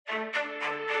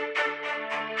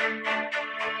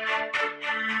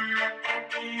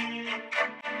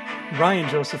Ryan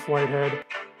Joseph Whitehead.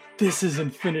 This is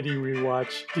Infinity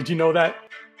Rewatch. Did you know that?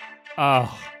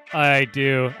 Oh, I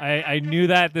do. I knew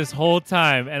that this whole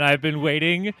time, and I've been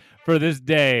waiting for this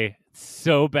day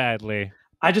so badly.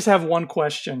 I just have one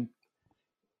question.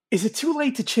 Is it too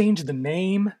late to change the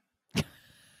name?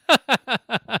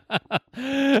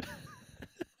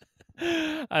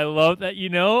 I love that.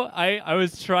 I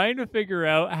was trying to figure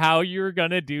out how you were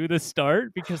going to do the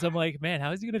start because I'm like, man,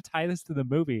 how is he going to tie this to the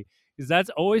movie? Because that's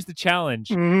always the challenge.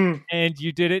 Mm-hmm. And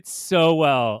you did it so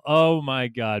well. Oh my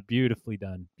God. Beautifully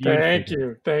done. Beautifully Thank done.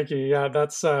 you. Thank you. Yeah,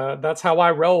 that's how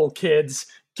I roll, kids.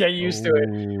 Get used to it.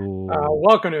 Oh,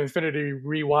 Welcome to Infinity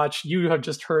Rewatch. You have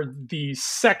just heard the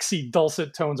sexy,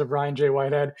 dulcet tones of Ryan J.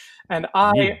 Whitehead, and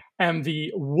I yeah. am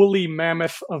the woolly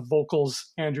mammoth of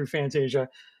vocals, Andrew Fantasia.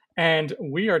 And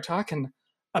we are talking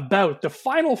about the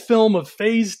final film of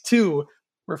Phase 2.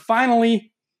 We're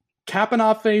finally capping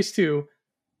off Phase 2,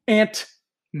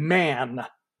 Ant-Man.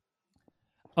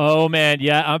 Oh man,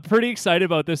 yeah, I'm pretty excited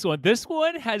about this one. This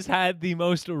one has had the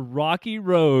most rocky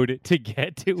road to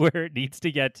get to where it needs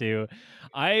to get to.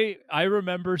 I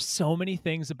remember so many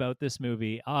things about this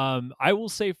movie. I will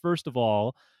say first of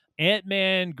all,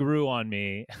 Ant-Man grew on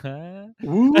me.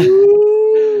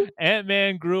 Ooh.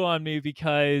 Ant-Man grew on me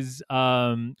because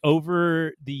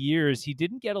over the years he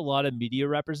didn't get a lot of media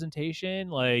representation.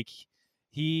 Like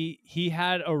he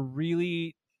had a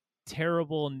really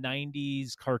terrible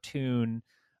 90s cartoon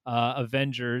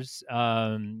Avengers,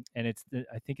 and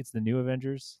I think it's the new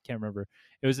Avengers. Can't remember.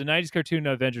 It was a '90s cartoon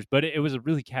Avengers, but it was a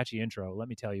really catchy intro. Let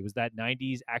me tell you, it was that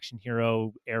 '90s action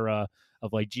hero era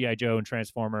of like GI Joe and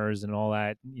Transformers and all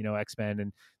that, X-Men,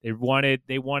 and they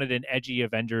wanted an edgy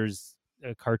Avengers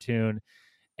cartoon,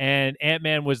 and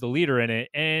Ant-Man was the leader in it,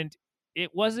 and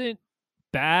it wasn't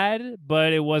bad,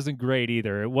 but it wasn't great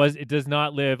either. It does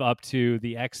not live up to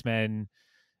the X-Men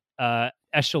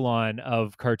echelon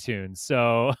of cartoons.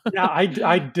 So Yeah, I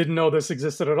didn't know this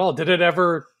existed at all. Did it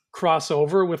ever cross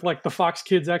over with like the Fox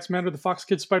Kids X-Men or the Fox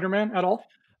Kids Spider-Man at all?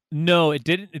 no, it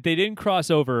didn't. They didn't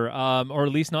cross over, or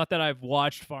at least not that I've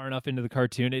watched far enough into the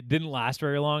cartoon. It didn't last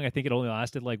very long. I think it only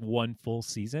lasted like one full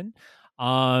season.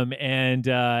 And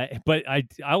but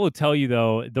I will tell you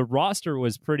though, the roster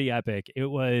was pretty epic. It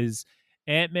was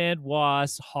Ant-Man,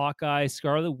 Wasp, Hawkeye,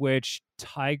 Scarlet Witch,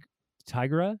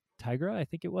 Tigra, I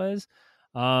think it was.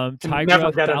 Can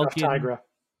never Tigra, get enough Falcon.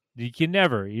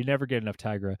 Tigra. You never get enough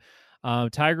Tigra.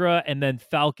 Tigra, and then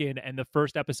Falcon, and the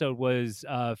first episode was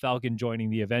Falcon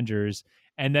joining the Avengers,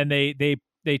 and then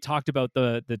they talked about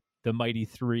the Mighty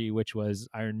Three, which was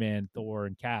Iron Man, Thor,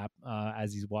 and Cap,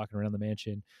 as he's walking around the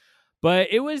mansion. But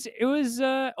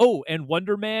and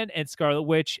Wonder Man and Scarlet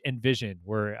Witch and Vision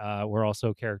were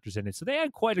also characters in it, so they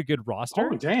had quite a good Oh roster.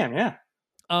 damn, yeah.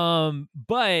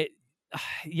 But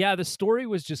yeah, the story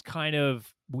was just kind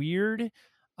of weird.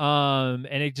 And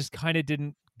it just kind of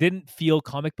didn't feel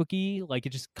comic booky. Like it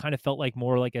just kind of felt like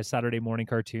more like a Saturday morning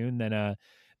cartoon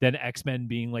than X-Men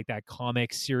being like that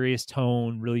comic serious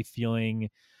tone, really feeling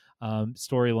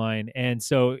storyline. And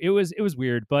so it was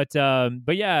weird. But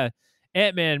yeah,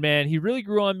 Ant-Man, man, he really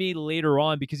grew on me later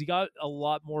on because he got a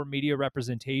lot more media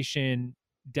representation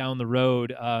down the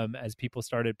road as people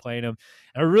started playing him.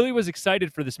 And I really was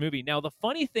excited for this movie. Now, the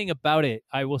funny thing about it,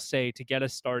 I will say, to get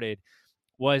us started,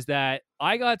 was that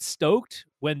I got stoked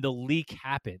when the leak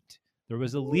happened. There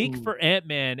was a leak Ooh. for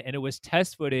Ant-Man, and it was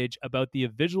test footage about the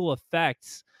visual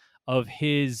effects of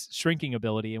his shrinking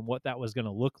ability and what that was going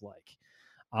to look like.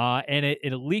 And it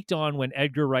leaked on when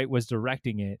Edgar Wright was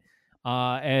directing it.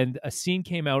 And a scene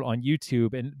came out on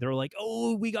YouTube, and they're like,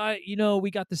 "Oh, we got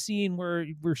the scene where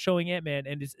we're showing Ant-Man,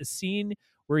 and it's a scene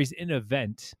where he's in an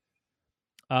event,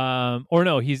 or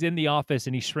no, he's in the office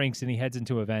and he shrinks and he heads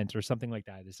into an event or something like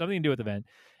that. It's something to do with event,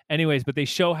 anyways. But they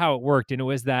show how it worked, and it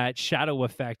was that shadow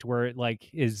effect where it like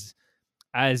is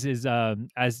as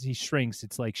he shrinks,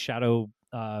 it's like shadow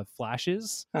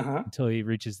flashes Uh-huh. until he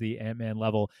reaches the Ant-Man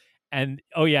level. And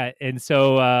oh yeah, and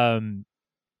so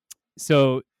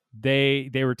they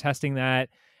were testing that,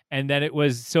 and then it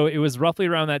was roughly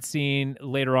around that scene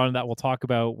later on that we'll talk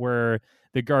about where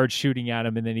the guard's shooting at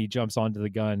him and then he jumps onto the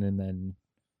gun and then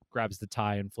grabs the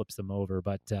tie and flips them over.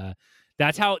 But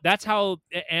that's how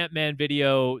Ant-Man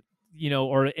video,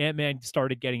 or Ant-Man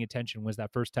started getting attention, was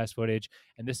that first test footage.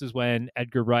 And this is when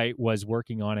Edgar Wright was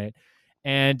working on it.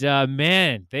 And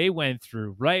man, they went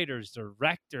through writers,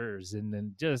 directors, and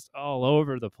then just all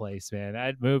over the place, man.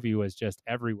 That movie was just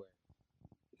everywhere.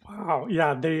 Wow.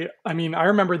 Yeah, I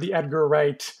remember the Edgar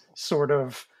Wright sort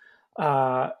of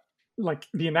uh like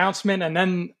the announcement and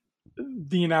then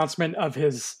the announcement of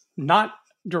his not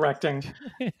directing.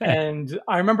 And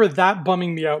I remember that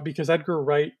bumming me out because Edgar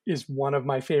Wright is one of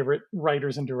my favorite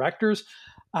writers and directors.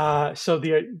 So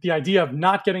the idea of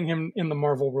not getting him in the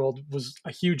Marvel world was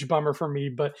a huge bummer for me,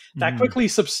 but that quickly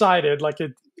subsided. Like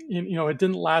it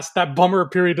didn't last. That bummer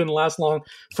period didn't last long.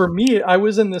 For me, I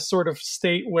was in this sort of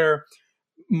state where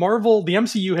Marvel, the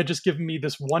MCU, had just given me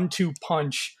this 1-2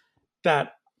 punch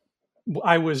that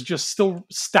I was just still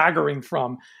staggering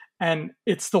from. And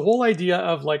it's the whole idea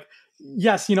of like,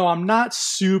 yes, I'm not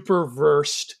super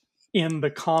versed in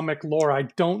the comic lore. I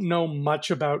don't know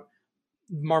much about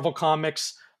Marvel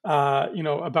Comics,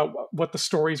 about what the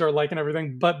stories are like and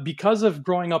everything. But because of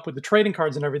growing up with the trading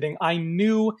cards and everything, I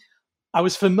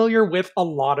was familiar with a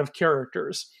lot of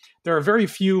characters. There are very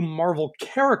few Marvel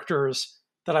characters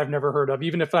that I've never heard of,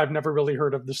 even if I've never really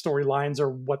heard of the storylines or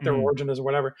what their origin is or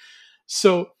whatever.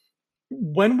 So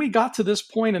when we got to this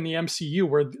point in the MCU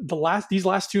where these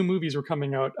last two movies were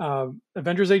coming out,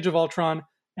 Avengers Age of Ultron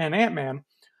and Ant-Man,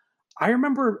 I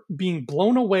remember being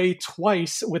blown away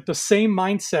twice with the same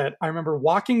mindset. I remember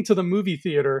walking to the movie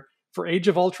theater for Age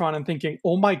of Ultron and thinking,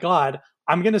 oh my God,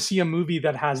 I'm going to see a movie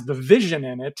that has the Vision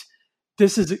in it.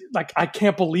 This is like, I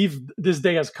can't believe this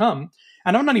day has come.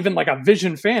 And I'm not even like a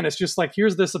Vision fan. It's just like,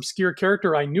 here's this obscure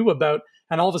character I knew about,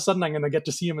 and all of a sudden I'm going to get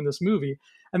to see him in this movie.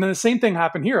 And then the same thing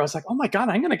happened here. I was like, oh my God,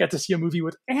 I'm going to get to see a movie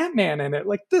with Ant-Man in it.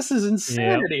 Like, this is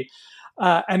insanity.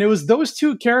 Yep. And it was those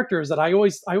two characters that I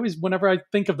always, whenever I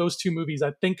think of those two movies,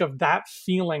 I think of that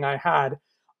feeling I had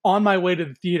on my way to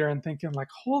the theater and thinking like,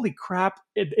 holy crap,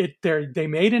 they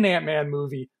made an Ant-Man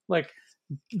movie. Like,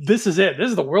 this is it. This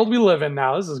is the world we live in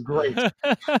now. This is great. And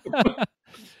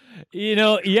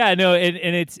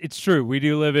it's true. We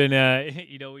do live in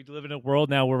we live in a world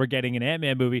now where we're getting an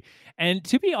Ant-Man movie. And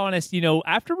to be honest,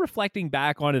 after reflecting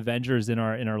back on Avengers in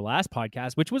our last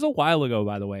podcast, which was a while ago,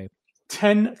 by the way,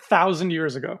 10,000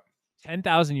 years ago.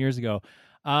 10,000 years ago.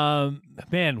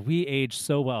 Man, we aged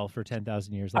so well for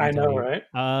 10,000 years. I know, right?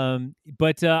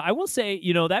 But I will say,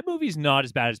 that movie's not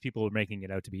as bad as people are making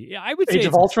it out to be. I would say Age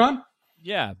of Ultron?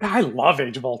 Yeah. I love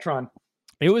Age of Ultron.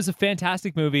 It was a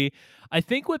fantastic movie. I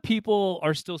think what people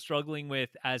are still struggling with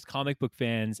as comic book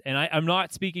fans, and I'm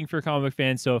not speaking for comic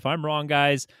fans, so if I'm wrong,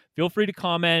 guys, feel free to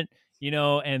comment,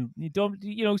 and you don't,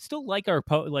 still like our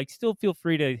still feel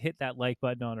free to hit that like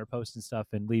button on our post and stuff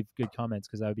and leave good comments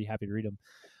because I would be happy to read them.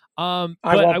 I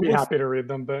won't be happy to read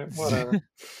them, but whatever.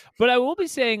 But I will be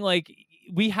saying, like,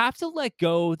 we have to let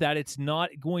go that it's not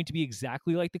going to be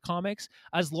exactly like the comics,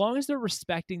 as long as they're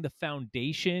respecting the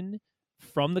foundation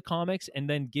from the comics and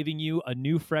then giving you a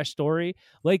new fresh story.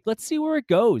 Like, let's see where it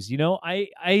goes.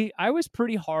 I was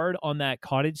pretty hard on that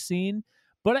cottage scene,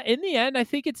 but in the end, I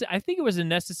think it was a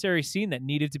necessary scene that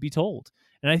needed to be told.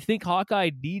 And I think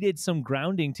Hawkeye needed some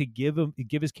grounding to give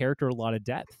his character a lot of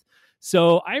depth.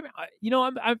 So I'm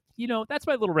that's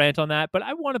my little rant on that, but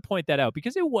I want to point that out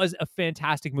because it was a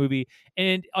fantastic movie.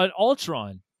 And on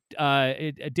Ultron,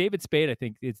 David Spade, I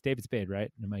think it's David Spade,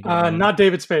 right? Not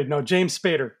David Spade. No, James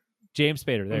Spader. James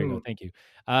Spader. There you go. Thank you.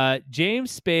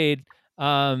 James Spade.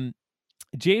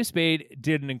 James Spade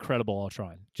did an incredible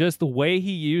Ultron. Just the way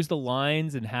he used the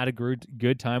lines and had a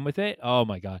good time with it. Oh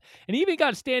my God. And he even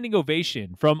got a standing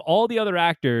ovation from all the other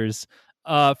actors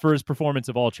for his performance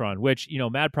of Ultron, which,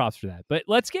 mad props for that. But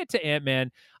let's get to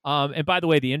Ant-Man. And by the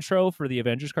way, the intro for the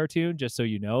Avengers cartoon, just so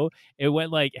you know, it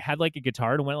went had like a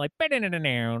guitar and went like Avengers.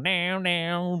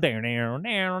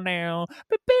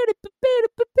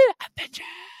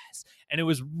 And it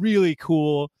was really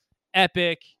cool,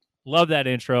 epic. Love that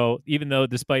intro, even though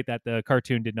despite that, the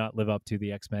cartoon did not live up to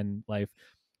the X-Men life.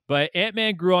 But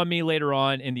Ant-Man grew on me later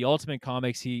on. In the Ultimate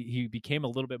Comics, he became a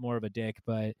little bit more of a dick,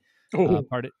 but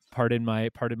pardon my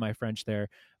French there.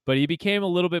 But he became a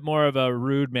little bit more of a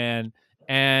rude man.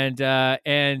 And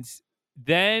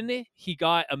then he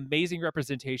got amazing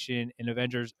representation in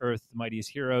Avengers Earth, the Mightiest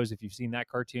Heroes, if you've seen that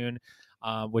cartoon,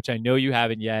 which I know you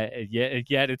haven't yet.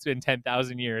 Yet it's been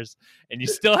 10,000 years and you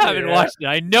still haven't watched it.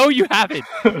 I know you haven't.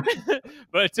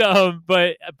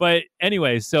 But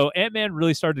anyway, so Ant-Man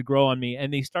really started to grow on me,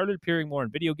 and they started appearing more in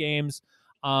video games.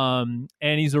 And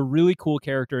he's a really cool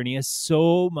character, and he has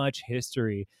so much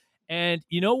history. And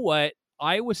you know what?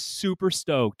 I was super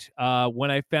stoked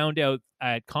when I found out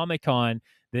at Comic-Con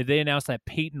that they announced that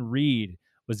Peyton Reed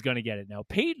was going to get it. Now,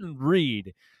 Peyton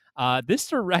Reed, this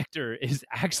director is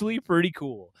actually pretty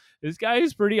cool. This guy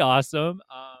is pretty awesome.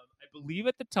 I believe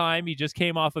at the time he just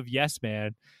came off of Yes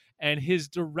Man, and his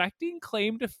directing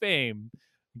claim to fame,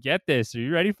 get this, are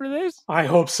you ready for this? I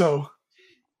hope so.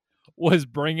 Was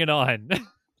Bring It On.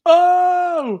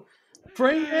 Oh,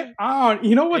 Bring It On.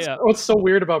 You know what's so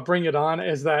weird about Bring It On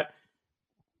is that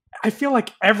I feel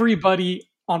like everybody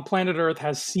on planet Earth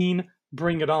has seen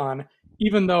Bring It On,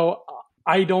 even though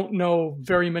I don't know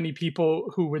very many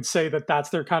people who would say that that's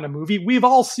their kind of movie. We've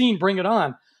all seen Bring It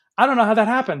On. I don't know how that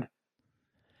happened.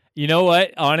 You know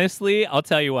what? Honestly, I'll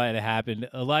tell you why it happened.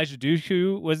 Elijah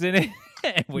Dushku was in it.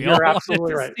 And You're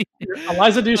absolutely right.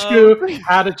 Eliza Dushku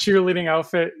had a cheerleading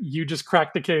outfit. You just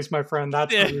cracked the case, my friend.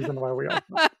 That's the reason why we all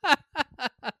know.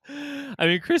 I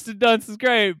mean, Kristen Dunst is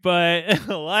great, but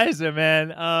Eliza,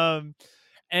 man.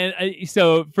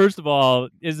 So first of all,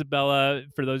 Isabella,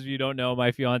 for those of you who don't know,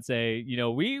 my fiance,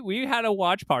 we had a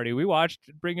watch party. We watched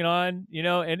Bring It On,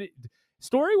 and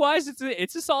story wise,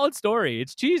 it's a solid story.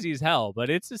 It's cheesy as hell,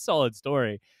 but it's a solid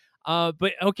story.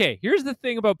 But okay, here's the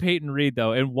thing about Peyton Reed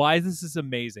though, and why this is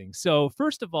amazing. So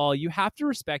first of all, you have to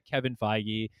respect Kevin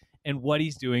Feige and what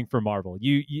he's doing for Marvel.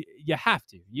 You have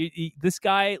to. This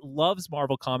guy loves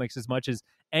Marvel Comics as much as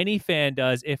any fan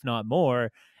does, if not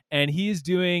more. And he's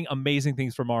doing amazing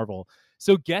things for Marvel.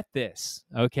 So get this,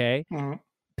 okay? Mm-hmm.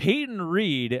 Peyton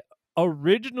Reed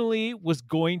originally was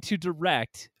going to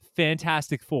direct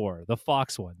Fantastic Four, the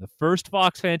Fox one. The first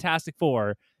Fox Fantastic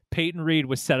Four, Peyton Reed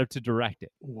was set up to direct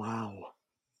it. Wow.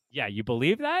 Yeah, you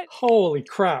believe that? Holy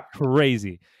crap.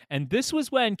 Crazy. And this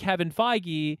was when Kevin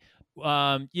Feige,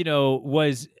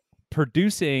 was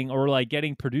producing or like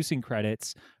getting producing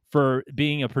credits for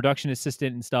being a production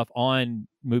assistant and stuff on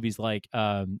movies like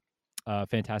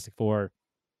Fantastic Four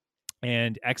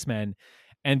and X-Men.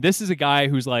 And this is a guy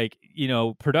who's like,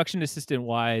 production assistant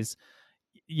wise,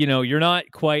 you're not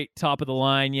quite top of the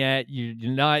line yet.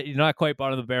 You're not quite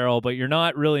bottom of the barrel, but you're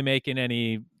not really making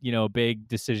any, big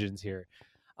decisions here.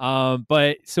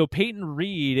 But so Peyton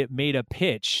Reed made a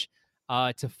pitch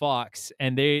to Fox,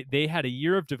 and they had a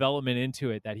year of development into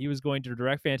it that he was going to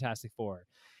direct Fantastic Four.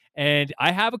 And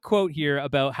I have a quote here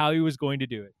about how he was going to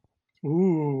do it.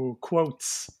 Ooh,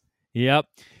 quotes. Yep.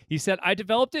 He said, I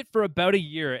developed it for about a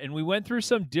year, and we went through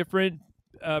some different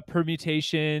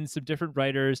permutations, some different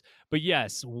writers. But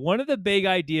yes, one of the big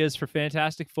ideas for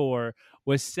Fantastic Four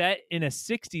was set in a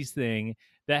 60s thing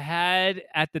that had,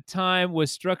 at the time,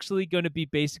 was structurally going to be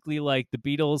basically like the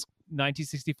Beatles'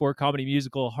 1964 comedy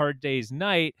musical Hard Day's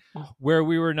Night, where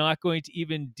we were not going to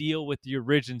even deal with the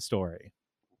origin story.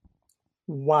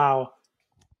 Wow.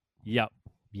 Yep.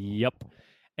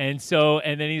 And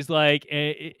then he's like,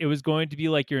 it was going to be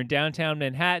like you're in downtown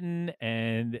Manhattan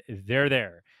and they're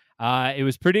there. It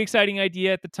was pretty exciting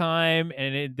idea at the time.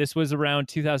 And this was around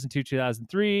 2002,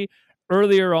 2003,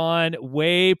 earlier on,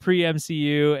 way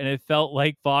pre-MCU. And it felt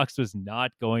like Fox was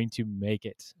not going to make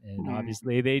it. And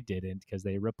obviously they didn't because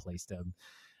they replaced him.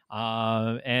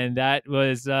 And that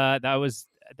was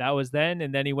then.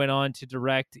 And then he went on to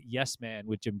direct Yes Man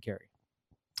with Jim Carrey.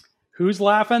 Who's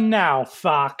laughing now,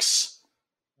 Fox?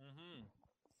 Mm-hmm.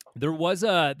 There was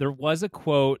a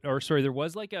quote, or sorry, there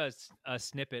was like a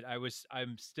snippet.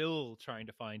 I'm still trying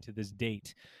to find to this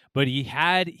date, but he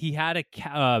had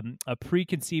a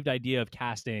preconceived idea of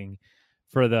casting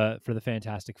for the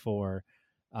Fantastic Four,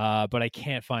 but I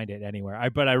can't find it anywhere.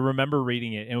 But I remember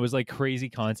reading it, and it was like crazy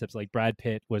concepts, like Brad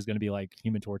Pitt was going to be like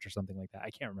Human Torch or something like that.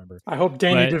 I can't remember. I hope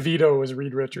Danny DeVito was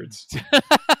Reed Richards.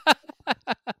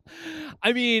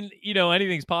 I mean,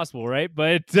 anything's possible, right?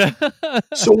 But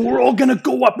so we're all gonna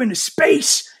go up into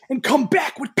space and come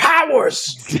back with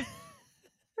powers.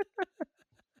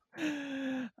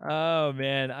 Oh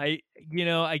man, I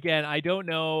don't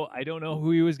know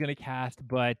who he was gonna cast,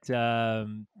 but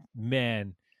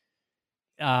man,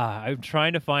 I'm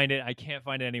trying to find it. I can't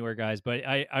find it anywhere, guys. But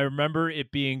I remember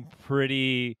it being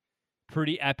pretty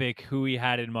epic who he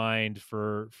had in mind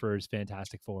for his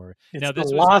Fantastic Four. It's now, this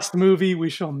the lost movie we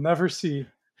shall never see.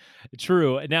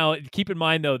 True. Now, keep in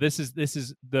mind though, this is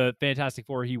the Fantastic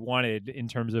Four he wanted in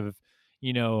terms of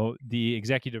the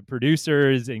executive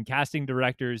producers and casting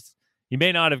directors. He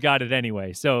may not have got it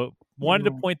anyway. So wanted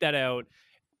to point that out.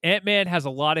 Ant-Man has a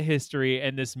lot of history,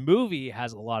 and this movie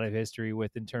has a lot of history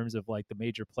with in terms of like the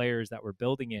major players that were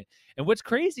building it. And what's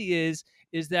crazy is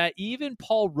that even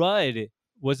Paul Rudd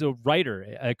was a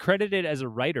writer, credited as a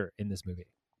writer in this movie.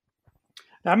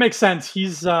 That makes sense.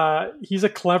 He's a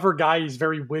clever guy. He's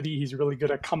very witty. He's really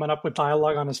good at coming up with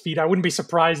dialogue on his feet. I wouldn't be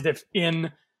surprised if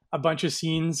in a bunch of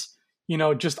scenes,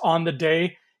 just on the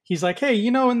day, he's like, hey,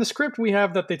 in the script we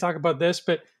have that they talk about this,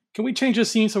 but can we change the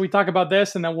scene so we talk about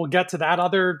this and then we'll get to that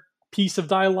other piece of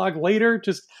dialogue later?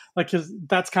 Just like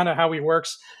that's kind of how he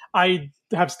works. I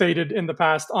have stated in the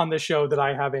past on this show that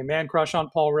I have a man crush on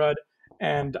Paul Rudd,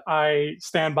 and I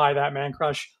stand by that man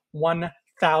crush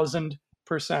 1,000%.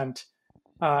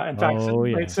 In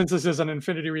fact, since this is an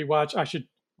Infinity rewatch, I should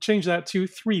change that to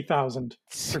 3,000%.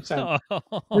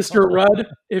 Mr. Rudd,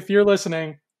 if you're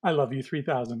listening, I love you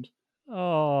 3,000.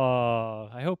 Oh,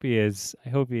 I hope he is. I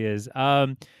hope he is.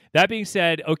 That being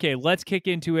said, okay, let's kick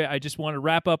into it. I just want to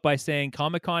wrap up by saying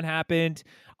Comic-Con happened.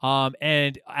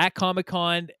 And at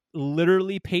Comic-Con,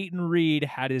 literally Peyton Reed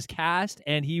had his cast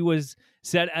and he was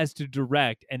set as to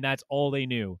direct, and that's all they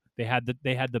knew. They had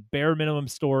the bare minimum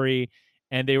story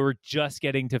and they were just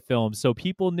getting to film. So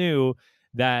people knew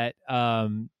that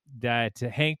that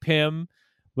Hank Pym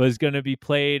was going to be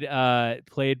played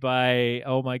by,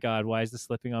 oh my god, why is this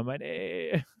slipping on my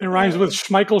name? It rhymes with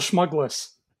Schmeichel Schmuggless.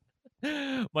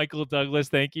 Michael Douglas,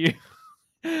 thank you.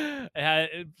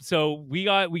 So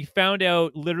we found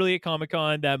out literally at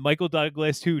Comic-Con that Michael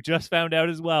Douglas, who just found out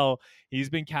as well, he's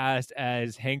been cast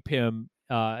as Hank Pym,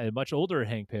 a much older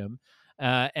Hank Pym,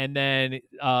 and then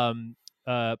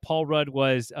Paul Rudd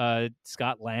was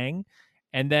Scott Lang.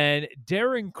 And then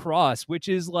Darren Cross, which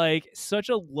is like such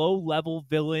a low-level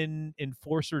villain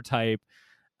enforcer type.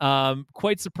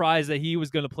 Quite surprised that he was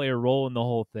going to play a role in the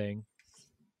whole thing.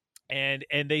 And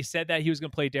they said that he was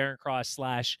going to play Darren Cross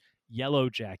 / Yellow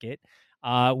Jacket,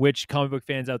 which comic book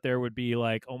fans out there would be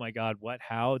like, oh my god, what?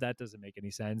 How? That doesn't make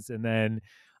any sense. And then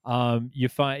you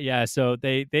find, yeah, so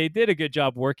they did a good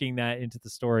job working that into the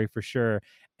story for sure.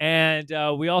 And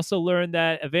we also learned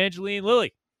that Evangeline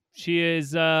Lilly, she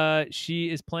is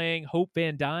playing Hope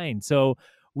Van Dyne. So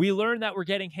we learned that we're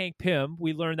getting Hank Pym.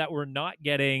 We learned that we're not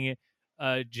getting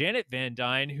Janet Van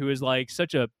Dyne, who is like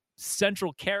such a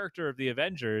central character of the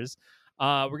Avengers.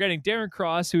 We're getting Darren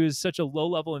Cross, who is such a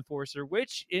low-level enforcer,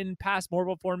 which in past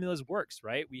Marvel formulas works,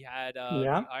 right? We had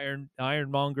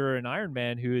Ironmonger and Iron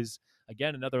Man, who is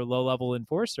again another low-level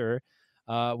enforcer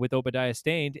with Obadiah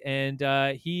Stane, and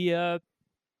he.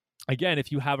 Again,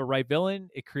 if you have a right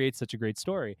villain, it creates such a great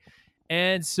story.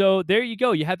 And so there you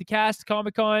go. You have the cast,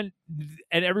 Comic-Con,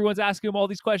 and everyone's asking them all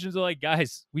these questions. They're like,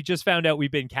 guys, we just found out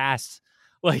we've been cast.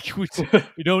 Like, we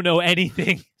don't know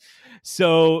anything.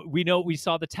 So we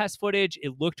saw the test footage.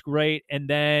 It looked great. And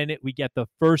then we get the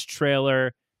first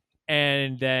trailer,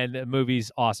 and then the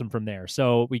movie's awesome from there.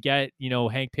 So we get,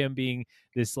 Hank Pym being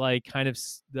this like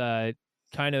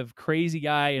kind of crazy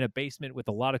guy in a basement with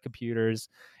a lot of computers,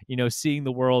 seeing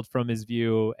the world from his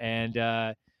view. And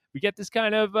we get this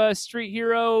kind of street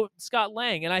hero, Scott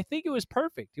Lang. And I think it was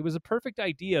perfect. It was a perfect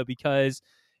idea because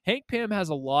Hank Pym has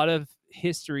a lot of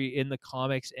history in the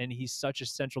comics and he's such a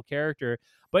central character.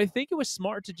 But I think it was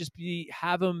smart to just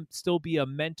have him still be a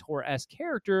mentor-esque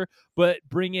character, but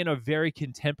bring in a very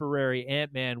contemporary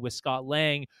Ant-Man with Scott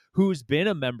Lang, who's been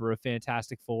a member of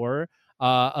Fantastic Four,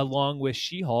 along with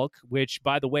She-Hulk, which,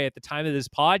 by the way, at the time of this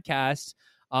podcast,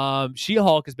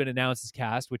 She-Hulk has been announced as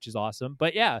cast, which is awesome.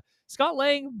 But yeah, Scott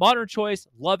Lang, modern choice,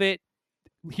 love it.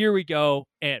 Here we go,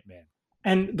 Ant-Man.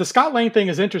 And the Scott Lang thing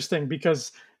is interesting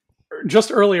because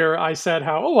just earlier I said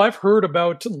how, I've heard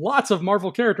about lots of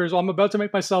Marvel characters. Well, I'm about to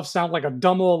make myself sound like a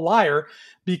dumb old liar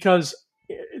because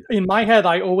in my head,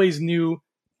 I always knew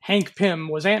Hank Pym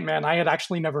was Ant-Man. I had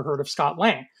actually never heard of Scott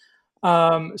Lang.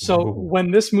 So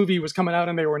when this movie was coming out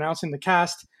and they were announcing the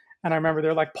cast, and I remember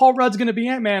they're like, Paul Rudd's going to be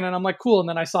Ant-Man. And I'm like, cool. And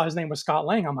then I saw his name was Scott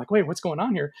Lang. I'm like, wait, what's going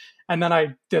on here? And then I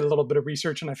did a little bit of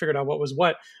research and I figured out what was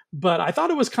what. But I thought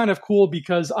it was kind of cool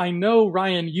because I know,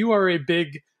 Ryan, you are a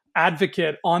big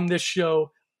advocate on this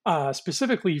show,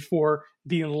 specifically for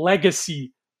the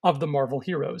legacy of the Marvel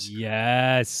heroes.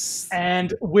 Yes.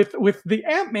 And with the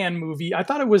Ant-Man movie, I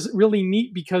thought it was really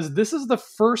neat because this is the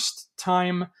first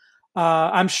time,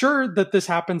 I'm sure that this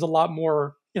happens a lot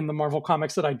more in the Marvel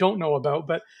comics that I don't know about,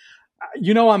 but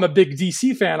I'm a big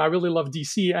DC fan. I really love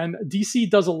DC, and DC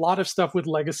does a lot of stuff with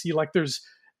legacy. Like there's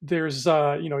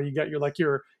you get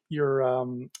your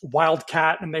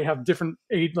Wildcat, and they have different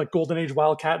age, like Golden Age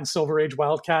Wildcat and Silver Age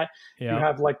Wildcat. Yeah. You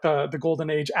have like the Golden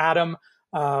Age Atom,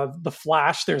 the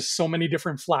Flash. There's so many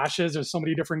different Flashes. There's so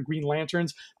many different Green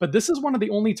Lanterns. But this is one of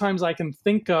the only times I can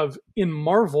think of in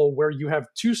Marvel where you have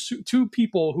two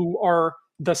people who are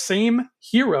the same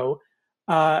hero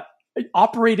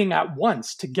operating at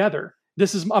once together.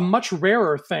 This is a much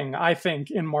rarer thing, I think,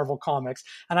 in Marvel Comics.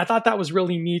 And I thought that was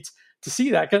really neat to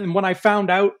see that. And when I found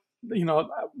out,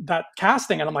 that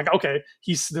casting, and I'm like, okay,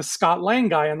 he's the Scott Lang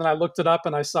guy. And then I looked it up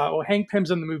and I saw, Hank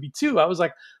Pym's in the movie too. I was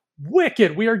like,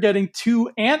 wicked, we are getting two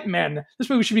Ant-Men. This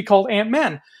movie should be called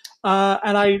Ant-Man.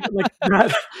 And I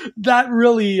like that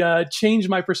really changed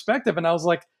my perspective. And I was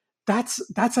like,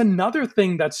 that's another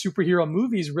thing that superhero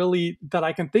movies really that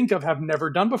I can think of have never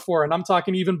done before. And I'm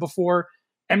talking even before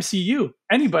MCU.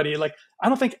 Anybody, like, I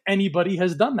don't think anybody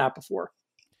has done that before.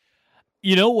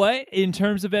 You know what? In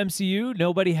terms of MCU,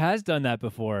 nobody has done that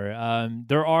before.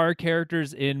 There are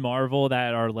characters in Marvel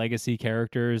that are legacy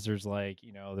characters. There's like,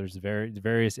 there's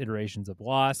various iterations of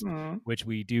Wasp, Mm. which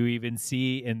we do even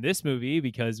see in this movie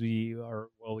because we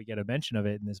get a mention of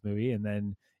it in this movie, and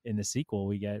then in the sequel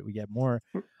we get more.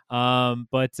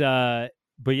 But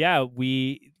yeah,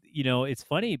 it's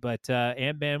funny, but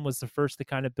Ant-Man was the first to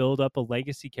kind of build up a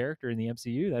legacy character in the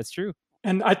MCU. That's true.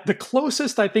 And the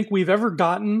closest I think we've ever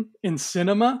gotten in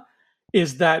cinema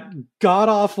is that god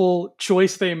awful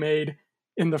choice they made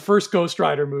in the first Ghost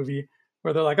Rider movie,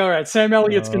 where they're like, "All right, Sam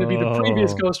Elliott's going to be the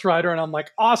previous Oh. Ghost Rider," and I'm like,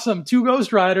 "Awesome, 2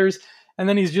 Ghost Riders." And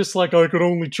then he's just like, "I could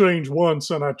only change once,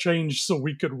 and I changed so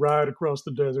we could ride across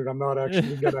the desert. I'm not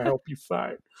actually going to help you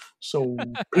fight. So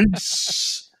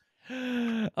peace."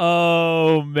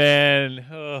 Oh man,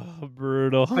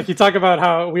 brutal. Like, you talk about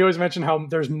how we always mention how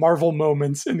there's Marvel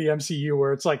moments in the MCU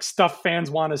where it's like stuff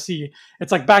fans want to see.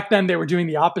 It's like back then they were doing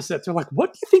the opposite. They're like,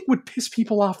 what do you think would piss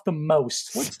people off the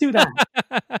most? Let's do that.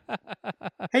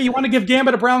 Hey, you want to give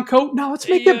Gambit a brown coat? No, let's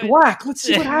make it black. Let's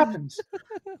see what happens.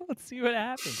 Let's see what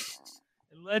happens.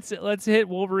 Let's hit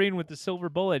Wolverine with the silver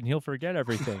bullet, and he'll forget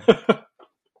everything.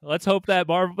 Let's hope that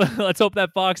let's hope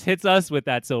that Fox hits us with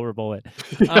that silver bullet.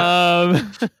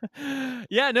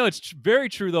 Yeah, no, it's very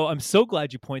true though. I'm so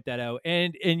glad you point that out,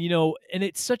 and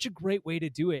it's such a great way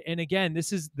to do it. And again,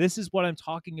 this is what I'm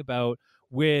talking about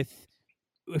with,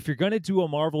 if you're going to do a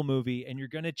Marvel movie and you're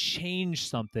going to change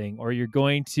something, or you're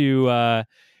going to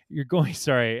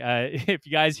sorry, if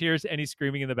you guys hear any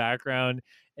screaming in the background,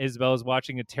 Isabella's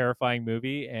watching a terrifying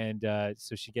movie, and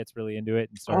so she gets really into it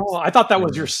and starts. Oh, I thought that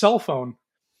was your cell phone.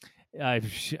 I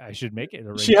should make it.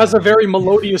 She has a very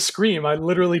melodious scream. I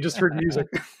literally just heard music.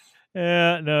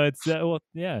 Yeah, no, it's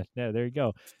yeah, there you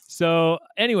go. So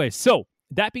anyway,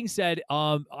 that being said,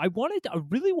 I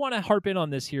really want to harp in on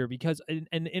this here because,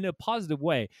 in a positive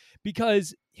way,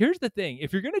 because here's the thing: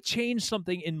 if you're gonna change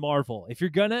something in Marvel, if you're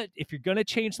gonna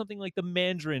change something like the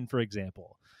Mandarin, for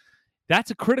example,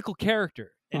 that's a critical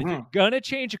character. And if you're gonna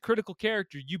change a critical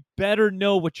character, you better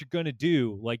know what you're gonna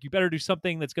do. Like, you better do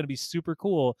something that's gonna be super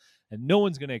cool and no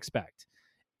one's gonna expect.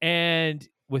 And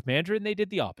with Mandarin, they did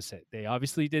the opposite. They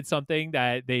obviously did something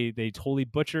that they totally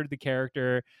butchered the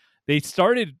character. They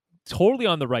started totally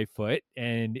on the right foot,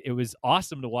 and it was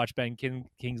awesome to watch Ben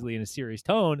Kingsley in a serious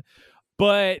tone.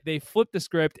 But they flipped the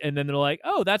script, and then they're like,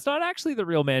 "Oh, that's not actually the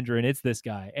real Mandarin. It's this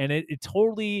guy." And it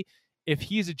totally, if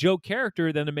he's a joke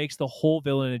character, then it makes the whole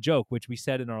villain a joke, which we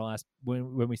said in our last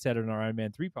when we said in our Iron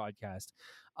Man 3 podcast.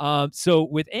 So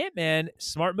with Ant-Man,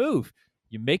 smart move.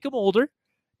 You make him older.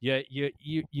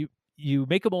 You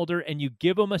make him older, and you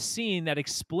give him a scene that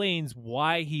explains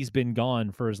why he's been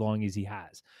gone for as long as he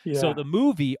has. Yeah. So the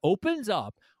movie opens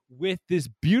up with this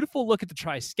beautiful look at the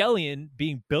Triskelion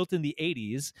being built in the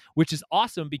 80s, which is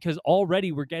awesome because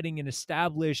already we're getting an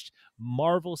established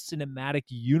Marvel Cinematic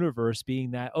Universe,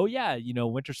 being that, oh yeah,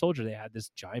 Winter Soldier, they had this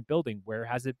giant building. Where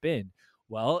has it been?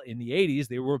 Well, in the 80s,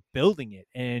 they were building it.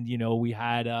 And,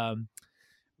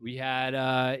 we had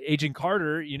Agent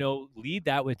Carter, lead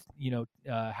that with,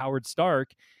 Howard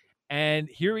Stark. And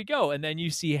here we go. And then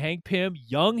you see Hank Pym,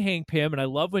 young Hank Pym. And I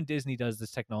love when Disney does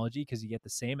this technology because you get the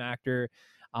same actor.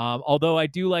 Although I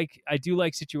do like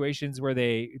situations where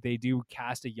they do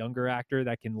cast a younger actor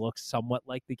that can look somewhat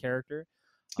like the character.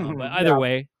 But either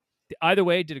way,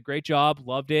 did a great job.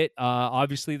 Loved it.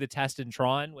 Obviously, the test in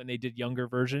Tron when they did younger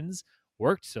versions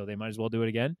worked, so they might as well do it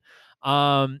again.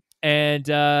 So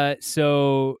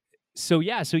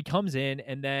he comes in,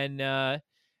 and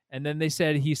then they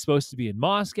said he's supposed to be in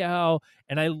Moscow.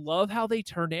 And I love how they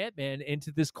turned Ant-Man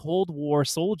into this Cold War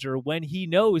soldier when he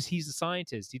knows he's a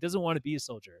scientist. He doesn't want to be a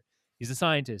soldier. He's a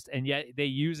scientist. And yet they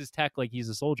use his tech like he's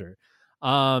a soldier.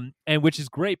 And which is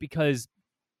great because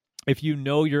if you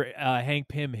know your Hank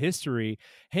Pym history,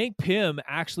 Hank Pym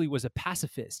actually was a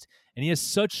pacifist. And he has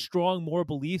such strong moral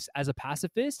beliefs as a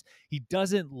pacifist. He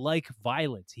doesn't like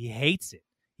violence. He hates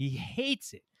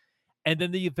it. And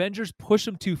then the Avengers push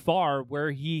him too far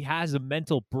where he has a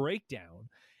mental breakdown.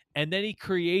 And then he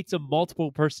creates a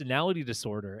multiple personality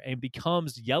disorder and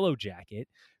becomes Yellow Jacket,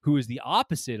 who is the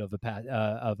opposite of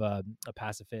a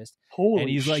pacifist. Holy and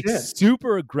he's shit. Like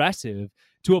super aggressive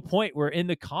to a point where in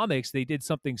the comics they did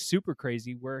something super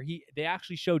crazy where they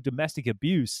actually showed domestic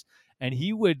abuse. And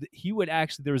he would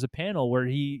actually, there was a panel where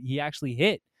he actually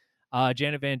hit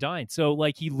Janet Van Dyne. So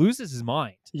like he loses his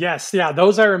mind. Yes. Yeah.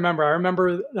 Those I remember. I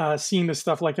remember seeing this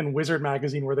stuff like in Wizard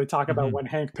magazine where they talk about when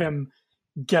Hank Pym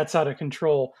gets out of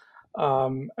control.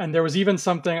 And there was even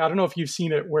something, I don't know if you've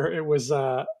seen it, where it was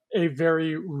a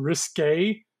very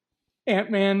risque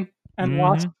Ant-Man and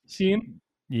Wasp scene.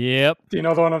 Yep. Do you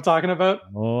know the one I'm talking about?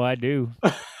 Oh, I do.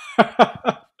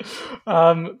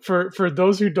 For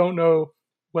those who don't know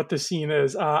what the scene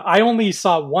is, I only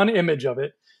saw one image of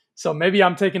it, so maybe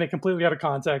I'm taking it completely out of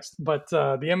context. But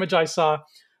the image I saw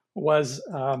was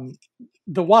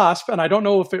the Wasp, and I don't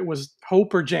know if it was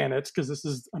Hope or Janet because this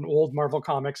is an old Marvel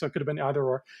comic, so it could have been either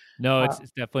or. No, it's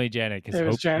definitely Janet because It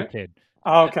was Hope's the Janet. kid.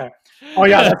 Oh, okay. Oh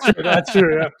yeah, that's true. That's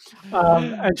true.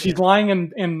 Yeah. And she's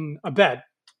lying in a bed,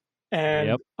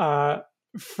 and Yep.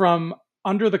 from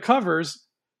under the covers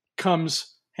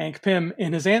comes Hank Pym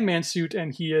in his Ant-Man suit,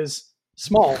 and he is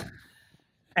small,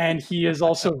 and he is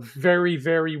also very,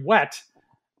 very wet.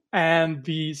 And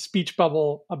the speech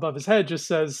bubble above his head just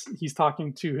says he's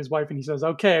talking to his wife, and he says,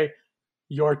 "Okay,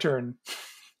 your turn."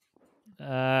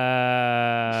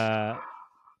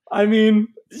 I mean,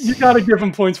 you got to give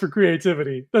him points for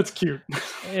creativity. That's cute.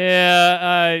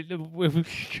 Yeah, we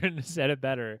couldn't have said it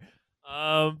better.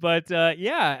 But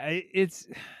yeah,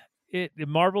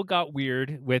 Marvel got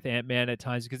weird with Ant-Man at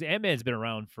times because Ant-Man's been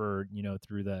around for,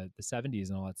 through the 70s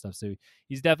and all that stuff. So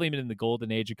he's definitely been in the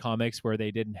golden age of comics where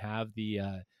they didn't have the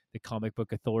comic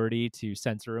book authority to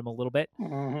censor him a little bit.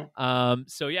 Mm-hmm.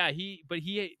 So yeah,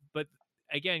 but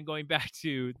again, going back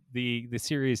to the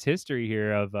serious history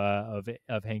here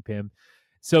of Hank Pym.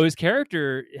 So his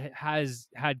character has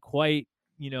had quite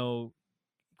the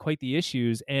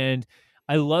issues, and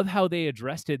I love how they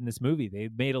addressed it in this movie. They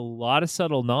made a lot of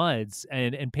subtle nods,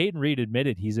 and Peyton Reed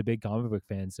admitted he's a big comic book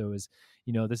fan. So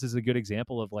this is a good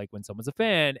example of like when someone's a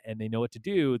fan and they know what to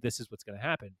do, this is what's going to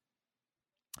happen.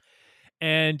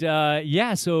 And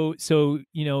so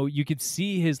you could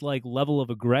see his like level of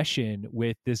aggression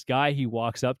with this guy he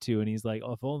walks up to, and he's like,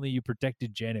 "Oh, if only you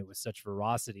protected Janet with such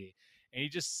ferocity." And he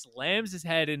just slams his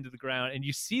head into the ground, and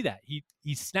you see that he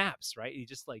snaps, right? He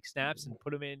just like snaps and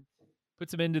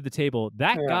puts him into the table.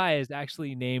 That guy is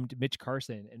actually named Mitch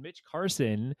Carson, and Mitch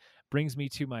Carson brings me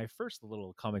to my first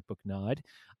little comic book nod.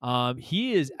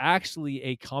 He is actually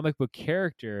a comic book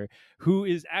character who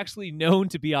is actually known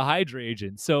to be a Hydra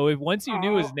agent. So if once you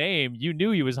knew his name, you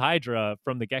knew he was Hydra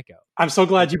from the get-go. I'm so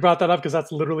glad you brought that up because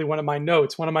that's literally one of my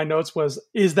notes. One of my notes was,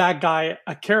 is that guy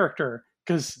a character?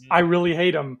 Because I really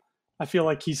hate him. I feel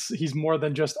like he's more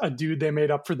than just a dude they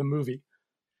made up for the movie.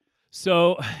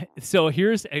 So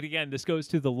here's, and again, this goes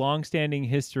to the long-standing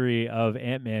history of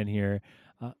Ant-Man here.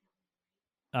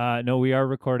 No, we are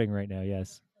recording right now.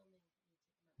 Yes.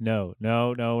 No,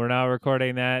 we're not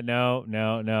recording that.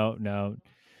 No.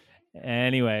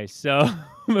 Anyway, so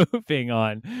moving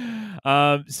on.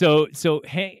 So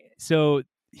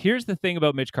here's the thing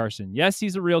about Mitch Carson. Yes,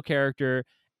 he's a real character,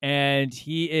 and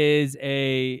he is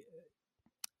a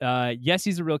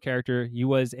real character. He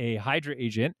was a Hydra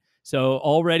agent. So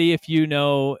already if you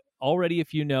know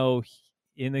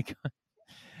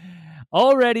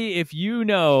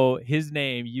his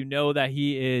name, you know that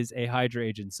he is a Hydra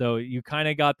agent. So you kind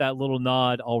of got that little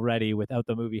nod already without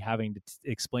the movie having to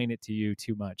explain it to you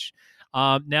too much.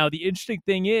 Now the interesting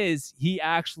thing is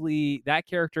that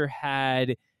character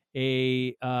had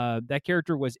that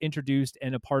character was introduced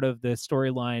and a part of the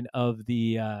storyline of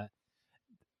the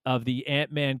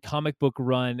Ant-Man comic book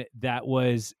run that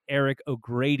was Eric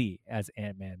O'Grady as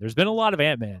Ant-Man. There's been a lot of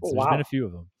Ant-Mans. There's been a few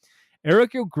of them.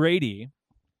 Eric O'Grady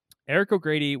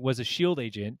was a SHIELD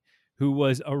agent who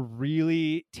was a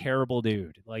really terrible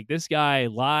dude. Like, this guy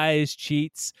lies,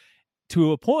 cheats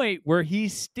to a point where he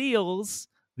steals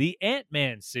the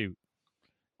Ant-Man suit.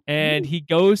 And he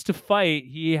goes to fight.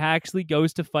 He actually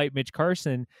goes to fight Mitch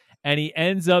Carson, and he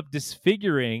ends up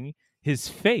disfiguring his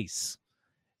face.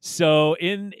 So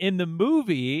in the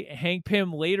movie, Hank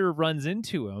Pym later runs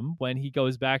into him when he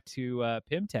goes back to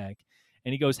Pymtech,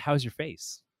 and he goes, "How's your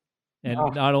face?" And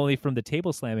not only from the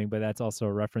table slamming, but that's also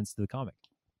a reference to the comic.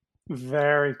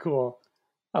 Very cool.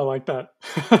 I like that.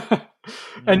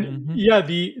 And yeah,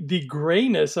 the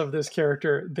grayness of this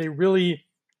character, they really,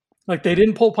 like, they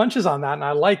didn't pull punches on that, and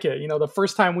I like it. The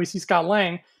first time we see Scott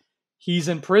Lang, he's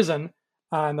in prison.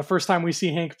 And the first time we see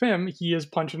Hank Pym, he is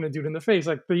punching a dude in the face.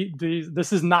 Like,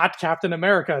 this is not Captain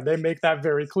America. They make that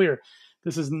very clear.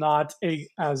 This is not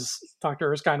as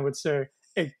Dr. Erskine would say,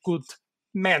 a good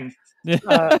man.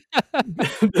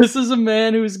 This is a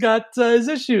man who's got his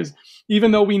issues.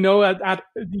 Even though we know at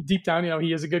deep down,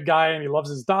 he is a good guy and he loves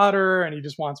his daughter and he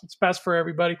just wants what's best for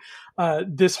everybody.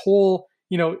 This whole,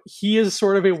 he is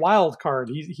sort of a wild card.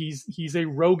 He's a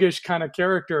roguish kind of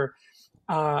character.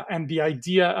 And the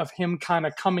idea of him kind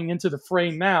of coming into the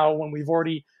fray now, when we've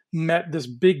already met this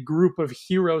big group of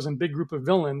heroes and big group of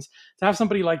villains, to have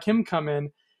somebody like him come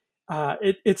in,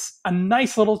 it's a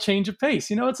nice little change of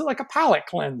pace. It's like a palate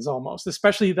cleanse almost,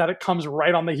 especially that it comes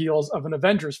right on the heels of an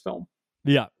Avengers film.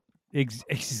 Yeah.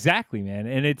 Exactly, man.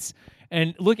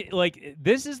 And look at, like,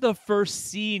 this is the first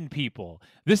scene, people.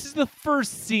 This is the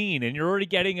first scene, and you're already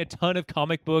getting a ton of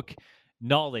comic book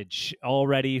knowledge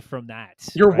already from that,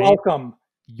 You're right? welcome.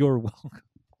 You're welcome.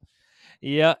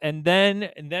 Yeah, and then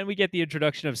we get the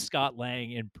introduction of Scott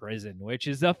Lang in prison, which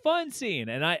is a fun scene.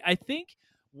 And I think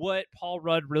what Paul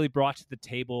Rudd really brought to the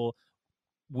table,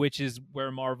 which is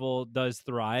where Marvel does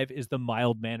thrive, is the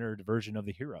mild mannered version of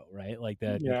the hero, right? Like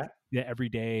Yeah. the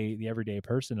everyday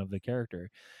person of the character.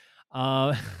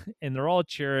 Uh, and they're all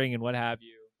cheering and what have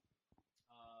you.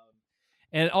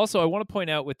 And also, I want to point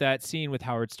out with that scene with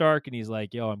Howard Stark, and he's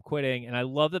like, "Yo, I'm quitting." And I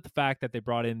love that the fact that they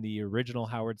brought in the original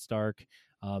Howard Stark,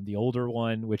 the older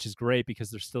one, which is great because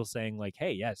they're still saying like,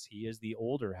 "Hey, yes, he is the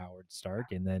older Howard Stark,"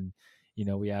 and then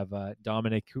we have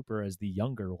Dominic Cooper as the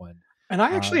younger one. And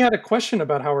I actually had a question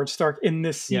about Howard Stark in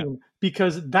this Yeah. scene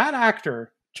because that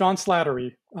actor, John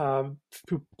Slattery,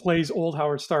 who plays old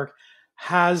Howard Stark,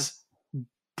 has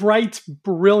bright,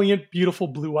 brilliant, beautiful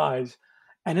blue eyes.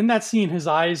 And in that scene, his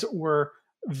eyes were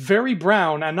very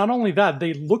brown. And not only that,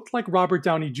 they looked like Robert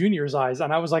Downey Jr.'s eyes.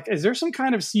 And I was like, is there some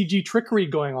kind of CG trickery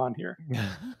going on here?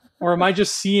 Or am I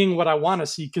just seeing what I want to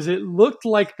see? Because it looked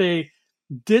like they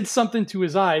did something to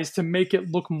his eyes to make it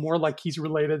look more like he's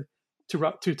related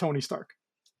to Tony Stark.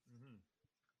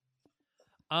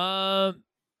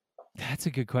 That's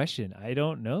a good question. I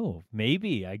don't know.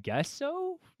 Maybe. I guess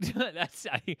so.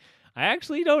 I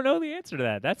actually don't know the answer to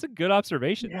that. That's a good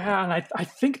observation. Yeah, and I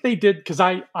think they did because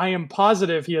I am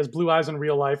positive he has blue eyes in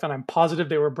real life, and I'm positive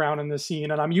they were brown in this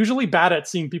scene. And I'm usually bad at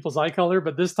seeing people's eye color,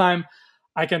 but this time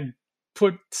I can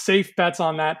put safe bets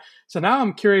on that. So now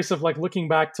I'm curious of like looking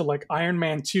back to like Iron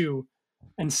Man 2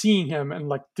 and seeing him and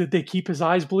like, did they keep his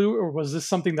eyes blue, or was this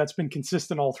something that's been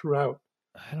consistent all throughout?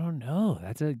 I don't know.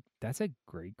 That's a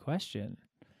great question.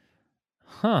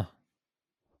 Huh.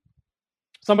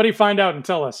 Somebody find out and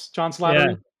tell us. John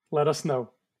Slattery, Yeah. let us know.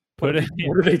 What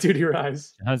do they do to your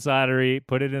eyes? John Slattery,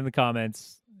 put it in the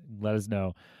comments. Let us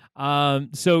know.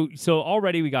 So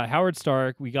already we got Howard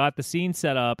Stark, we got the scene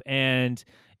set up, and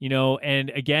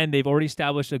and again they've already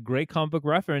established a great comic book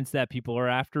reference that people are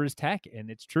after his tech,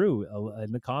 and it's true.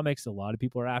 In the comics, a lot of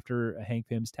people are after Hank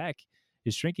Pym's tech,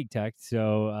 his shrinking tech,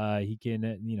 so he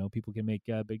can people can make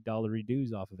big dollar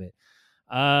dues off of it.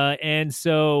 And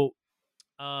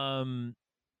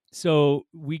so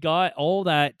we got all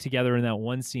that together in that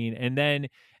one scene, and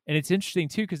it's interesting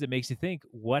too because it makes you think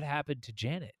what happened to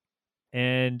Janet,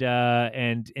 and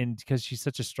because she's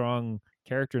such a strong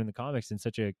character in the comics and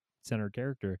such a center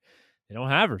character, they don't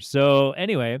have her. So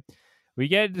anyway, we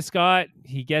get to Scott.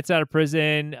 He gets out of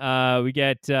prison. We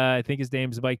get I think his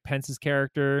name's Mike Pence's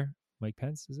character. Mike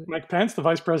Pence, is it? Mike Pence, the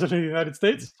Vice President of the United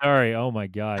States. Sorry. Oh my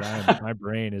God, my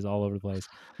brain is all over the place.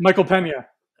 Michael Pena.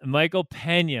 Michael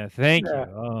Pena, thank you.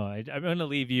 Oh, I'm going to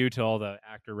leave you to all the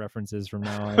actor references from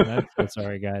now on. So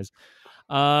sorry, guys.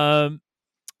 So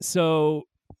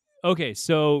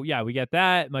yeah, we get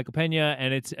that Michael Pena,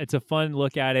 and it's a fun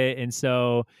look at it. And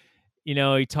so,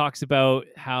 he talks about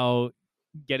how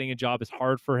getting a job is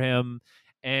hard for him.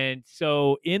 And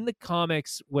so in the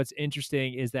comics, what's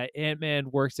interesting is that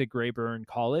Ant-Man works at Greyburn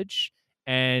College,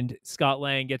 and Scott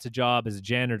Lang gets a job as a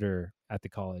janitor at the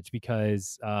college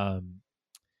because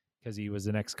he was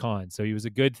an ex-con. So he was a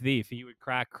good thief. He would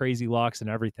crack crazy locks and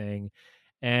everything.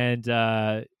 And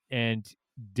Darren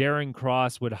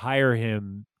Cross would hire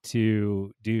him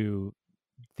to do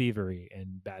thievery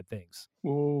and bad things.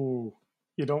 Ooh,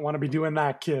 you don't want to be doing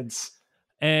that, kids.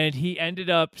 And he ended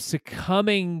up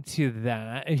succumbing to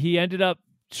that. He ended up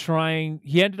becoming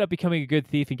a good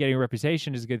thief and getting a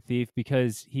reputation as a good thief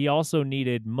because he also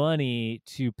needed money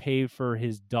to pay for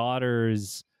his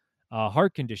daughter's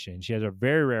heart condition. She has a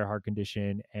very rare heart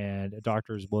condition, and a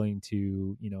doctor is willing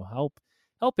to, help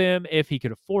him if he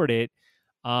could afford it.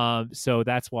 So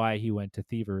that's why he went to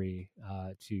thievery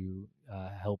to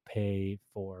help pay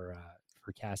for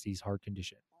Cassie's heart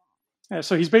condition. Yeah,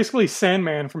 so he's basically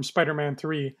Sandman from Spider-Man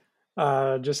 3,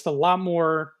 just a lot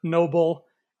more noble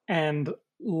and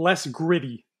less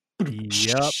gritty.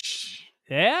 Yep.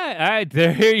 Yeah, all right,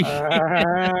 there you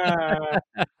go.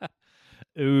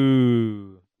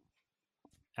 Ooh.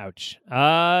 Ouch.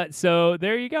 So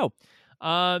there you go.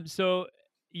 So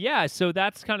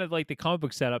that's kind of like the comic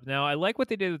book setup. Now, I like what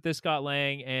they did with this Scott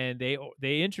Lang, and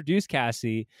they introduced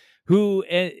Cassie, who,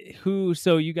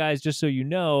 so you guys, just so you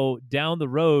know, down the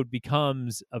road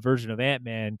becomes a version of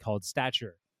Ant-Man called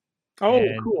Stature. Oh,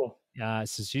 cool.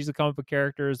 So she's a comic book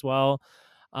character as well.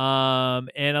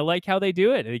 And I like how they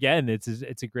do it. Again,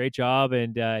 it's a great job,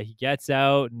 and he gets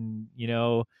out, and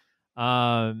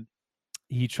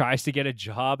he tries to get a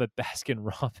job at Baskin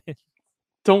Robbins.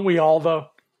 Don't we all, though?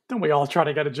 Then we all try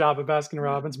to get a job at Baskin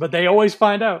Robbins, but they always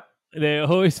find out. They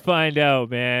always find out,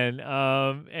 man.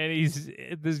 And he's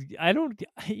this. I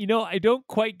don't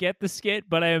quite get the skit,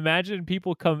 but I imagine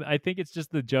people come. I think it's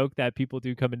just the joke that people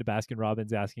do come into Baskin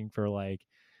Robbins asking for like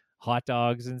hot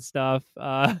dogs and stuff.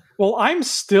 Well, I'm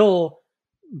still.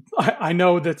 I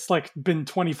know that's like been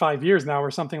 25 years now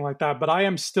or something like that, but I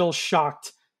am still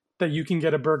shocked that you can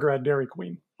get a burger at Dairy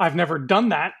Queen. I've never done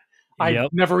that. I've Yep.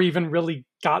 never even really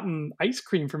gotten ice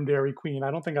cream from Dairy Queen. I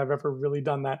don't think I've ever really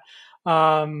done that.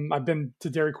 I've been to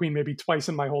Dairy Queen maybe twice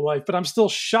in my whole life, but I'm still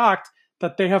shocked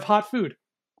that they have hot food.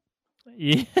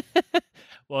 Yeah.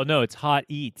 Well, no, it's hot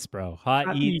eats, bro.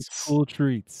 Hot eats, cool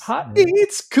treats. Hot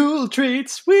eats, cool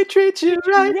treats. We treat you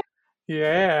right.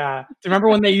 Yeah. Do you remember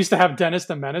when they used to have Dennis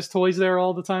the Menace toys there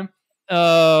all the time?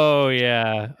 Oh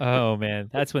yeah. Oh man,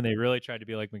 that's when they really tried to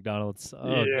be like McDonald's.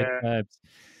 Oh, good times.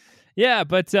 Yeah,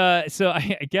 but so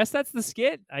I guess that's the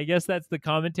skit. I guess that's the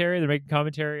commentary. They're making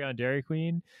commentary on Dairy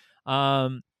Queen.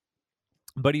 But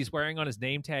he's wearing on his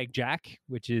name tag Jack,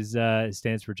 which is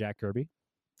stands for Jack Kirby.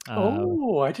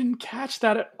 I didn't catch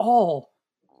that at all.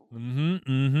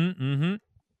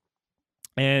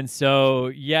 And so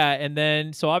yeah, and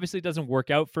then so obviously it doesn't work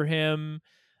out for him.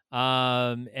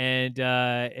 And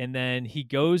then he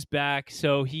goes back.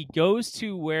 So he goes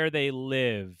to where they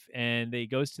live, and they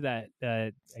goes to that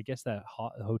I guess that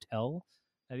hotel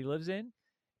that he lives in.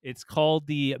 It's called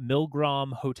the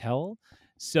Milgram Hotel.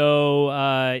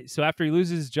 So so after he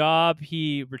loses his job,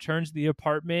 he returns to the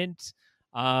apartment,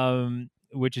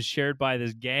 which is shared by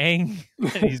this gang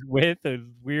that he's with, a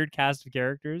weird cast of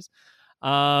characters.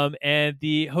 And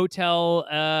the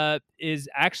hotel is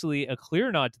actually a clear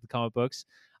nod to the comic books.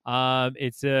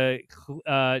 It's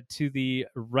to the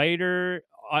writer,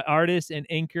 artist, and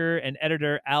inker and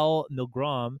editor Al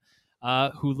Milgrom,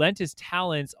 who lent his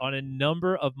talents on a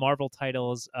number of Marvel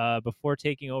titles before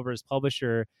taking over as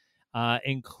publisher,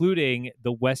 including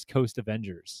the West Coast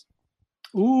Avengers.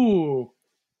 Ooh,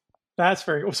 that's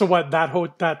very. So what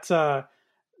the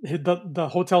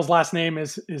hotel's last name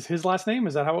is his last name?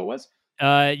 Is that how it was?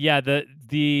 Yeah,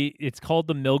 it's called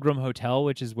the Milgram Hotel,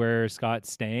 which is where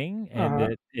Scott's staying,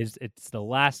 and it's the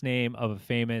last name of a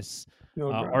famous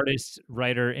artist,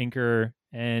 writer, inker,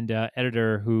 and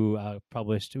editor who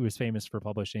was famous for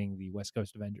publishing the West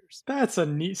Coast Avengers. That's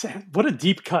what a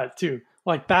deep cut too.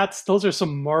 Like those are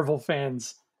some Marvel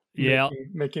fans. Yeah,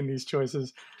 making these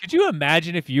choices. Could you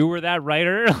imagine if you were that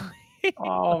writer?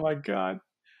 Oh my god.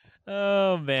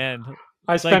 Oh man.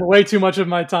 I spent way too much of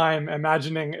my time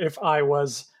imagining if I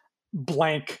was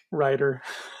blank writer.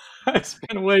 I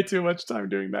spent way too much time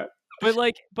doing that. But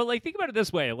think about it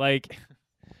this way. Like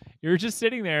you're just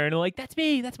sitting there and like, that's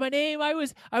me, that's my name. I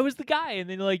was the guy. And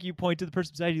then like you point to the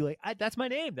person beside you, like, that's my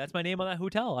name. That's my name on that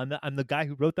hotel. I'm the guy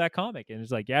who wrote that comic. And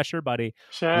it's like, yeah, sure, buddy.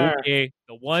 Sure. Okay.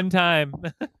 The one time.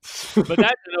 But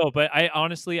I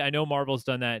honestly, I know Marvel's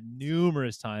done that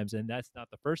numerous times, and that's not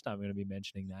the first time I'm going to be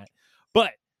mentioning that.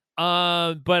 But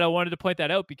I wanted to point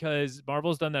that out because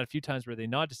Marvel's done that a few times where they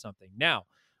nod to something. Now,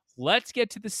 let's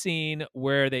get to the scene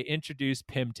where they introduce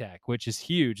Pym-Tech, which is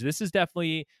huge. This is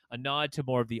definitely a nod to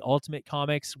more of the Ultimate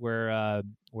Comics, where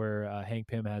Hank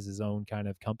Pym has his own kind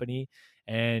of company,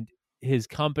 and his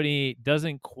company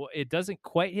doesn't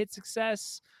quite hit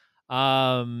success.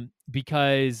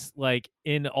 Because like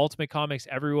in Ultimate Comics,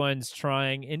 everyone's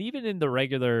trying, and even in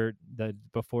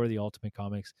before the Ultimate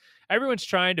Comics, everyone's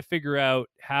trying to figure out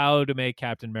how to make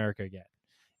Captain America again.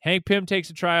 Hank Pym takes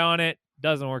a try on it,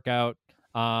 doesn't work out.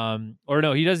 Or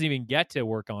no, he doesn't even get to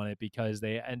work on it because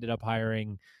they ended up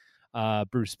hiring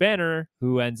Bruce Banner,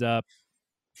 who ends up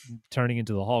turning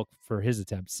into the Hulk for his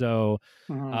attempt. So,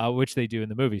 which they do in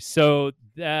the movie. So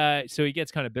he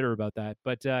gets kind of bitter about that.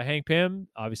 But Hank Pym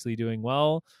obviously doing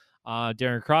well.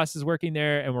 Darren Cross is working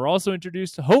there, and we're also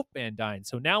introduced to Hope Van Dyne.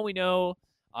 So now we know,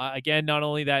 again, not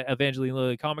only that Evangeline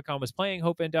Lilly Comic-Con was playing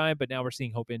Hope Van Dyne, but now we're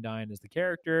seeing Hope Van Dyne as the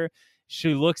character.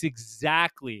 She looks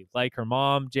exactly like her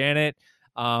mom, Janet,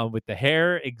 with the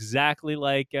hair exactly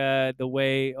like the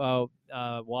way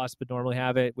Wasp would normally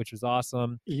have it, which was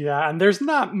awesome. Yeah, and there's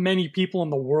not many people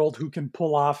in the world who can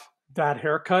pull off that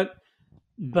haircut,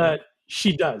 but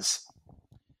she does.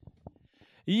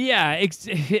 Yeah,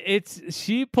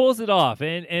 she pulls it off,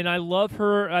 and I love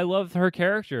her. I love her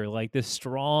character, like this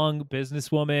strong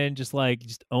businesswoman, just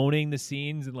owning the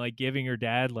scenes and like giving her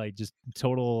dad like just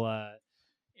total,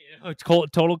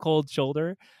 total cold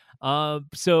shoulder.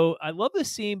 So I love this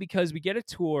scene because we get a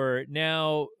tour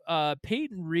now.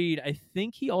 Peyton Reed, I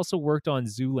think he also worked on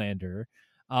Zoolander,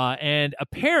 and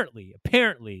apparently,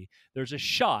 there's a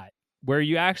shot where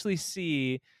you actually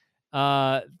see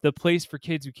the place for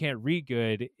kids who can't read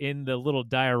good in the little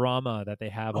diorama that they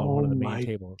have on one Oh of the main my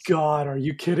tables. God, are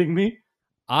you kidding me?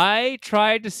 I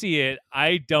tried to see it.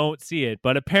 I don't see it,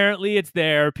 but apparently it's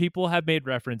there. People have made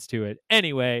reference to it.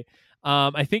 Anyway,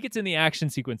 I think it's in the action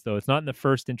sequence, though. It's not in the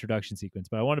first introduction sequence,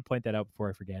 but I want to point that out before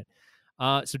I forget.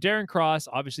 So Darren Cross,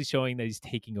 obviously showing that he's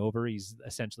taking over. He's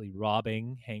essentially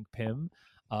robbing Hank Pym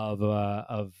of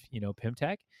Pym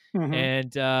Tech.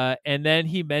 Mm-hmm. And then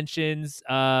he mentions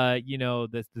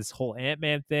this whole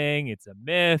Ant-Man thing. It's a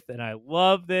myth, and I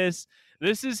love this.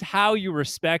 This is how you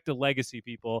respect a legacy,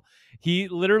 people. He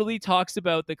literally talks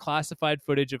about the classified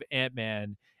footage of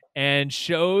Ant-Man and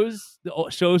shows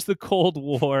the Cold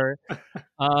War,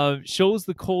 shows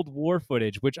the Cold War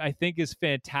footage, which I think is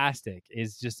fantastic.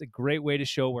 Is just a great way to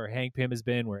show where Hank Pym has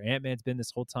been, where Ant-Man's been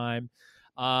this whole time.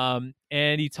 And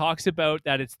he talks about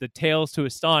that it's the Tales to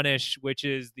Astonish, which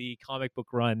is the comic book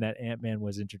run that Ant-Man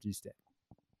was introduced in.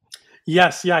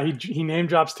 Yes, yeah, he name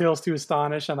drops Tales to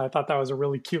Astonish, and I thought that was a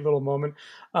really cute little moment.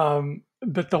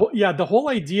 But the whole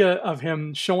idea of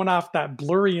him showing off that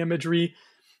blurry imagery,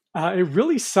 it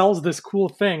really sells this cool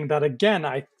thing that, again,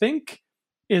 I think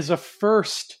is a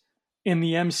first in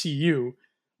the MCU.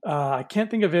 I can't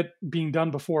think of it being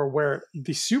done before, where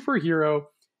the superhero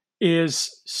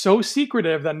is so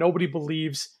secretive that nobody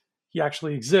believes he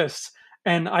actually exists.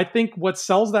 And I think what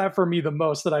sells that for me the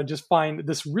most, that I just find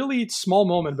this really small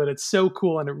moment, but it's so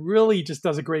cool, and it really just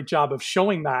does a great job of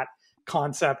showing that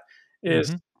concept,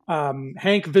 is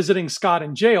Hank visiting Scott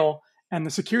in jail, and the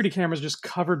security camera is just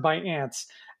covered by ants.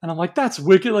 And I'm like, that's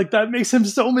wicked. Like, that makes him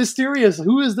so mysterious.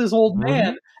 Who is this old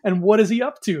man, and what is he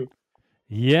up to?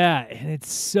 Yeah, and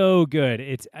it's so good.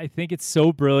 I think it's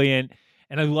so brilliant.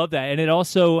 And I love that. And it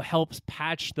also helps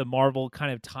patch the Marvel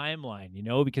kind of timeline,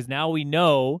 because now we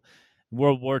know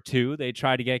World War II, they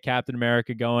tried to get Captain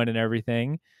America going and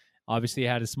everything. Obviously,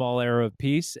 had a small era of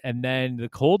peace. And then the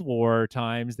Cold War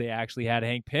times, they actually had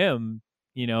Hank Pym,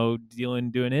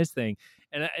 doing his thing.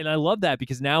 And I love that,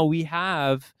 because now we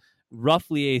have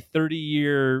roughly a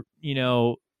 30-year,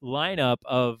 lineup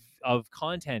of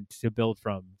content to build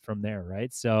from there,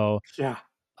 right? So Yeah.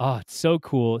 Oh, it's so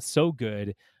cool, so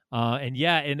good.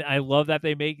 And I love that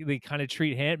they kind of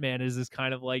treat Ant-Man as this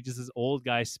kind of like just this old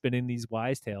guy spinning these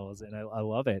wise tales, and I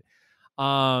love it.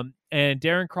 And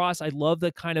Darren Cross, I love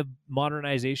the kind of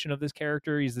modernization of this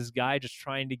character. He's this guy just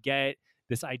trying to get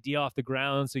this idea off the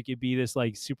ground so he could be this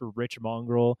like super rich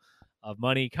mongrel of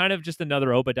money, kind of just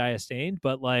another Obadiah Stane,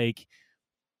 but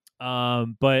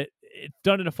it's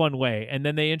done in a fun way. And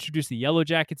then they introduce the Yellow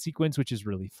Jacket sequence, which is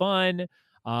really fun.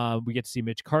 We get to see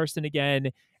Mitch Karsten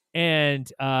again,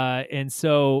 and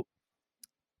so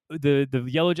the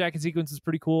Yellow Jacket sequence is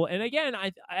pretty cool. And again,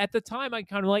 at the time I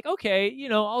kind of like, okay,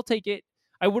 I'll take it.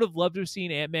 I would have loved to have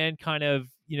seen Ant-Man kind of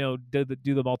do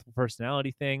the multiple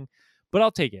personality thing, but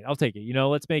I'll take it.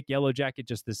 Let's make Yellow Jacket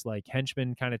just this like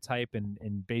henchman kind of type,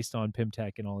 and based on Pym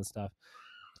Tech and all this stuff.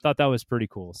 Thought that was pretty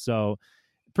cool. So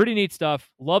pretty neat stuff.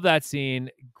 Love that scene,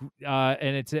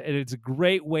 and it's a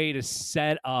great way to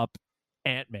set up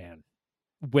Ant-Man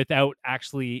without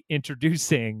actually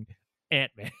introducing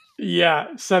Ant-Man.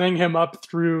 Yeah, setting him up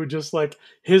through just like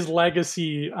his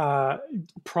legacy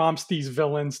prompts these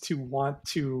villains to want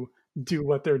to do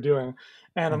what they're doing.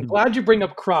 And I'm glad you bring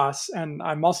up Cross, and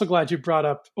I'm also glad you brought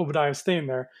up Obadiah Stane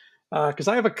there, because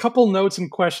I have a couple notes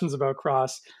and questions about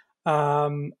Cross.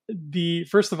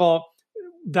 First of all,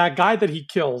 that guy that he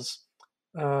kills,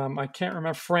 I can't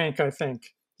remember, Frank, I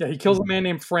think. Yeah, he kills a man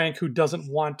named Frank who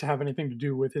doesn't want to have anything to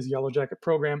do with his Yellow Jacket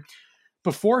program.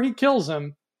 Before he kills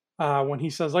him, when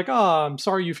he says like, "Oh, I'm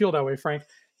sorry you feel that way, Frank,"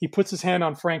 he puts his hand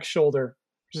on Frank's shoulder,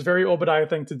 which is a very Obadiah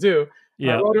thing to do.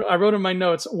 Yeah. I wrote in my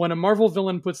notes, when a Marvel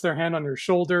villain puts their hand on your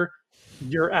shoulder,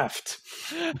 you're effed.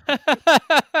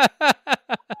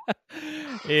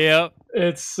 Yep.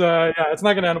 It's it's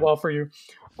not going to end well for you.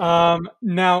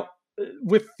 Now,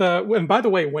 and by the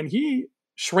way, when he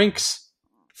shrinks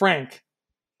Frank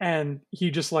and he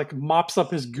just like mops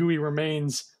up his gooey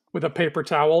remains with a paper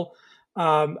towel,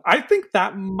 I think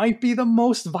that might be the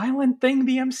most violent thing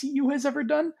the MCU has ever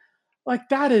done. Like,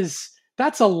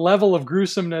 that's a level of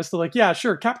gruesomeness that, like, yeah,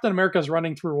 sure, Captain America's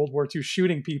running through World War II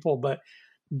shooting people, but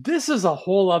this is a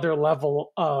whole other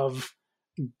level of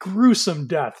gruesome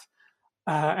death.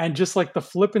 And just like the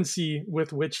flippancy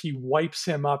with which he wipes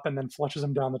him up and then flushes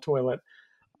him down the toilet.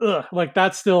 Ugh, like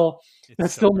that still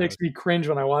makes me cringe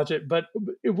when I watch it. But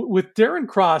with Darren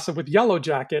Cross and with Yellow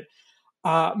Jacket,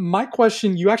 my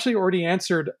question, you actually already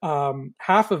answered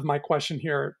half of my question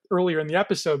here earlier in the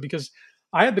episode, because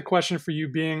I had the question for you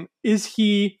being, is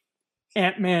he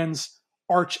Ant-Man's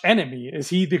arch enemy? Is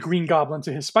he the Green Goblin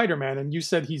to his Spider-Man? And you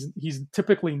said he's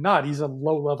typically not. He's a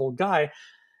low-level guy.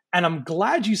 And I'm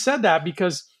glad you said that,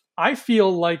 because I feel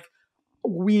like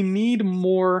we need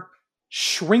more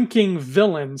shrinking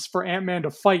villains for Ant-Man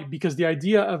to fight, because the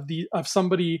idea of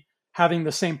somebody having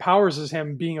the same powers as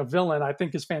him being a villain, I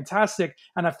think, is fantastic.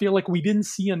 And I feel like we didn't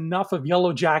see enough of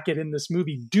Yellow Jacket in this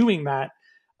movie doing that.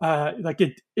 Like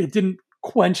it didn't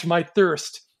quench my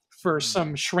thirst for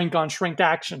some shrink on shrink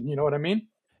action. You know what I mean?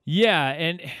 Yeah,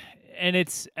 and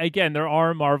it's, again, there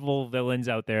are Marvel villains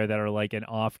out there that are like an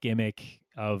off gimmick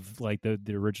of like the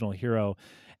original hero.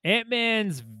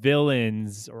 Ant-Man's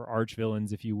villains, or arch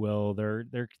villains, if you will, they're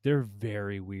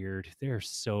very weird. They're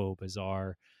so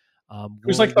bizarre.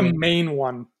 Who's like the main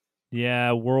one?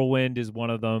 Yeah, Whirlwind is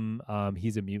one of them.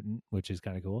 He's a mutant, which is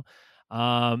kind of cool.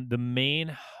 The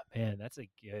main, man, that's a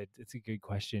good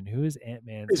question. Who is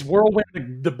Ant-Man? Is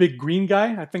Whirlwind the big green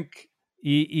guy? I think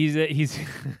he's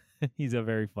he's a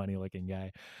very funny looking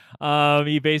guy.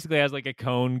 He basically has like a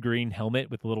cone green helmet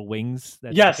with little wings.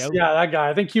 Yes, yeah, that guy.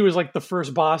 I think he was like the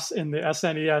first boss in the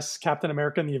SNES Captain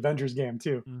America and the Avengers game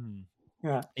too. Mm.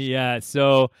 Yeah.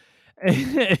 So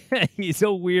he's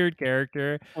a weird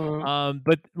character.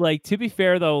 But like, to be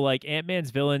fair though, like Ant-Man's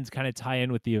villains kind of tie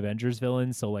in with the Avengers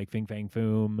villains. So like Fin Fang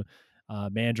Foom,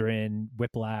 Mandarin,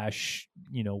 Whiplash,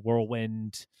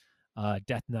 Whirlwind,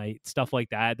 Death Knight, stuff like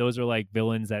that. Those are like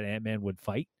villains that Ant-Man would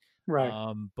fight.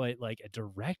 Right. But like a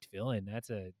direct villain,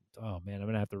 oh man, I'm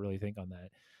gonna have to really think on that.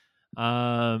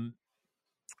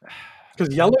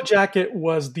 Because Yellow Jacket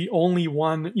was the only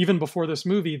one, even before this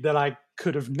movie, that I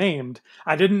could have named.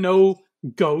 I didn't know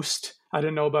Ghost. I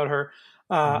didn't know about her.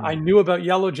 I knew about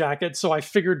Yellow Jacket, so I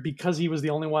figured because he was the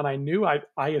only one I knew,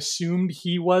 I assumed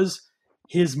he was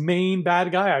his main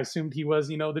bad guy. I assumed he was,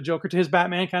 the Joker to his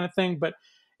Batman kind of thing. But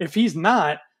if he's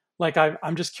not, like,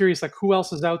 I'm just curious, like, who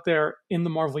else is out there in the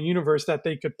Marvel Universe that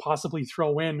they could possibly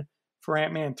throw in for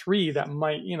Ant-Man 3 that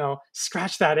might,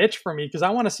 scratch that itch for me? Because I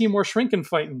want to see more shrinking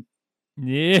fighting.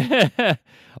 Yeah.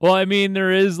 Well, I mean,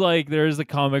 there is a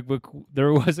comic book.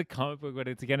 There was a comic book, but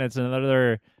it's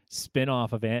another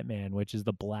spin-off of Ant-Man, which is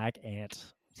the Black Ant.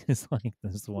 It's like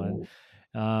this one.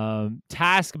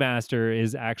 Taskmaster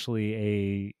is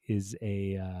actually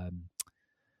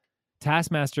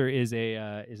Taskmaster is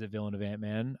a villain of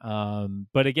Ant-Man.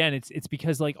 But again, it's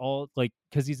because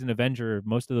because he's an Avenger,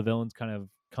 most of the villains kind of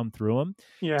come through him.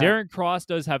 Yeah. Darren Cross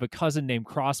does have a cousin named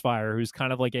Crossfire, who's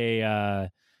kind of like a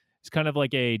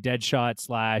Deadshot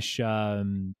slash.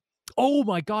 Oh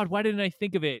my God, why didn't I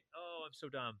think of it? Oh, I'm so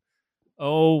dumb.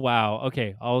 Oh wow.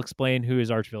 Okay, I'll explain who his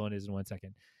arch villain is in 1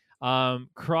 second.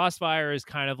 Crossfire is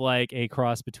kind of like a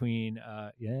cross between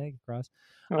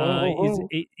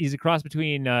he's a cross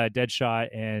between Deadshot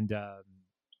and oh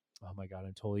my God,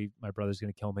 my brother's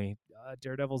gonna kill me.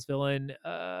 Daredevil's villain.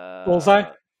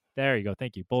 Bullseye. There you go.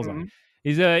 Thank you, Bullseye. Mm-hmm.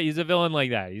 He's a villain like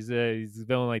that. He's a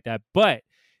villain like that.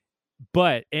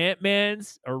 But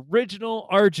Ant-Man's original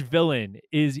arch villain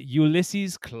is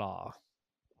Ulysses Claw.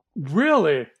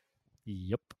 Really?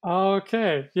 Yep.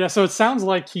 Okay. Yeah. So it sounds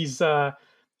like his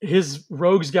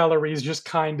rogues gallery is just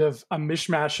kind of a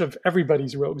mishmash of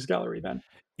everybody's rogues gallery then.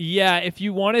 Yeah, if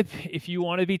you want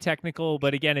to be technical,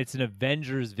 but again, it's an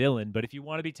Avengers villain. But if you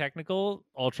want to be technical,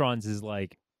 Ultron's is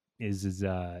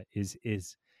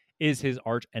his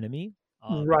arch enemy.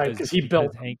 Right, because he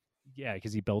built Hank. Yeah,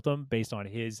 because he built him basing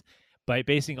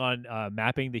on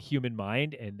mapping the human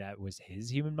mind, and that was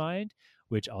his human mind,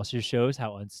 which also shows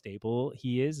how unstable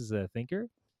he is as a thinker.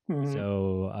 Mm-hmm.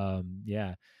 So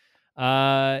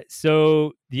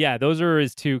so those are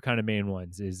his two kind of main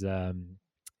ones.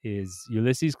 Is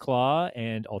Ulysses Claw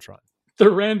and Ultron.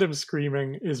 The random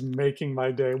screaming is making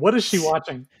my day. What is she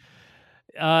watching?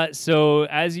 So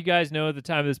as you guys know, at the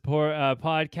time of this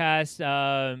podcast,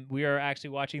 we are actually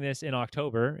watching this in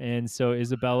October. And so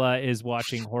Isabella is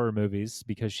watching horror movies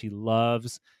because she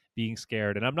loves being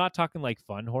scared. And I'm not talking like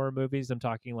fun horror movies. I'm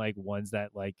talking like ones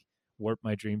that like warp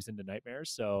my dreams into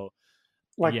nightmares. So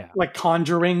like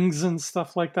Conjurings and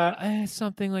stuff like that.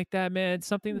 Something like that, man.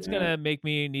 Something that's gonna make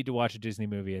me need to watch a Disney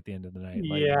movie at the end of the night.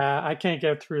 Yeah, I can't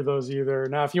get through those either.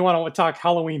 Now, if you want to talk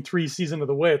Halloween 3 Season of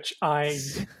the Witch, I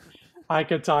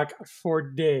could talk for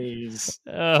days.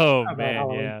 Oh about man,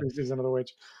 Halloween 3 Season of the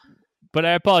Witch. But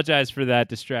I apologize for that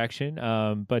distraction.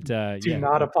 Do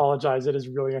not apologize. It is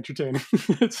really entertaining.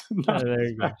 It's not a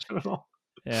distraction at all.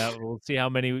 Yeah, we'll see how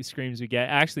many screams we get.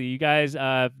 Actually, you guys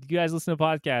listen to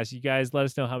podcasts. You guys let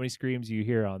us know how many screams you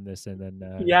hear on this, and then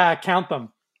count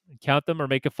them or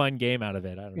make a fun game out of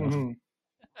it. I don't know.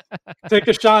 Take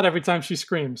a shot every time she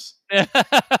screams.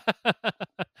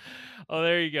 Oh,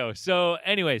 there you go. So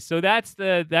anyway, so that's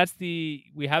the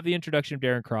we have the introduction of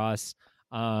Darren Cross.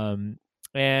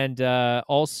 And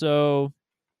also,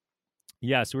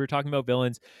 yeah, so we were talking about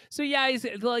villains. So yeah, he's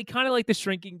like kind of like the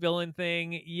shrinking villain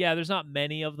thing. Yeah, there's not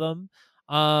many of them.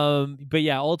 But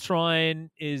yeah, Ultron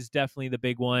is definitely the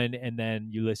big one, and then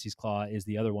Ulysses Claw is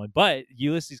the other one. But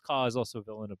Ulysses Claw is also a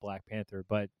villain of Black Panther,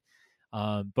 but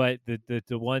the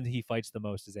one he fights the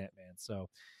most is Ant-Man. So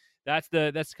that's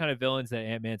the kind of villains that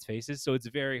Ant-Man's faces. So it's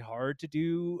very hard to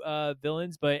do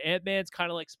villains, but Ant-Man's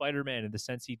kind of like Spider-Man in the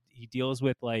sense he deals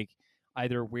with like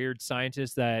either weird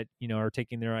scientists that, you know, are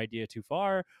taking their idea too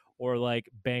far, or like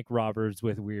bank robbers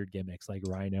with weird gimmicks like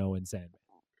Rhino and Sandman.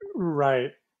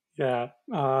 Right. Yeah.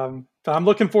 I'm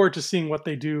looking forward to seeing what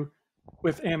they do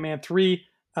with Ant-Man 3.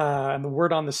 And the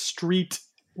word on the street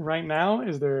right now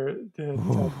is that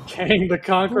Kang the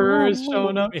Conqueror is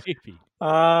showing up. Maybe.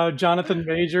 Jonathan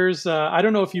Majors. I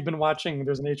don't know if you've been watching.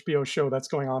 There's an HBO show that's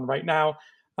going on right now.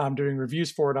 I'm doing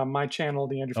reviews for it on my channel,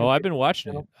 the Andrew. Oh, I've been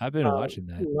watching it. I've been watching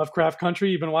that. Lovecraft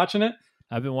Country. You've been watching it?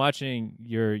 I've been watching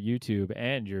your YouTube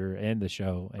and the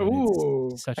show. And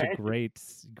Ooh, it's such a great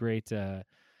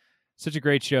such a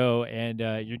great show, and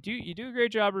you do a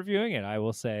great job reviewing it, I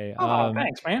will say. Oh,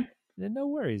 thanks, man. No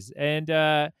worries. And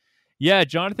yeah,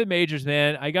 Jonathan Majors,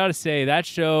 man, I gotta say that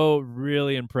show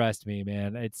really impressed me,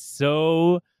 man. It's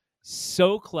so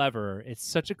clever. It's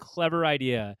such a clever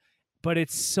idea, but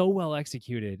it's so well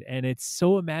executed, and it's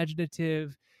so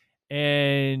imaginative,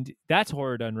 and that's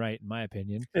horror done right, in my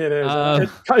opinion. It is.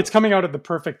 It's coming out at the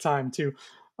perfect time too.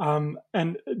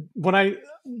 And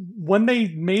when they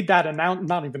made that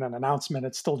not even an announcement,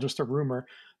 it's still just a rumor.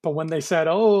 But when they said,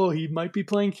 "Oh, he might be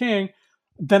playing Kang,"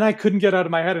 then I couldn't get out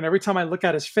of my head. And every time I look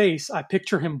at his face, I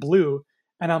picture him blue,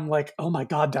 and I'm like, "Oh my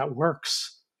god, that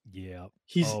works." Yeah,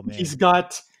 he's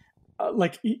got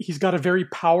he's got a very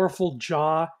powerful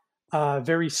jaw,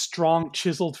 very strong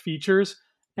chiseled features,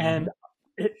 and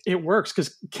it works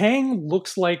because Kang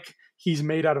looks like he's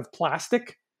made out of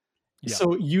plastic. Yeah.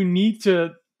 So you need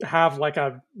to have like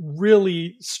a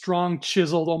really strong,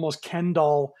 chiseled, almost Ken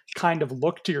doll kind of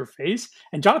look to your face.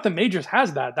 And Jonathan Majors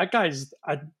has that. That guy's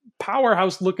a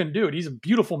powerhouse looking dude. He's a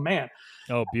beautiful man.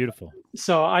 Oh, beautiful.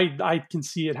 So I can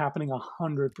see it happening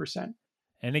 100%.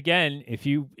 And again,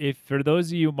 if for those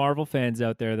of you Marvel fans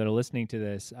out there that are listening to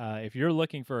this, if you're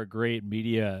looking for a great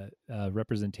media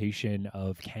representation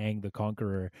of Kang the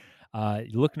Conqueror,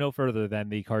 look no further than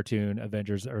the cartoon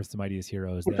Avengers: Earth's Mightiest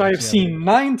Heroes, which I have seen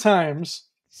 9 times,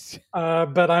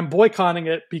 but I'm boycotting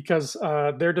it because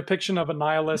their depiction of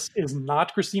Annihilus is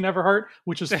not Christine Everhart,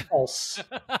 which is false.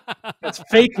 That's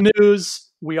fake news.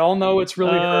 We all know it's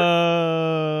really her.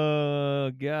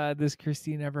 Oh god, this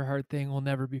Christine Everhart thing will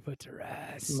never be put to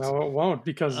rest. No, it won't,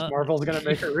 because Marvel's going to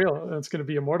make it real. It's going to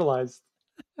be immortalized.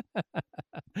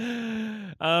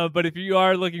 But if you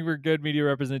are looking for good media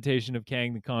representation of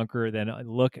Kang the Conqueror, then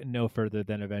look no further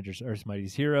than Avengers: Earth's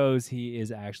Mightiest Heroes. He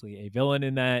is actually a villain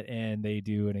in that, and they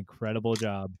do an incredible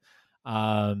job.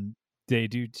 They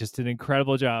do just an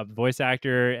incredible job, voice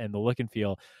actor and the look and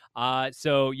feel.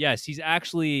 So yes, he's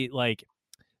actually like,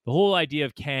 the whole idea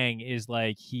of Kang is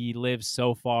like he lives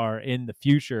so far in the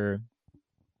future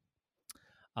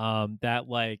that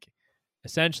like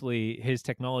essentially his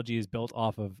technology is built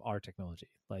off of our technology.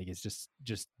 Like it's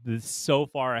just so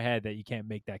far ahead that you can't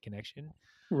make that connection.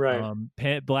 Right.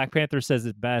 Black Panther says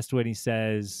it best when he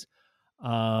says,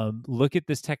 look at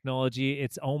this technology.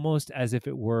 It's almost as if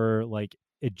it were like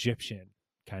Egyptian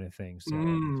kind of thing. So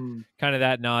kind of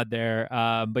that nod there.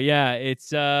 But yeah,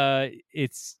 it's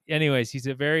anyways, he's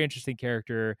a very interesting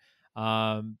character.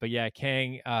 But yeah,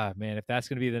 Kang, man, if that's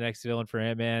going to be the next villain for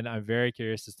Ant-Man, I'm very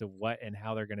curious as to what and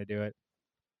how they're going to do it.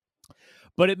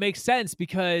 But it makes sense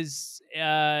because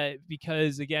again,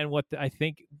 I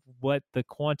think what the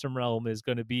quantum realm is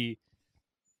going to be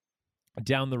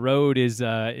down the road is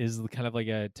kind of like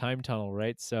a time tunnel,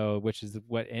 right? So, which is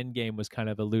what Endgame was kind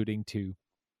of alluding to.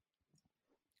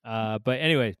 But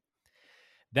anyway,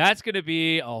 that's going to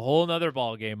be a whole nother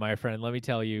ball game, my friend. Let me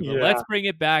tell you. But let's bring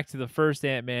it back to the first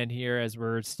Ant-Man here, as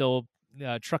we're still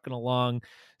trucking along.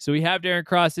 So we have Darren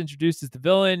Cross introduced as the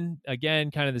villain,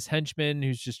 again, kind of this henchman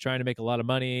who's just trying to make a lot of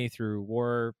money through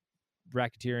war,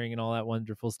 racketeering, and all that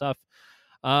wonderful stuff.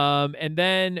 And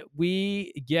then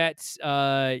we get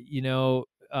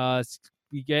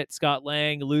we get Scott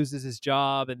Lang loses his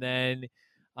job, and then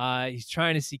he's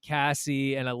trying to see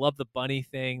Cassie, and I love the bunny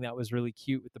thing. That was really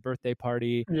cute with the birthday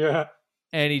party. Yeah.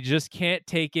 And he just can't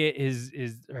take it.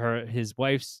 His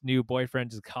wife's new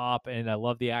boyfriend is a cop, and I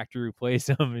love the actor who plays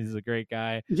him. He's a great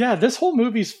guy. Yeah, this whole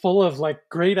movie's full of like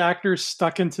great actors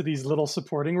stuck into these little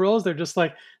supporting roles. They're just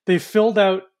like, they filled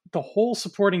out the whole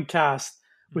supporting cast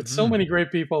with so Mm-hmm. many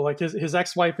great people. Like his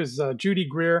ex-wife is Judy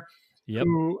Greer, Yep.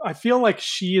 who I feel like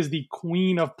she is the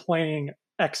queen of playing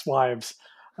ex-wives.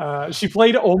 She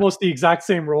played almost the exact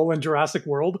same role in Jurassic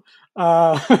World.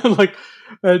 Like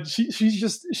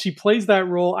she plays that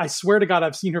role. I swear to God,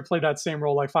 I've seen her play that same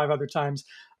role like 5 other times.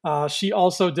 She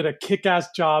also did a kick-ass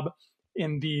job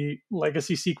in the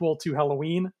Legacy sequel to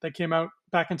Halloween that came out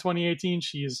back in 2018.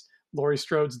 She's Laurie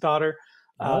Strode's daughter.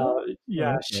 Uh, Oh,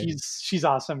 yeah, okay. she's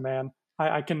awesome, man.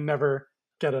 I can never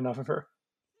get enough of her.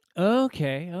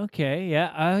 Okay, okay,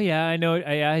 yeah, yeah, I know.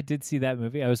 I did see that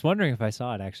movie. I was wondering if I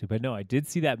saw it actually, but no, I did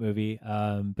see that movie.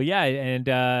 But yeah,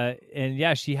 and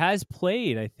yeah, she has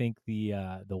played, I think, the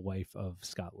wife of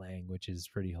Scott Lang, which is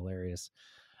pretty hilarious.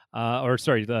 Or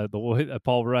sorry, the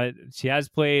Paul Rudd. She has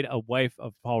played a wife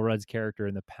of Paul Rudd's character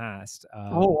in the past.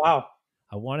 Oh wow,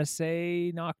 I want to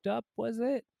say Knocked Up, was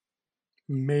it?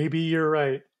 maybe you're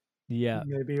right. Yeah.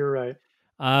 Maybe you're right.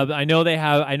 I know they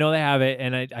have. I know they have it,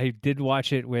 and I did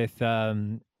watch it with I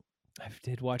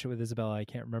did watch it with Isabella. I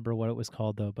can't remember what it was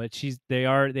called though. But they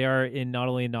are in not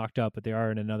only in Knocked Up, but they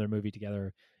are in another movie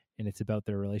together, and it's about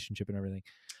their relationship and everything.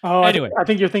 Oh, Anyway, I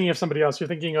think you're thinking of somebody else. You're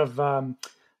thinking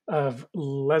of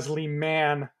Leslie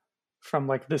Mann from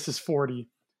like This Is 40.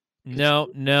 no,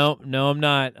 no, no, I'm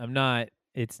not. I'm not.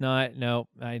 It's not. No,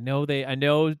 I know they. I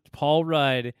know Paul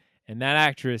Rudd and that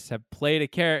actress have played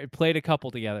a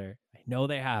couple together. I know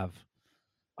they have.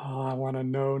 Oh, I want to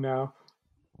know now.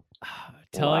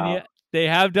 Telling Wow. you, they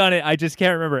have done it. I just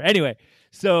can't remember. Anyway,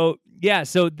 so yeah,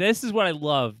 so this is what I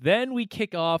love. Then we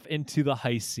kick off into the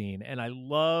heist scene, and I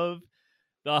love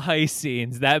the heist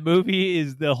scenes. That movie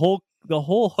is the whole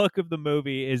hook of the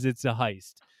movie is it's a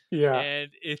heist, Yeah. and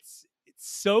it's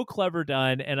so clever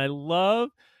done. And I love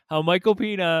how Michael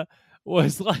Pena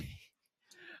was like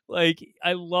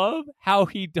I love how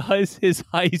he does his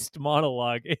heist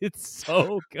monologue. It's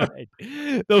so good.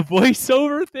 The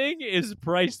voiceover thing is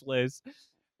priceless.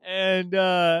 And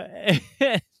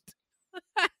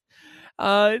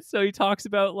so he talks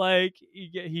about like he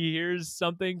hears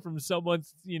something from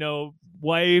someone's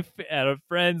wife at a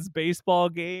friend's baseball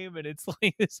game, and it's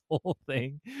like this whole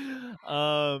thing.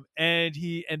 And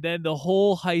then the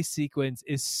whole heist sequence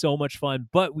is so much fun,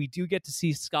 but we do get to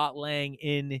see Scott Lang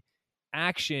in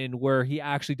action where he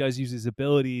actually does use his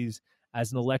abilities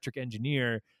as an electric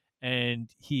engineer, and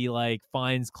he like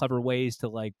finds clever ways to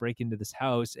like break into this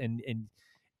house. And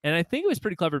I think it was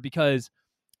pretty clever because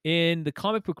in the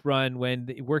comic book run when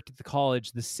he worked at the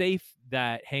college, the safe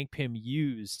that Hank Pym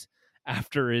used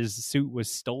after his suit was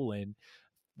stolen,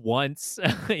 once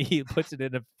he puts it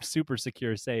in a super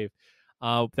secure safe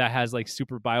that has like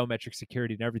super biometric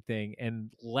security and everything,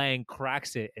 and Lang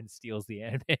cracks it and steals the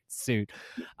Ant-Man suit.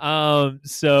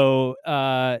 So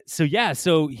yeah,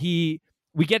 so we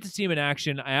get to see him in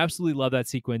action. I absolutely love that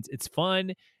sequence. It's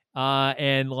fun.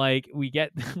 And like we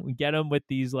get we get him with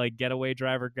these like getaway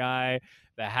driver guy,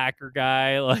 the hacker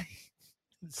guy, like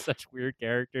such weird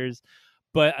characters.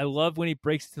 But I love when he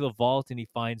breaks to the vault and he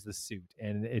finds the suit,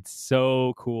 and it's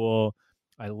so cool.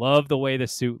 I love the way the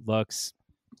suit looks.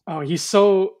 Oh, he's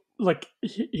so like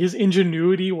his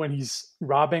ingenuity when he's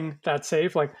robbing that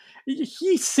safe. Like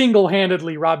he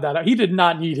single-handedly robbed that. He did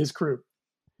not need his crew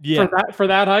Yeah. for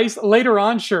that heist. Later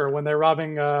on, sure, when they're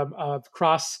robbing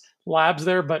Cross Labs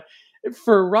there, but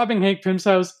for robbing Hank Pym's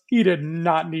house, he did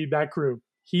not need that crew.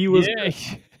 He was Yeah.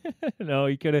 good. No,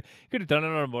 he could have done it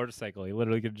on a motorcycle. He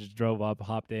literally could have just drove up,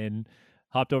 hopped in,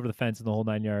 hopped over the fence in the whole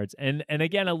 9 yards. And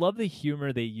again, I love the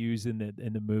humor they use in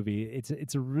the movie.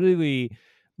 It's a really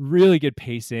really good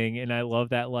pacing, and I love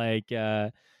that like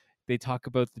they talk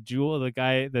about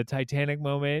the Titanic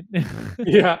moment.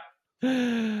 Yeah.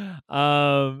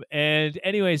 And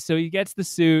anyway, so he gets the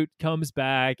suit, comes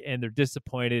back, and they're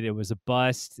disappointed. It was a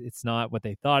bust. It's not what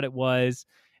they thought it was.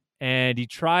 And he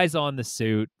tries on the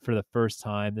suit for the first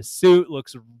time. The suit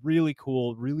looks really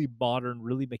cool, really modern,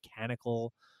 really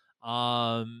mechanical.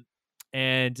 Um,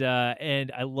 and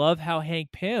I love how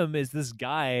Hank Pym is this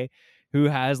guy who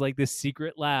has like this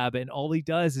secret lab, and all he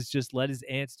does is just let his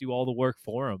ants do all the work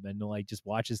for him, and like just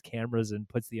watches cameras and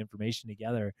puts the information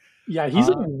together. Yeah, he's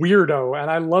a Uh, weirdo,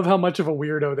 and I love how much of a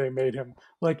weirdo they made him.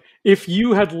 Like, if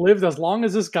you had lived as long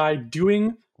as this guy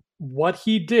doing what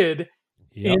he did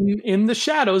yep. in the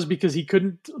shadows because he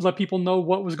couldn't let people know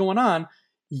what was going on,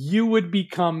 you would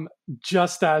become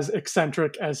just as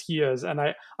eccentric as he is. And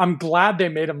I'm glad they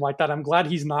made him like that. I'm glad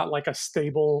he's not like a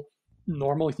stable,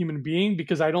 normal human being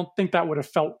because I don't think that would have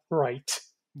felt right.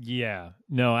 Yeah,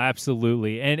 no,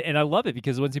 absolutely, and I love it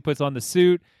because once he puts on the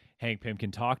suit, Hank Pym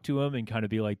can talk to him and kind of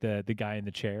be like the guy in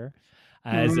the chair.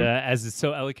 as is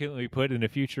so eloquently put in a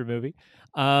future movie.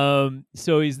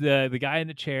 So he's the guy in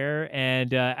the chair,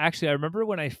 and actually, I remember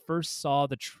when I first saw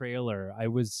the trailer, I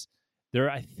was there.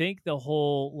 I think the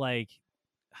whole like,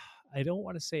 I don't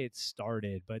want to say it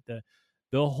started, but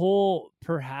the whole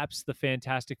perhaps the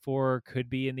Fantastic Four could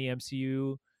be in the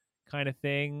MCU kind of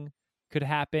thing could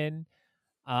happen.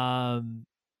 Um,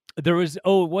 there was it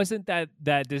wasn't that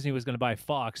Disney was going to buy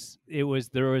Fox. It was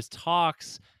there was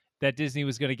talks that Disney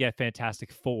was going to get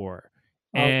Fantastic Four,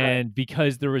 Okay. and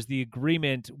because there was the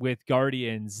agreement with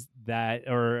Guardians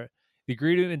with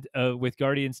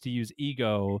Guardians to use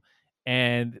Ego,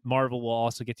 and Marvel will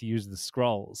also get to use the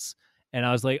Skrulls. And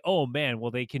I was like, oh man,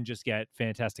 well they can just get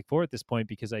Fantastic Four at this point,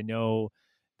 because I know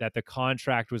that the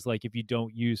contract was like, if you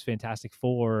don't use Fantastic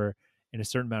Four in a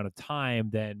certain amount of time,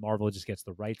 then Marvel just gets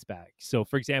the rights back. So,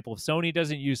 for example, if Sony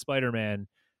doesn't use Spider-Man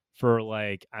for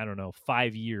like, I don't know,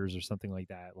 5 years or something like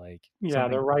that, like Yeah,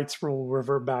 the something, rights will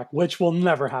revert back, which will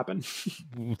never happen.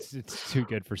 it's too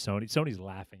good for Sony. Sony's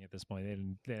laughing at this point.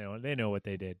 They know what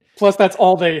they did. Plus, that's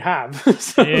all they have.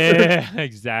 So Yeah,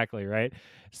 exactly, right.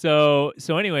 So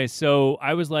anyway, so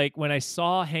I was like, when I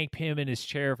saw Hank Pym in his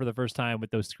chair for the first time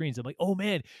with those screens, I'm like, oh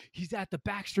man, he's at the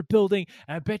Baxter Building,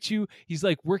 and I bet you he's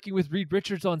like working with Reed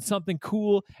Richards on something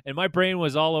cool. And my brain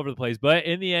was all over the place, but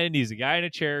in the end, he's a guy in a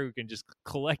chair who can just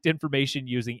collect information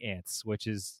using ants, which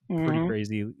is pretty Mhm.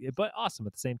 crazy, but awesome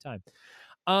at the same time.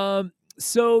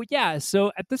 So yeah,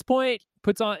 so at this point,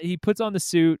 he puts on the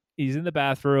suit, he's in the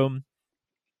bathroom,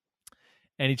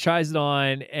 and he tries it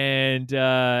on,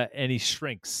 and he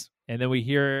shrinks, and then we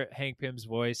hear Hank Pym's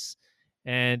voice,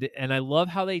 and I love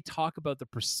how they talk about the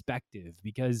perspective,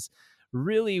 because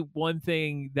really one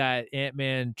thing that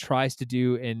Ant-Man tries to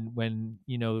do, and when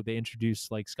they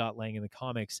introduce like Scott Lang in the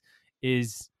comics,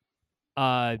 is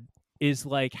uh is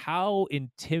like how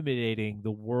intimidating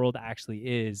the world actually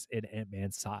is in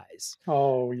Ant-Man's size.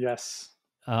 Oh, yes.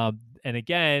 And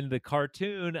again, the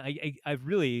cartoon, I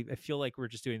feel like we're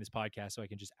just doing this podcast so I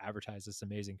can just advertise this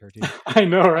amazing cartoon. I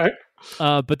know, right?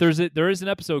 But there is an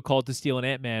episode called To Steal an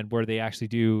Ant-Man where they actually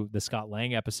do the Scott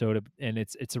Lang episode, and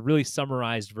it's a really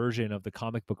summarized version of the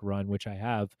comic book run, which I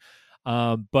have.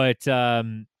 But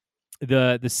the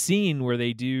scene where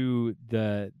they do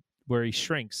where he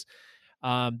shrinks,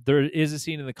 there is a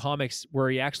scene in the comics where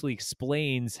he actually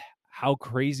explains how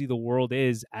crazy the world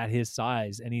is at his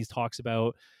size, and he talks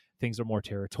about things are more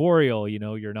territorial.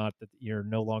 You're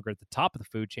no longer at the top of the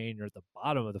food chain, you're at the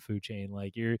bottom of the food chain.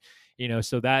 Like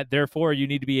so that therefore you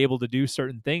need to be able to do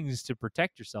certain things to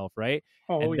protect yourself, right?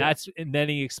 Oh, And yeah. then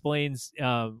he explains,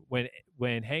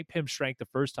 when Hank Pym shrank the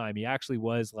first time, he actually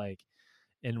was like,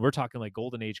 and we're talking like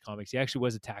Golden Age comics, he actually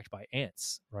was attacked by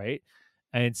ants, right?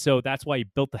 And so that's why he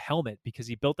built the helmet, because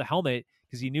he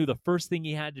knew the first thing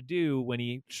he had to do when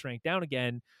he shrank down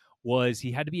again was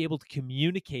he had to be able to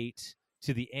communicate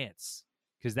to the ants,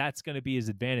 because that's going to be his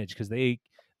advantage, because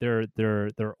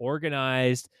they're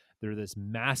organized, they're this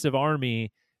massive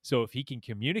army. So if he can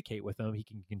communicate with them, he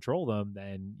can control them,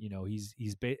 then he's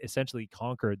essentially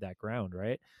conquered that ground,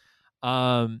 right?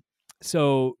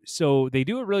 So they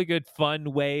do a really good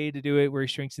fun way to do it, where he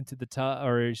shrinks into the tub,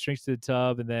 or he shrinks to the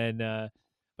tub, and then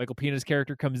Michael Pena's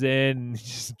character comes in and he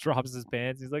just drops his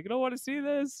pants. He's like, I don't want to see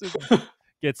this, and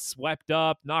gets swept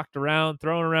up, knocked around,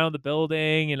 thrown around the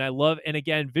building. And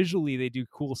again, visually they do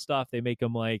cool stuff. They make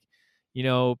him like,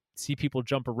 see people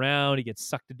jump around. He gets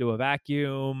sucked into a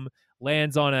vacuum,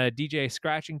 lands on a DJ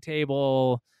scratching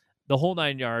table, the whole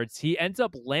 9 yards. He ends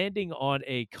up landing on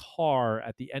a car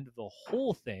at the end of the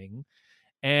whole thing.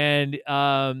 And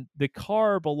the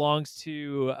car belongs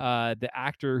to the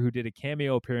actor who did a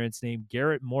cameo appearance named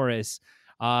Garrett Morris.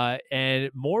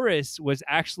 And Morris was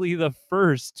actually the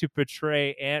first to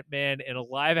portray Ant-Man in a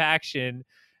live action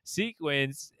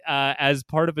sequence as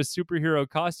part of a superhero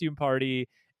costume party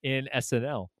in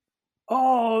SNL.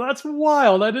 Oh, that's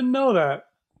wild. I didn't know that.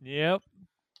 Yep.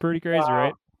 Pretty crazy, Wow.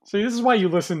 right? See, this is why you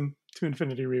listen to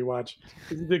Infinity Rewatch.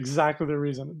 This is exactly the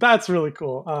reason. That's really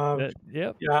cool.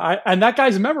 Yep. Yeah, and that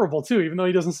guy's memorable too, even though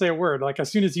he doesn't say a word. Like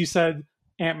as soon as you said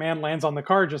Ant-Man lands on the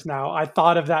car just now, I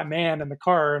thought of that man in the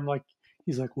car, and like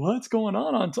he's like, "What's going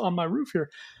on my roof here?"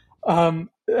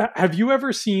 Have you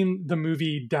ever seen the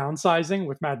movie Downsizing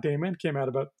with Matt Damon? It came out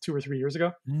about 2 or 3 years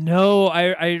ago. No,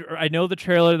 I know the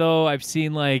trailer though. I've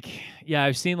seen like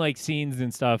scenes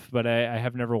and stuff, but I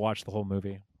have never watched the whole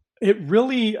movie. It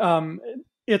really,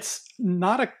 it's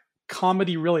not a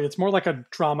comedy really. It's more like a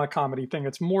drama comedy thing.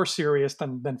 It's more serious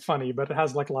than funny, but it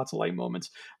has like lots of light moments.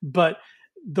 But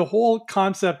the whole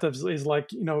concept of is like,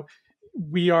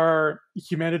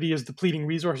 humanity is depleting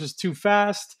resources too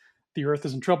fast. The earth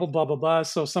is in trouble, blah, blah, blah.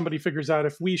 So somebody figures out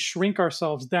if we shrink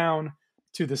ourselves down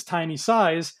to this tiny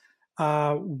size,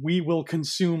 we will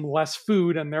consume less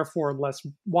food and therefore less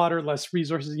water, less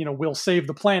resources. We'll save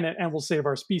the planet and we'll save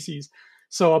our species.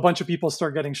 So a bunch of people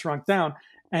start getting shrunk down.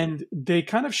 And they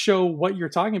kind of show what you're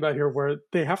talking about here, where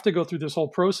they have to go through this whole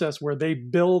process where they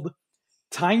build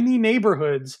tiny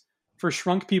neighborhoods for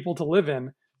shrunk people to live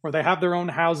in, where they have their own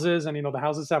houses, and the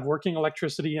houses have working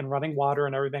electricity and running water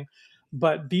and everything.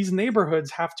 But these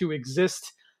neighborhoods have to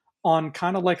exist on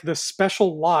kind of like this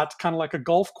special lot, kind of like a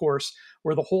golf course,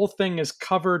 where the whole thing is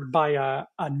covered by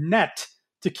a net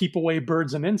to keep away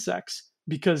birds and insects.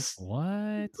 Because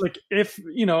What? like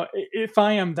if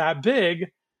I am that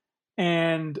big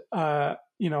and a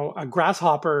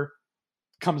grasshopper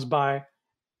comes by,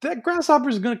 that grasshopper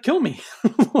is going to kill me.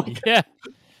 Like, Yeah.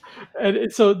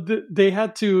 and so they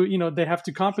had to, they have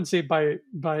to compensate by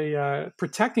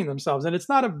protecting themselves. And it's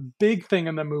not a big thing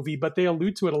in the movie, but they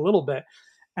allude to it a little bit.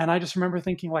 And I just remember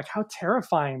thinking, like, how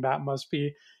terrifying that must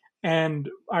be. And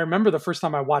I remember the first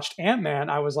time I watched Ant-Man,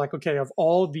 I was like, okay, of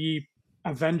all the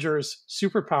Avengers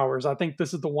superpowers, I think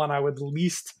this is the one I would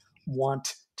least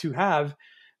want to have,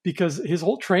 because his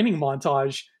whole training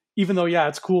montage, even though, yeah,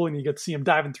 it's cool and you get to see him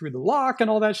diving through the lock and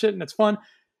all that shit and it's fun,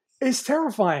 it's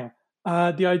terrifying.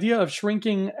 The idea of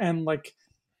shrinking, and like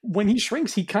when he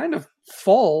shrinks, he kind of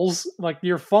falls, like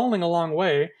you're falling a long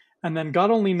way. And then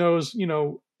God only knows,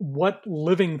 what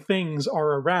living things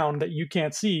are around that you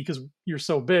can't see because you're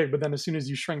so big. But then as soon as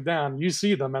you shrink down, you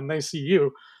see them and they see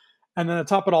you. And then to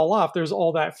top it all off, there's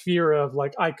all that fear of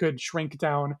like, I could shrink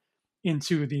down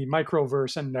into the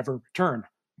microverse and never return.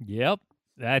 Yep.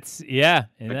 And that's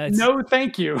No,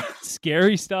 thank you.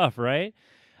 scary stuff, right?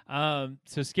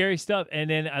 So scary stuff.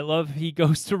 And then I love he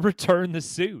goes to return the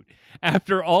suit.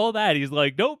 After all that, he's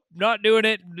like, nope, not doing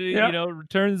it. Yep.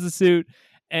 Returns the suit.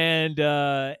 And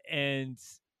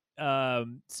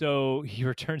so he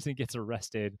returns and gets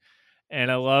arrested.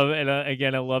 And I love,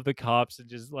 again, I love the cops and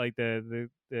just like the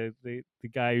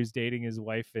guy who's dating his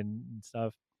wife and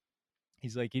stuff.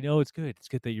 He's like, it's good. It's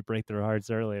good that you break their hearts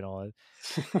early and all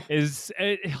that. Is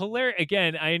hilarious.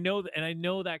 Again, I know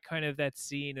that kind of that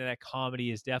scene and that comedy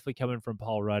is definitely coming from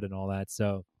Paul Rudd and all that.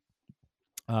 So,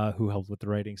 who helped with the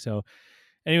writing. So,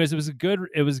 anyways, it was a good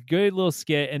little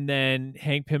skit. And then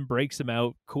Hank Pym breaks him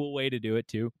out. Cool way to do it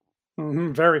too.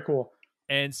 Mm-hmm, very cool.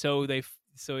 And so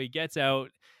he gets out,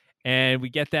 and we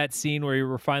get that scene where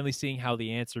we're finally seeing how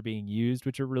the ants are being used,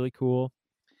 which are really cool.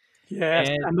 Yes,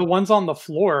 and the ones on the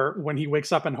floor when he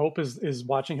wakes up and Hope is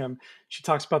watching him. She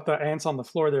talks about the ants on the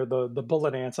floor there, the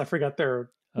bullet ants. I forget their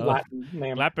Latin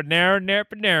name.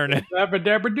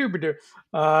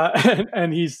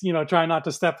 And he's trying not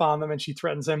to step on them, and she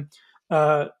threatens him.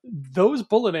 Those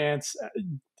bullet ants,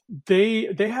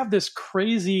 they have this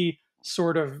crazy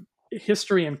sort of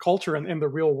history and culture in the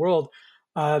real world.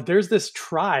 There's this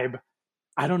tribe.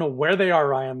 I don't know where they are,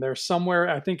 Ryan. They're somewhere,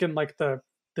 I think, in like the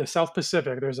South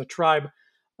Pacific. There's a tribe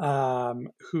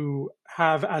who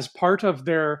have, as part of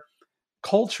their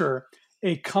culture,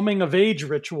 a coming of age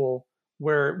ritual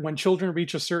where when children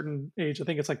reach a certain age, I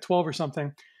think it's like 12 or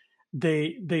something,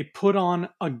 they put on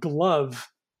a glove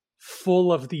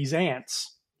full of these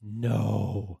ants.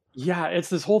 No. Yeah, it's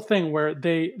this whole thing where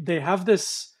they have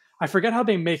this, I forget how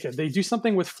they make it. They do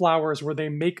something with flowers where they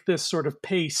make this sort of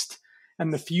paste,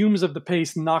 and the fumes of the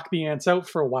paste knock the ants out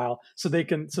for a while so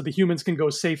the humans can go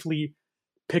safely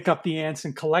pick up the ants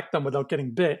and collect them without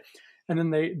getting bit. And then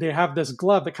they have this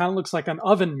glove that kind of looks like an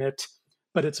oven mitt,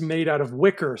 but it's made out of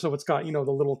wicker. So it's got, the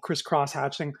little crisscross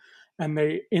hatching, and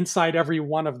they, inside every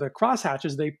one of the cross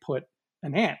hatches, they put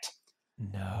an ant.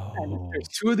 No. And there's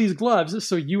two of these gloves,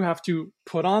 so you have to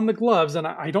put on the gloves, and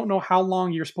I don't know how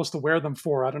long you're supposed to wear them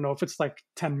for. I don't know if it's like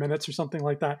 10 minutes or something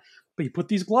like that, but you put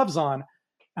these gloves on,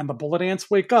 and the bullet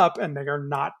ants wake up, and they are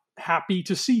not happy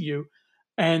to see you,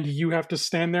 and you have to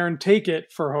stand there and take it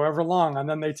for however long, and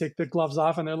then they take the gloves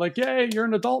off, and they're like, yay, you're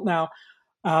an adult now.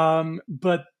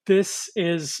 But this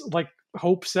is, like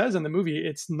Hope says in the movie,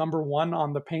 it's number one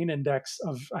on the pain index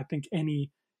of, I think,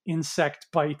 any insect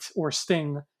bite or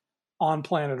sting on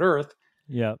planet Earth.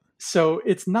 Yeah. So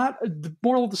it's not, the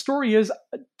moral of the story is,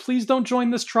 please don't join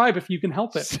this tribe if you can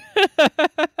help it.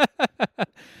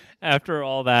 After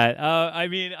all that, I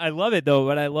mean, I love it though,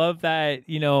 but I love that,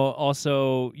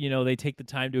 also, they take the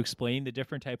time to explain the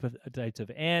different types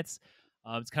of ants.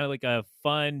 It's kind of like a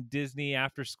fun Disney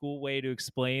after school way to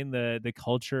explain the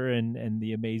culture and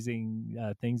the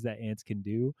amazing things that ants can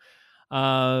do.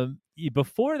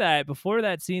 Before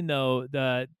that scene though,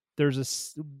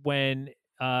 there's when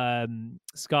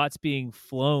Scott's being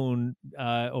flown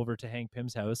over to Hank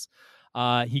Pym's house,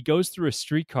 he goes through a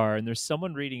streetcar and there's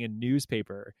someone reading a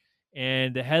newspaper,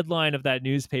 And the headline of that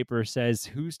newspaper says,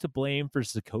 "Who's to blame for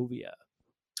Sokovia?"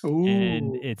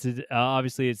 And Ooh. it's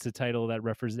obviously it's a title that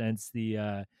represents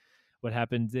the what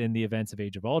happened in the events of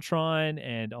Age of Ultron,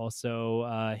 and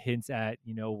also hints at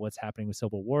what's happening with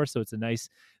Civil War. So it's a nice.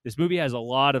 This movie has a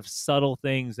lot of subtle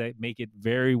things that make it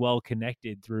very well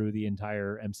connected through the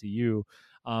entire MCU.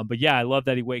 But yeah, I love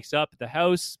that he wakes up at the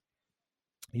house.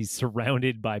 He's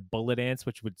surrounded by bullet ants,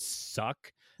 which would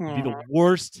suck. It'd be the Mhm.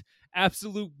 worst,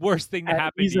 absolute worst thing to And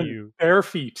happen he's to in you. bare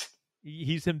feet.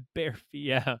 He's in bare feet,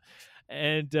 yeah.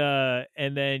 And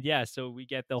then yeah, so we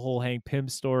get the whole Hank Pym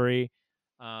story.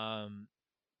 Um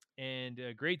and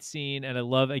a great scene, and I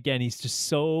love, again, he's just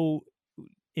so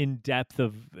in depth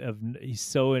of he's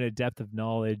so in a depth of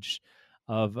knowledge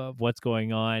of what's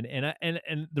going on.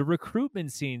 And the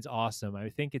recruitment scene's awesome. I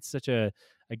think it's such a,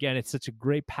 again, it's such a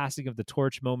great passing of the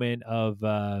torch moment of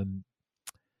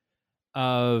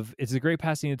it's a great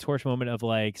passing of the torch moment of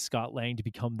like Scott Lang to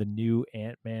become the new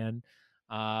Ant-Man.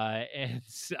 And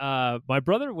my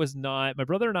brother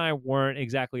and I weren't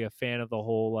exactly a fan of the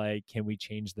whole like, can we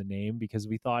change the name, because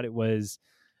we thought it was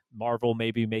Marvel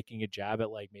maybe making a jab at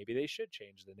like maybe they should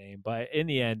change the name. But in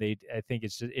the end, I think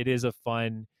it is a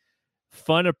fun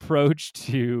approach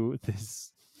to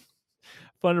this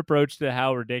fun approach to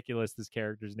how ridiculous this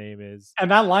character's name is. And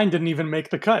that line didn't even make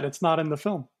the cut. It's not in the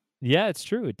film. Yeah, it's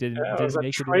true. It Yeah, it was didn't a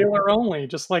make it in the film. trailer only,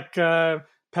 just like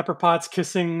Pepper Potts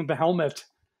kissing the helmet.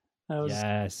 That was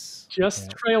Yes. just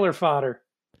Yeah. trailer fodder.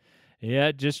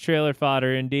 Yeah, just trailer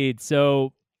fodder indeed.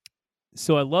 So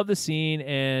I love the scene,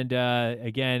 and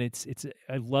again, it's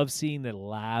I love seeing the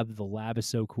lab. The lab is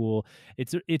so cool.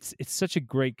 It's such a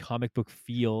great comic book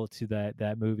feel to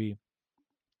that movie,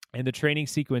 and the training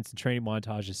sequence and training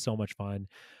montage is so much fun.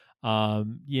 I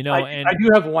And do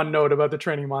have one note about the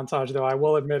training montage, though. I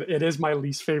will admit it is my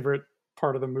least favorite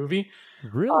part of the movie.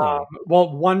 really,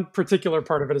 Well, one particular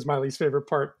part of it is my least favorite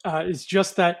part. Is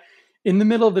just that in the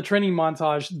middle of the training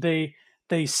montage,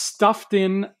 they stuffed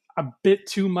in a bit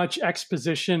too much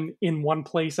exposition in one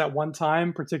place at one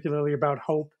time, particularly about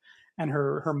Hope and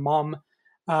her mom.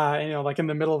 Like in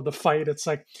the middle of the fight, it's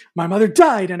like my mother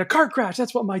died in a car crash.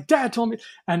 That's what my dad told me,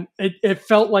 and it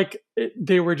felt like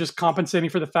they were just compensating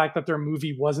for the fact that their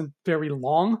movie wasn't very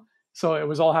long, so it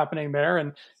was all happening there.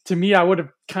 And to me, I would have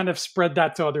kind of spread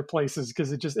that to other places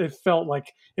because it felt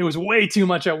like it was way too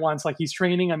much at once. Like he's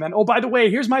training, and then oh, by the way,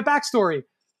 here's my backstory.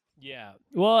 yeah.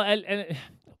 Well, and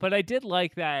but I did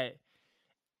like that.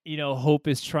 Hope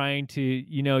is trying to,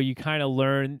 you kind of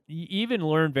learn, you even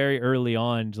learn very early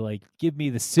on to like, give me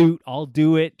the suit, I'll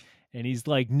do it. And he's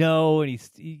like, no. And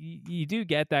you do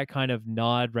get that kind of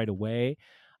nod right away.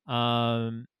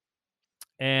 Um,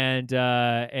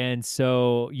 and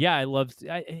so, yeah,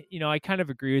 I kind of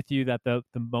agree with you that the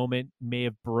moment may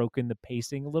have broken the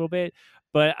pacing a little bit,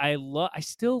 but I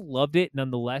still loved it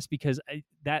nonetheless, because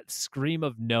that scream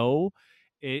of no,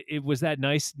 it was that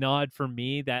nice nod for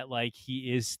me that like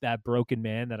he is that broken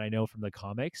man that I know from the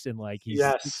comics, and like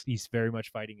Yes, he's very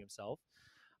much fighting himself.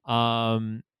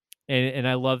 um and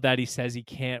I love that he says he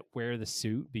can't wear the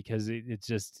suit because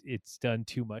it's done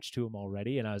too much to him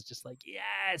already. And I was just like,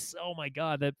 yes, oh my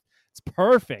god, that's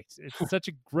perfect. It's such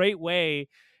a great way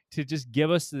to just give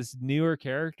us this newer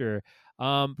character.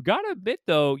 Gotta admit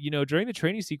though, during the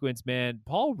training sequence, man,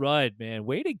 Paul Rudd, man,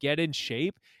 way to get in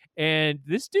shape. And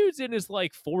this dude's in his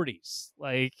like 40s.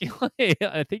 Like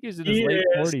I think he's in his he late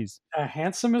is 40s. the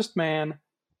handsomest man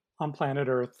on planet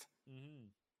Earth,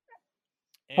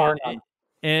 Mhm. bar and none.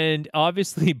 and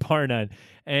obviously bar none.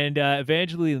 And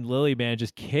Evangeline Lilly, man,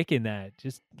 just kicking that.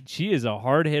 Just she is a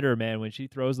hard hitter, man, when she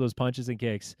throws those punches and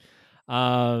kicks.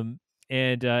 Um,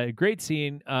 and great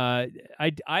scene.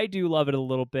 I do love it a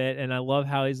little bit, and I love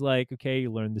how he's like, okay,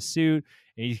 you learn the suit,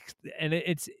 and,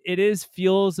 it is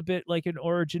feels a bit like an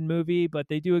origin movie, but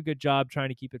they do a good job trying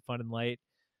to keep it fun and light.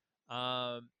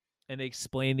 Um, and they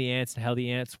explain the ants and how the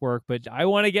ants work. But I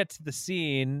want to get to the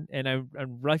scene, and I'm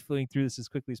rifling through this as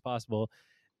quickly as possible.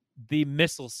 The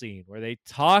missile scene where they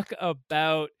talk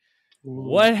about Ooh.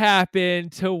 what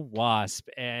happened to Wasp,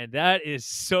 and that is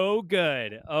so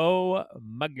good. Oh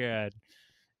my god.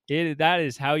 That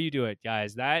is how you do it,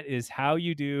 guys. That is how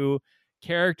you do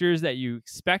characters that you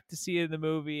expect to see in the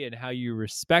movie, and how you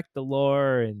respect the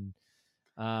lore. And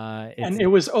it's And it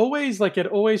was always like it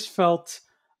always felt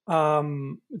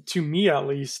to me at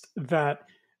least that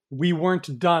we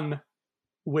weren't done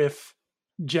with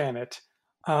Janet.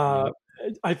 Uh,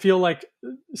 yep. I feel like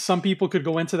some people could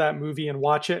go into that movie and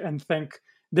watch it and think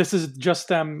this is just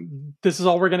them. This is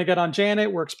all we're going to get on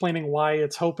Janet. We're explaining why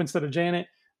it's Hope instead of Janet.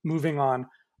 Moving on.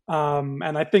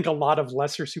 And I think a lot of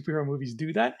lesser superhero movies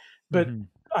do that. But Mm-hmm.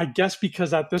 I guess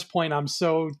because at this point I'm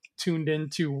so tuned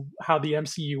into how the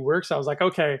MCU works, I was like,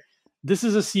 okay, this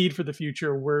is a seed for the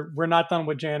future. We're not done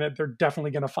with Janet. They're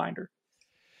definitely gonna find her.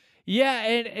 Yeah,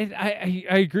 and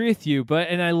I agree with you, but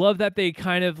and I love that they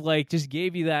kind of like just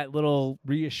gave you that little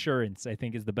reassurance. I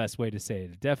think is the best way to say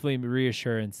it. Definitely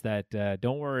reassurance that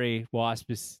don't worry, Wasp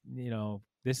is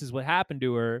this is what happened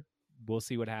to her. We'll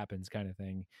see what happens, kind of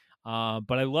thing.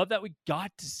 But I love that we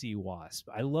got to see Wasp.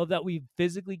 I love that we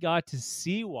physically got to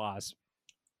see Wasp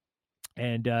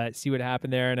and see what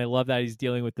happened there. And I love that he's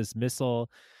dealing with this missile.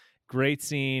 Great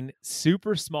scene,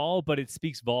 super small, but it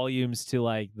speaks volumes to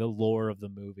like the lore of the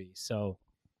movie. So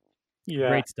Yeah.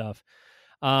 great stuff.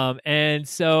 And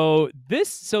so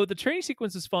the training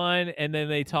sequence is fun, and then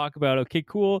they talk about okay,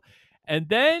 cool. And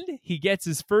then he gets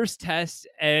his first test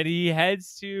and he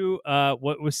heads to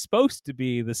what was supposed to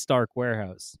be the Stark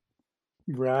warehouse.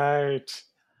 Right.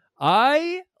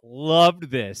 I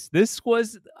loved this.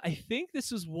 I think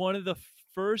this was one of the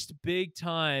first big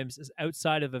times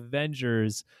outside of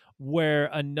Avengers where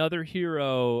another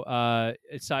hero,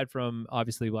 aside from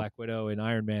obviously Black Widow and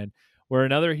Iron Man, where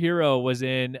another hero was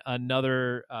in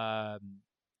a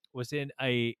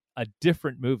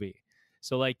different movie.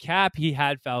 So like Cap, he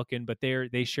had Falcon, but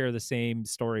they share the same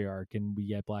story arc, and we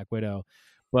get Black Widow.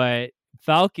 But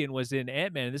Falcon was in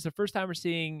Ant-Man. This is the first time we're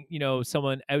seeing,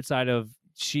 someone outside of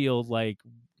Shield, like,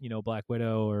 Black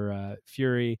Widow or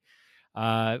Fury.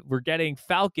 We're getting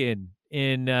Falcon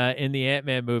in the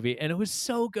Ant-Man movie, and it was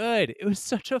so good. It was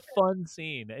such a fun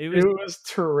scene. It was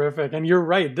terrific, and you're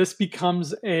right. This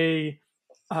becomes a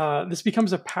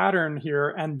pattern here,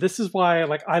 and this is why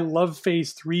like I love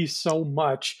Phase 3 so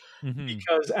much,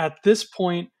 because at this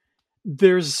point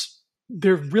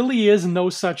there really is no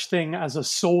such thing as a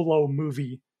solo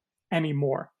movie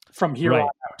anymore from here on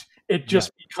out. It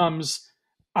just becomes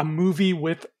a movie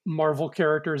with Marvel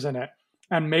characters in it.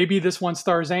 And maybe this one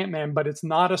stars Ant-Man, but it's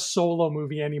not a solo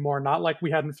movie anymore. Not like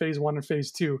we had in Phase 1 and Phase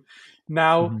 2.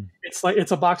 Now it's like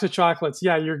it's a box of chocolates.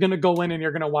 Yeah, you're going to go in and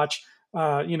you're going to watch,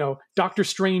 Doctor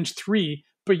Strange 3,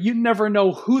 but you never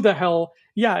know who the hell.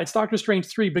 Yeah, it's Doctor Strange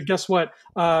 3, but guess what?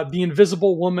 The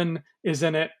Invisible Woman is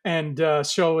in it, and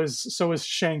so is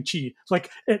Shang-Chi. Like,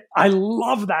 I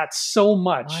love that so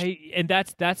much. And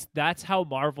that's how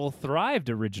Marvel thrived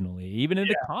originally. Even in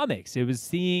the comics, it was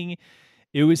seeing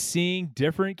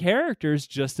different characters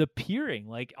just appearing.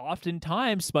 Like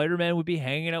oftentimes Spider-Man would be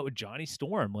hanging out with Johnny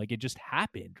Storm. Like it just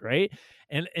happened, right?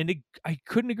 And I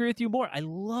couldn't agree with you more. I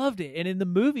loved it. And in the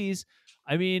movies,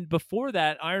 I mean, before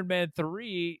that, Iron Man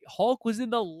 3, Hulk was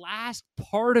in the last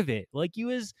part of it. Like he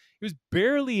was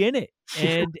barely in it.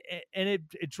 And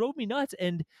it drove me nuts.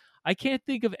 And I can't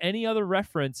think of any other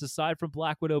reference aside from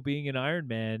Black Widow being in Iron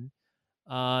Man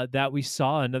that we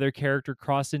saw another character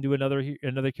cross into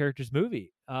another character's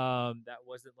movie. That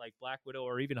wasn't like Black Widow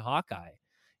or even Hawkeye.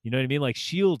 You know what I mean? Like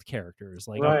Shield characters.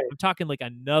 Like I'm talking like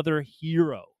another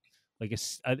hero. Like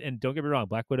and don't get me wrong,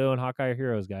 Black Widow and Hawkeye are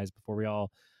heroes, guys. Before we all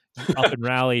up and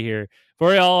rally here,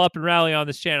 before we all up and rally on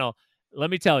this channel, let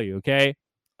me tell you, okay?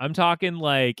 I'm talking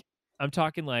like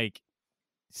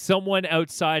someone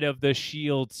outside of the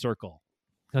Shield circle,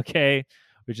 okay?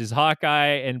 Which is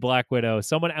Hawkeye and Black Widow,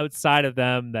 someone outside of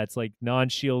them that's like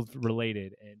non-Shield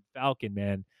related. And Falcon,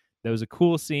 man, that was a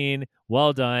cool scene.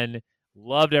 Well done.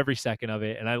 Loved every second of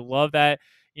it. And I love that,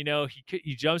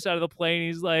 he jumps out of the plane.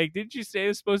 He's like, didn't you say it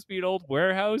was supposed to be an old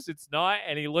warehouse? It's not.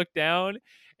 And he looked down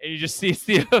and he just sees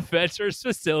the Avengers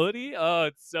facility. Oh,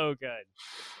 it's so good.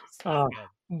 So good.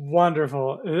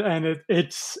 Wonderful. And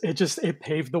it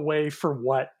paved the way for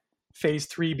what Phase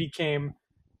 3 became.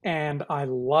 And I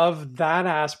love that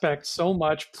aspect so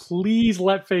much. Please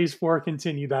let Phase 4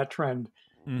 continue that trend.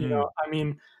 I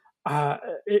mean,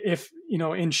 if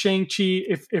in Shang-Chi,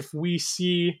 if we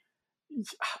see,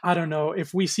 I don't know,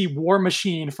 if we see War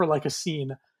Machine for like a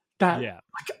scene, like,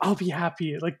 I'll be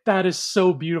happy. Like that is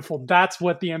so beautiful. That's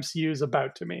what the MCU is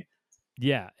about to me.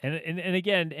 Yeah, and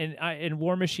again, and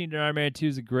War Machine and Iron Man 2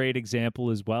 is a great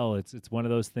example as well. It's one of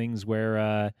those things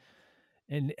where.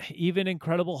 And even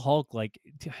Incredible Hulk, like,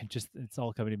 it's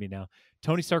all coming to me now.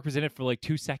 Tony Stark was in it for like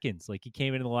 2 seconds. Like he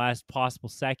came in the last possible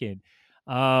second.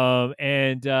 But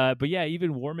yeah,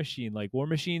 even War Machine, like War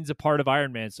Machine's a part of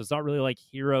Iron Man. So it's not really like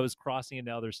heroes crossing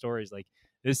into other stories. Like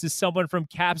this is someone from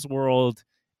Cap's world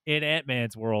in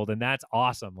Ant-Man's world. And that's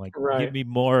awesome. Like give me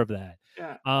more of that.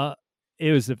 Yeah.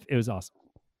 It was awesome.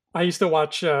 I used to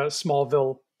watch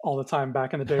Smallville all the time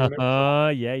back in the day.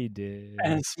 Yeah, you did.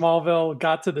 And Smallville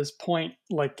got to this point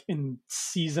like in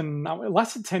season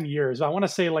less than 10 years. I want to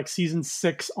say like season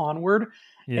 6 onward.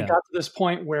 It got to this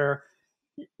point where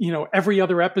every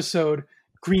other episode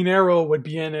Green Arrow would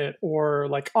be in it, or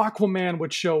like Aquaman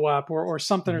would show up, or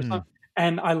something or Mhm. something.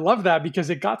 And I love that because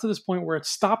it got to this point where it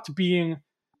stopped being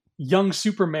Young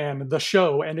Superman the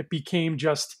show and it became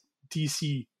just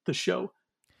DC the show,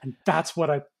 and that's what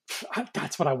I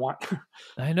want.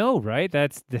 I know, right?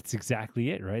 That's exactly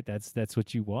it, right? That's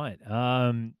what you want.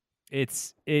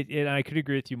 It's it, and I could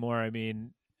agree with you more. I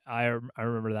mean, I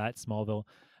remember that Smallville.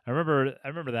 I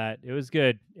remember that. It was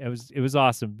good. It was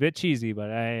awesome. Bit cheesy, but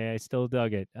I still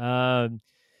dug it. A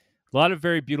lot of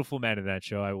very beautiful men in that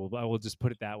show. I will just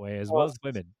put it that way, as well Well, as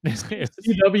women. It was-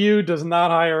 CW does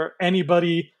not hire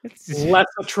anybody it's- less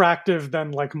attractive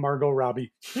than like Margot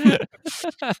Robbie.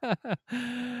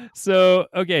 so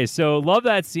okay, so love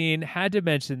that scene. Had to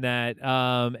mention that.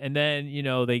 And then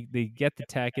they get the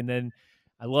tech, and then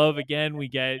I love again we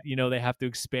get they have to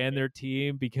expand their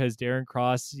team because Darren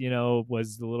Cross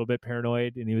was a little bit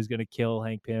paranoid and he was going to kill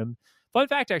Hank Pym. Fun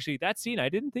fact, actually, that scene I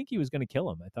didn't think he was going to kill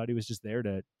him. I thought he was just there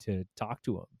to talk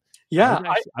to him. Yeah,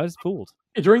 I was fooled.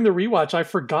 during the rewatch, I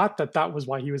forgot that was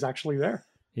why he was actually there.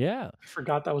 Yeah, I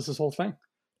forgot that was his whole thing.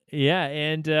 yeah,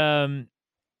 and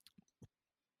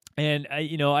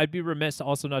I'd be remiss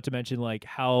also not to mention like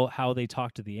how they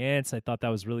talk to the ants. I thought that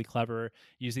was really clever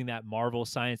using that Marvel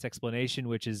science explanation,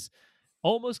 which is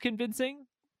almost convincing.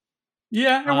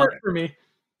 Yeah, it Uh, worked for me.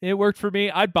 it worked for me.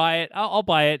 I'd buy it. I'll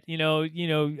buy it.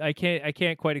 I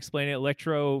can't quite explain it.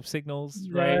 Electro signals,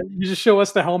 Yeah, right? you just show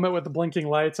us the helmet with the blinking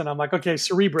lights, and I'm like, okay,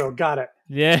 Cerebro, got it.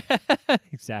 Yeah,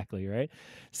 exactly, right?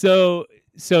 So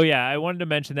yeah, I wanted to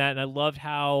mention that, and I love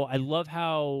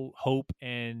how Hope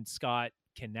and Scott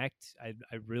connect. I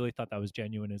really thought that was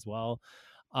genuine as well.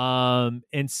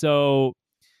 And so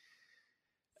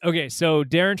okay, so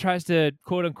Darren tries to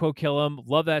quote unquote kill him.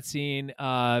 Love that scene.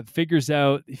 Figures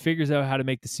out how to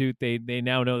make the suit. They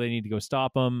now know they need to go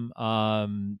stop him.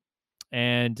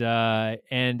 And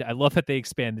I love that they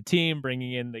expand the team,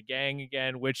 bringing in the gang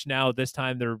again, which now this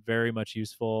time they're very much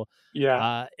useful.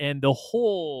 Yeah, And the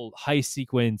whole heist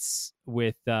sequence at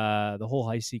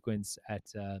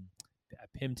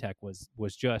Pimtech was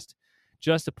just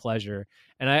a pleasure.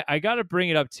 And I got to bring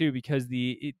it up too because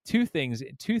two things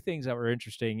that were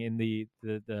interesting in the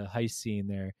heist scene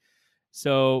there.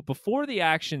 So before the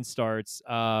action starts,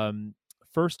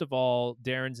 first of all,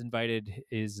 Darren's invited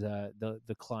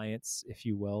the clients, if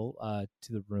you will,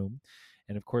 to the room,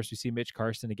 and of course we see Mitch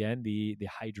Carson again, the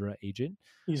Hydra agent.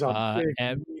 he's a big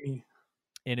And meanie.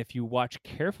 if you watch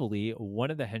carefully, one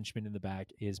of the henchmen in the back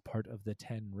is part of the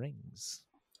Ten Rings.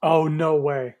 Oh, no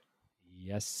way.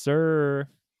 Yes, sir.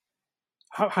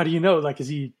 How do you know? Like, is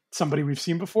he somebody we've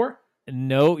seen before?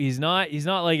 No, he's not. He's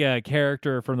not like a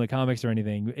character from the comics or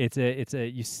anything. It's a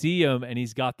you see him and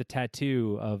he's got the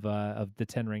tattoo of the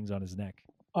Ten Rings on his neck.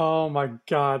 Oh my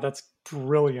god, that's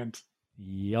brilliant.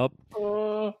 Yup.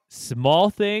 Uh, Small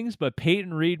things, but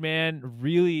Peyton Reed, man,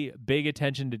 really big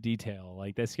attention to detail.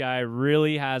 Like this guy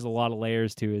really has a lot of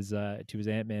layers to his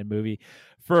Ant-Man movie.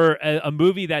 For a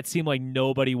movie that seemed like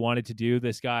nobody wanted to do,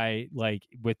 this guy, like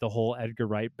with the whole Edgar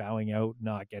Wright bowing out,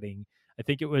 not getting, I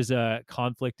think it was a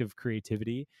conflict of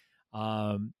creativity.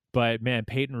 But man,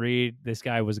 Peyton Reed, this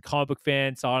guy was a comic book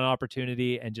fan, saw an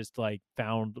opportunity, and just like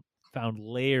found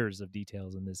layers of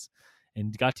details in this,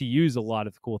 and got to use a lot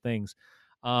of cool things.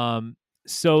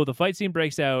 So the fight scene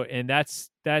breaks out, and that's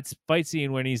fight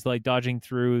scene when he's like dodging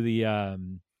through the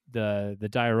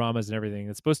dioramas and everything.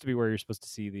 It's supposed to be where you're supposed to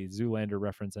see the Zoolander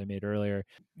reference I made earlier.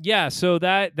 Yeah, so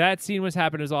that scene was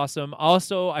happening is awesome.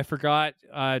 Also, I forgot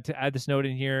to add this note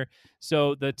in here.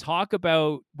 So the talk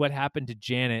about what happened to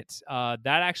Janet, that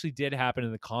actually did happen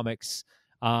in the comics.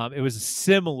 It was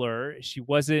similar. She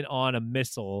wasn't on a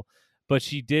missile, but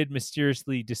she did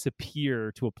mysteriously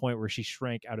disappear to a point where she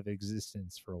shrank out of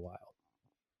existence for a while.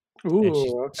 And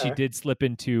ooh, she okay. did slip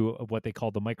into what they call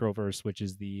the microverse, which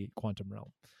is the quantum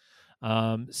realm.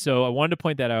 So I wanted to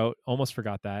point that out. Almost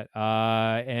forgot that.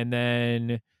 And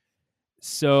then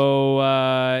so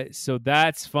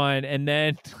that's fun. And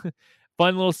then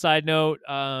fun little side note.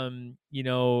 Michael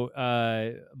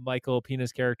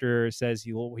Pena's character says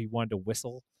he wanted to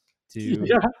whistle to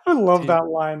Yeah, I love to that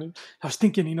line. I was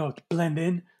thinking, to blend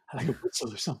in, I like a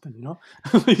whistle or something.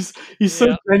 He's so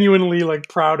yeah. genuinely like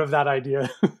proud of that idea.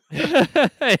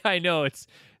 I know it's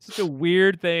such a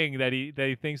weird thing that he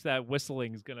thinks that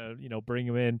whistling is gonna bring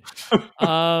him in.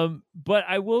 But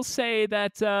I will say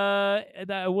that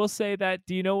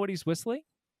do you know what he's whistling?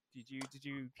 Did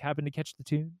you happen to catch the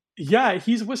tune? Yeah,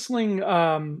 he's whistling.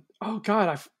 Oh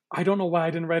God, I don't know why I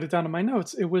didn't write it down in my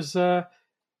notes. It was. I'm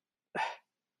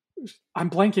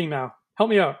blanking now.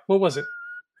 Help me out. What was it?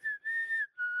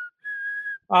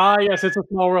 Ah, yes, it's a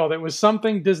small world. It was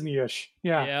something Disney-ish.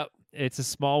 Yeah. Yeah. It's a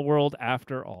small world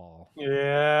after all.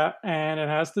 Yeah, and it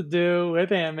has to do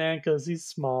with Ant-Man because he's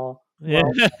small. Yeah.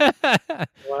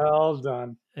 Well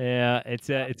done. Yeah, it's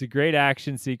a great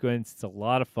action sequence. It's a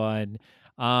lot of fun.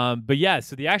 But yeah,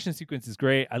 so the action sequence is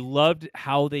great. I loved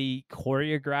how they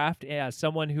choreographed. As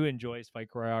someone who enjoys fight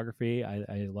choreography,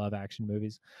 I love action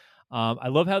movies. I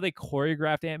love how they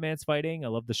choreographed Ant-Man's fighting. I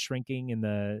love the shrinking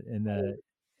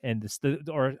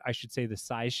or I should say the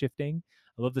size shifting.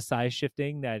 I love the size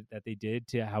shifting that they did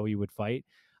to how he would fight.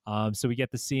 So we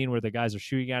get the scene where the guys are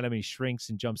shooting at him and he shrinks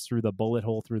and jumps through the bullet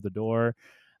hole through the door,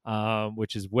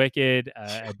 which is wicked.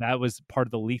 That was part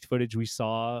of the leaked footage we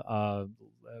saw,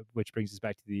 which brings us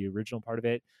back to the original part of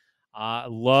it. I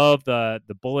love the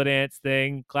bullet ants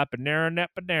thing, clapanera,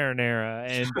 napanera,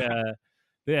 and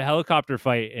the helicopter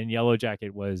fight in Yellow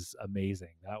Jacket was amazing.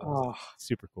 That was Oh.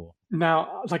 super cool.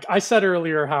 Now, like I said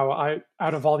earlier, how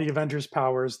out of all the Avengers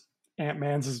powers,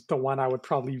 Ant-Man's is the one I would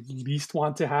probably least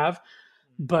want to have.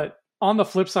 But on the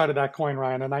flip side of that coin,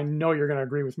 Ryan, and I know you're going to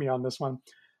agree with me on this one,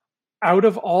 out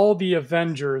of all the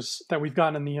Avengers that we've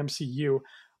gotten in the MCU,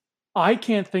 I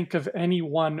can't think of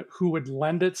anyone who would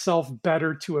lend itself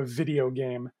better to a video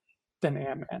game than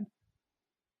Ant-Man.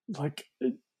 Like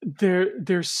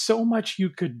there's so much you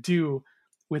could do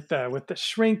with the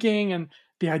shrinking and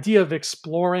the idea of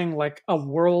exploring like a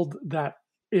world that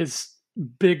is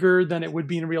bigger than it would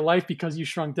be in real life because you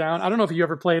shrunk down. I don't know if you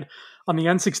ever played on the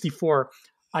N64.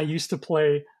 I used to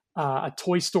play a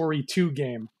Toy Story 2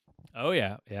 game. Oh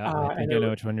yeah, I think I know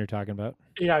which one you're talking about.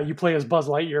 Yeah, you play as Buzz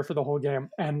Lightyear for the whole game,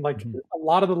 and like a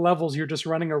lot of the levels, you're just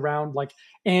running around like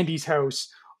Andy's house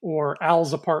or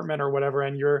Al's apartment or whatever,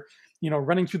 and you're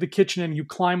running through the kitchen and you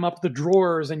climb up the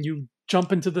drawers and you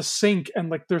jump into the sink, and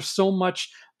like there's so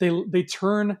much they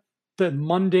turn the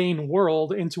mundane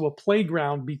world into a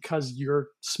playground because you're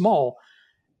small,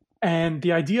 and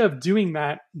the idea of doing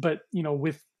that, but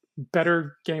with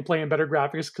better gameplay and better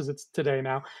graphics because it's today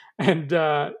now, and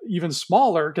even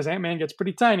smaller because Ant-Man gets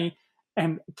pretty tiny,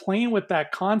 and playing with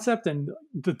that concept and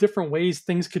the different ways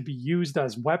things could be used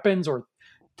as weapons or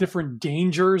different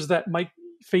dangers that might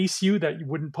face you that you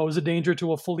wouldn't pose a danger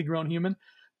to a fully grown human.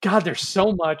 God, there's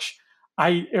so much.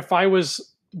 If I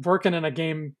was working in a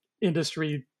game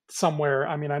industry somewhere,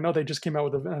 I mean, I know they just came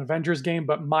out with an Avengers game,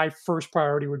 but my first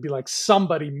priority would be like,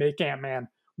 somebody make Ant-Man.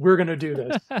 We're gonna do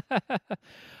this.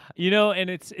 And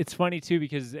it's funny too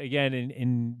because again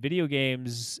in video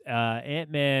games,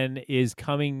 Ant-Man is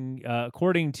coming.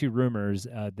 According to rumors,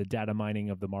 the data mining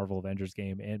of the Marvel Avengers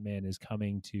game, Ant-Man is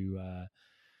coming to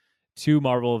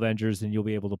Marvel Avengers, and you'll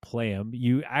be able to play him.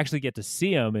 You actually get to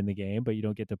see him in the game, but you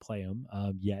don't get to play him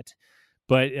yet.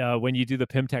 But when you do the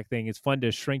Pimtech thing, it's fun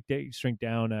to shrink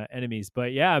down enemies.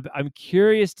 But yeah, I'm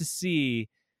curious to see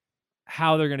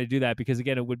how they're going to do that because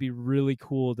again, it would be really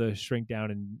cool to shrink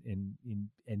down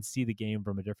and see the game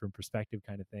from a different perspective,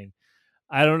 kind of thing.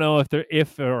 I don't know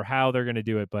if or how they're going to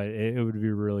do it, but it would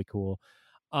be really cool.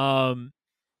 I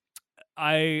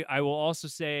will also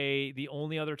say the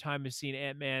only other time I've seen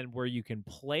Ant-Man where you can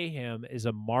play him is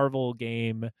a Marvel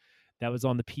game that was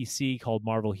on the PC called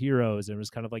Marvel Heroes, and it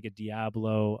was kind of like a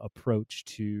Diablo approach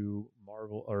to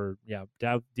Marvel, or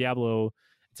Diablo.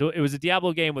 So it was a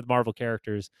Diablo game with Marvel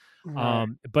characters. Right.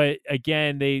 But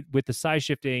again, with the size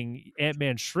shifting,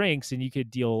 Ant-Man shrinks and you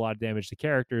could deal a lot of damage to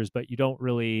characters, but you don't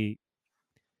really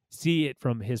see it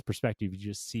from his perspective. You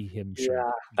just see him shrink.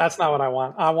 Yeah, that's not what I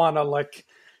want. I want to like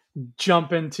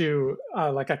jump into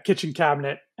like a kitchen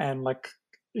cabinet and like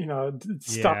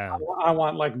stuff. Yeah. I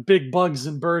want like big bugs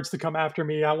and birds to come after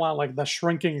me. I want like the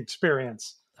shrinking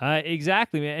experience.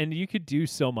 Exactly, man. And you could do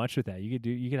so much with that. You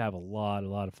could have a lot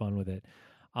of fun with it.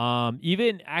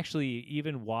 Even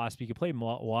Wasp, you could play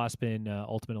Wasp in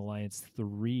Ultimate Alliance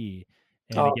 3.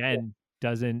 And again,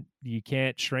 you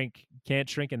can't shrink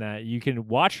in that. You can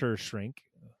watch her shrink,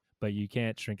 but you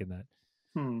can't shrink in that.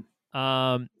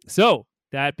 So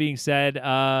that being said,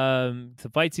 the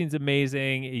fight scene's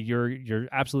amazing. You're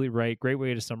absolutely right. Great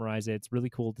way to summarize it. It's really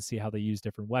cool to see how they use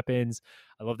different weapons.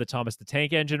 I love the Thomas the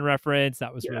Tank Engine reference.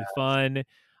 That was really fun.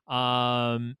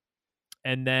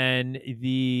 And then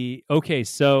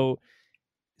so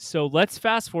let's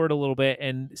fast forward a little bit.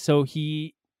 And so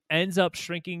he ends up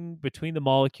shrinking between the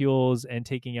molecules and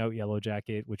taking out Yellow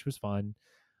Jacket, which was fun.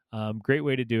 Great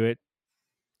way to do it.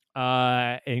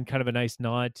 And kind of a nice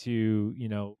nod to,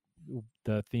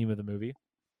 the theme of the movie.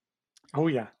 Oh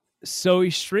yeah. So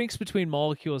he shrinks between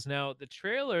molecules. Now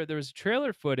there was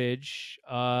trailer footage.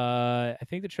 I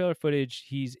think the trailer footage,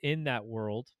 he's in that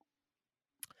world.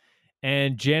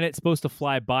 And Janet's supposed to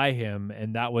fly by him,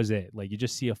 and that was it. Like you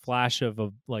just see a flash of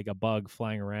a bug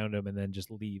flying around him and then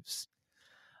just leaves.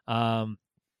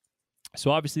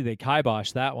 So obviously they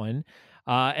kibosh that one.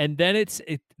 And then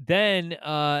then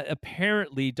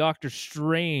apparently Doctor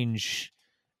Strange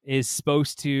is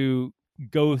supposed to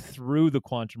go through the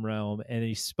quantum realm, and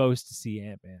he's supposed to see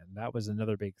Ant-Man. That was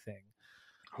another big thing.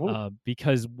 Oh,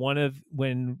 Because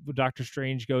when Doctor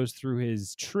Strange goes through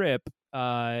his trip,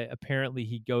 apparently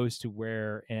he goes to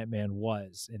where Ant-Man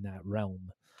was in that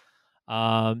realm.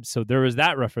 So there was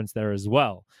that reference there as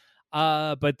well.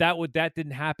 But that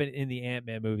didn't happen in the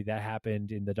Ant-Man movie. That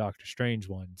happened in the Doctor Strange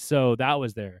one. So that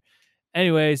was there.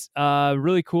 Anyways,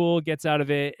 really cool. Gets out of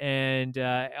it, and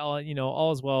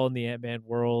all is well in the Ant-Man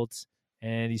world.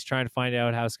 And he's trying to find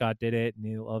out how Scott did it, and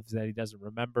he loves that he doesn't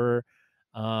remember.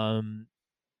 Um,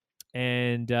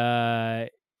 and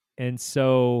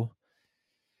so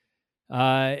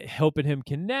helping him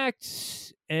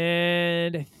connect.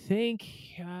 And I think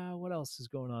what else is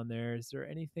going on there? Is there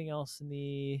anything else in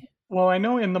the? well, I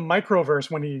know in the microverse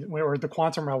or the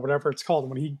quantum realm, whatever it's called,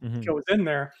 when he goes in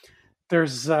there,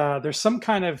 there's some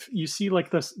kind of, you see like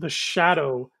the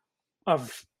shadow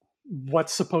of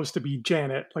what's supposed to be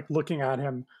Janet, like looking at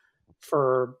him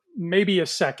for maybe a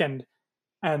second,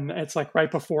 and it's like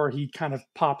right before he kind of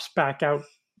pops back out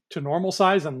to normal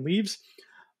size and leaves.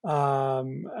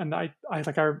 And I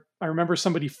remember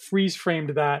somebody freeze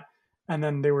framed that, and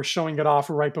then they were showing it off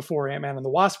right before Ant-Man and the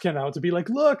Wasp came out to be like,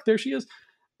 look, there she is.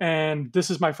 And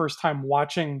this is my first time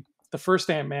watching the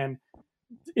first Ant-Man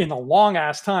in a long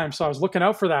ass time, so I was looking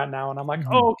out for that now, and I'm like,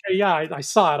 oh, okay, yeah, I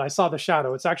saw it. I saw the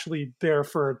shadow. It's actually there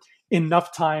for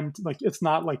enough time like, it's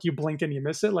not like you blink and you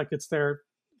miss it. Like, it's there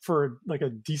for like a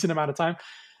decent amount of time.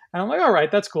 And I'm like, all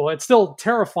right, that's cool. It's still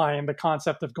terrifying, the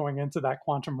concept of going into that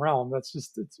quantum realm.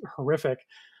 It's horrific.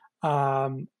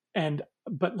 And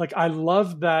but like, I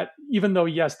love that, even though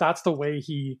yes, that's the way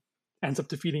he ends up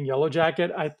defeating Yellow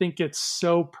Jacket. I think it's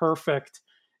so perfect.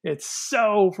 It's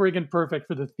so freaking perfect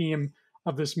for the theme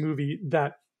of this movie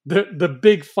that the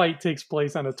big fight takes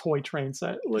place on a toy train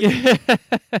set. Like,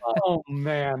 oh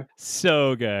man,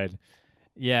 So good.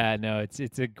 Yeah, no,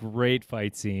 it's a great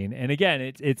fight scene. And again,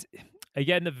 it's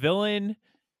again the villain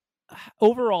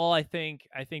overall, I think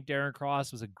Darren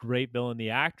Cross was a great villain. The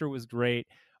actor was great,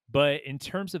 but in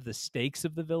terms of the stakes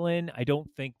of the villain, I don't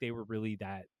think they were really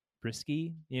that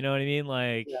risky. You know what I mean?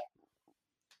 Like, yeah.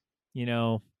 you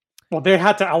know, Well, they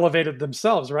had to elevate it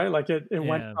themselves, right? Like, it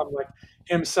went yeah. from like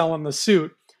him selling the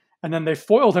suit, and then they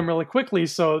foiled him really quickly.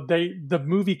 So the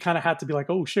movie kind of had to be like,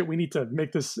 oh shit, we need to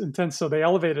make this intense. So they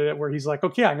elevated it where he's like,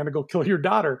 okay, I'm gonna go kill your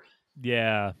daughter.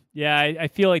 Yeah, yeah, I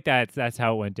feel like that's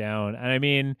how it went down. And I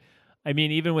mean,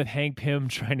 even with Hank Pym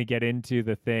trying to get into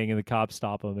the thing, and the cops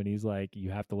stop him, and he's like,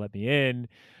 "You have to let me in."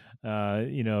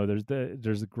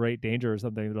 There's a great danger or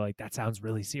something. They're like, "That sounds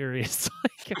really serious."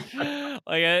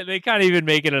 They kind of even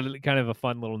make it a kind of a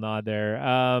fun little nod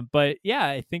there. But yeah,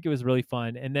 I think it was really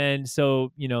fun. And then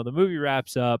so the movie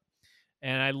wraps up,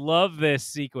 and I love this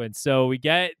sequence. So we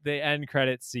get the end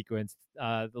credits sequence.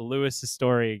 The Lewis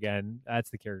story again. That's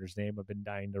the character's name. I've been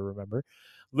dying to remember.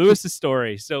 Lewis's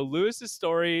story. So Lewis's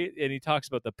story, and he talks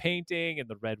about the painting and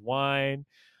the red wine.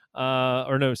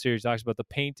 Or no, seriously, he talks about the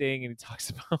painting, and he talks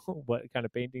about what kind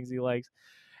of paintings he likes,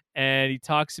 and he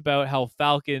talks about how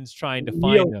Falcon's trying to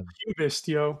find him. Neo-cubist,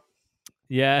 yo.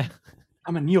 Yeah.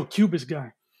 I'm a neo-cubist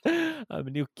guy. I'm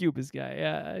a new Cubist guy.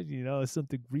 Yeah,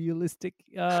 something realistic.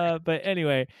 But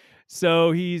anyway,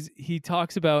 so he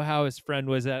talks about how his friend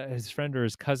or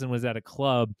his cousin was at a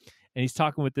club, and he's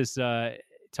talking with this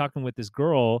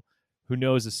girl who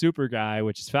knows a super guy,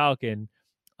 which is Falcon.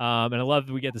 And I love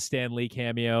that we get the Stan Lee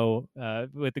cameo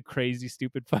with the crazy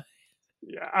stupid fight.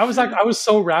 Yeah, I was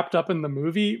so wrapped up in the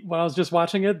movie when I was just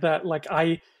watching it that like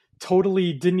I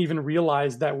totally didn't even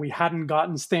realize that we hadn't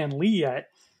gotten Stan Lee yet.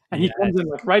 And he Yeah, comes in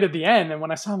like right at the end, and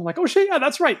when I saw him, I'm like, oh shit, yeah,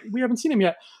 that's right, we haven't seen him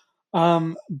yet.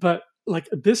 But like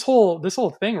this whole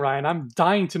thing, Ryan, I'm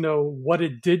dying to know what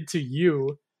it did to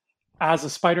you as a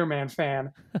Spider-Man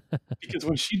fan, because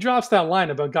when she drops that line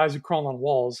about guys who crawl on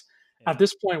walls, at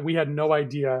this point we had no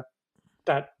idea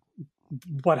that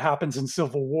what happens in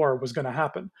Civil War was going to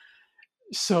happen.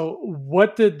 So,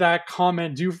 what did that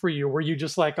comment do for you? Were you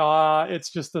just like, it's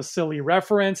just a silly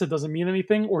reference, it doesn't mean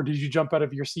anything? Or did you jump out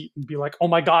of your seat and be like, oh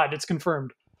my God, it's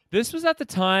confirmed? this was at the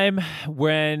time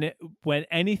when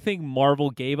anything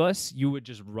Marvel gave us, you would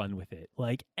just run with it.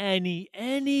 Like any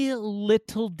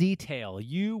little detail,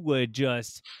 you would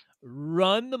just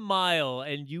run the mile,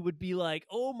 and you would be like,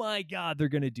 "Oh my god, they're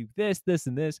going to do this, this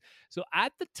and this." So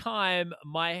at the time,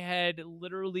 my head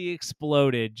literally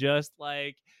exploded, just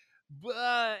like And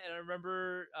I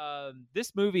remember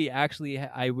this movie actually.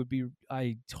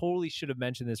 I totally should have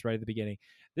mentioned this right at the beginning.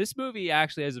 This movie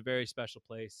actually has a very special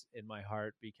place in my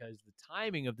heart because the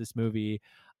timing of this movie.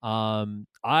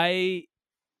 I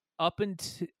up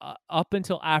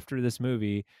until after this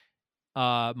movie,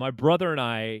 my brother and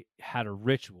I had a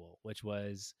ritual, which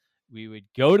was we would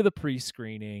go to the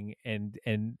pre-screening and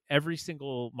every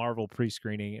single Marvel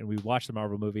pre-screening, and we watch the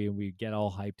Marvel movie and we get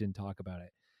all hyped and talk about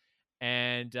it.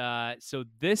 And so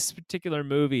this particular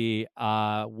movie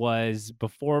was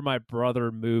before my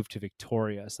brother moved to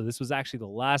Victoria. So this was actually the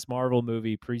last Marvel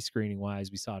movie pre-screening wise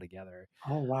we saw together.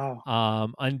 Oh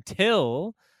wow.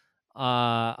 Until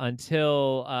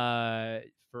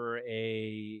for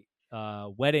a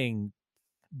wedding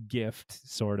gift,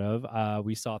 sort of,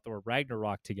 we saw Thor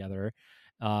Ragnarok together.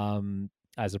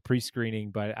 As a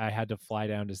pre-screening, but I had to fly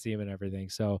down to see him and everything.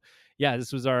 So yeah,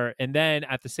 this was and then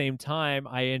at the same time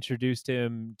I introduced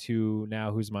him to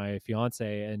now who's my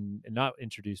fiance, and not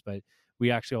introduced, but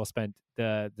we actually all spent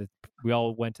we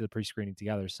all went to the pre-screening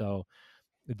together. So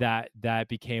that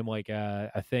became like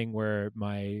a thing where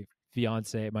my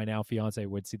now fiance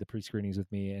would see the pre-screenings with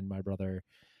me, and my brother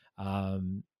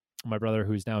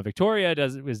who's now in Victoria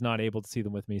is not able to see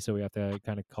them with me, so we have to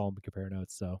kind of call and compare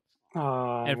notes. So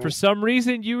and for some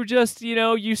reason, you just,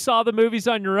 you saw the movies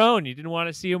on your own. You didn't want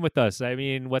to see them with us. I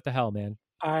mean, what the hell, man?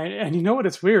 And you know what?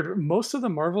 It's weird. Most of the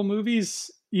Marvel movies,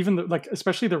 even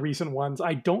especially the recent ones,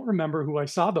 I don't remember who I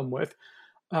saw them with.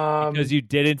 Because you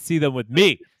didn't see them with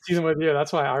me. See them with you.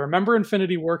 That's why I remember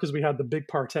Infinity War, because we had the big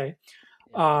party.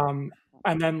 And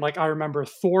then I remember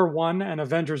Thor 1 and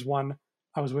Avengers 1.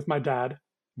 I was with my dad.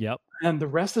 Yep. And the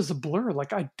rest is a blur.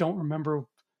 I don't remember.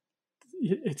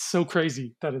 It's so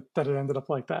crazy that it ended up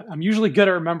like that. I'm usually good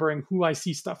at remembering who I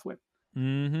see stuff with.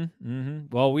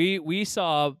 Well, we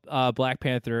saw Black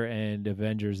Panther and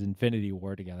Avengers Infinity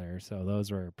War together, so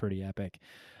those were pretty epic.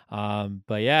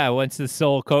 But yeah, once this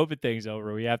whole COVID thing's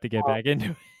over, we have to get back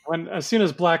into it. As soon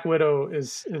as Black Widow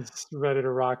is ready to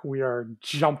rock, we are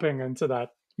jumping into that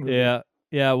movie.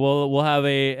 Yeah, we'll have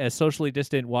a socially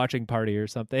distant watching party or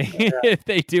something if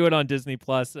they do it on Disney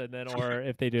Plus, and then or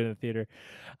if they do it in the theater.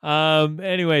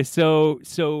 Anyway, so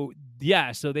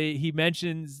he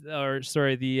mentions, or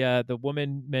sorry, the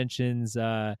woman mentions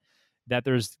that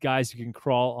there's guys who can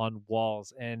crawl on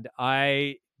walls, and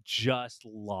I just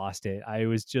lost it. I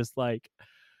was just like,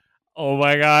 oh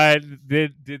my god,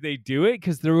 did they do it?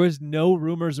 Because there was no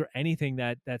rumors or anything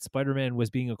that Spider-Man was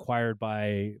being acquired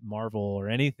by Marvel or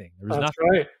anything. There was nothing.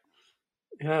 Right.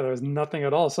 Yeah, there was nothing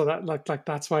at all. So that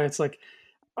that's why it's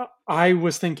I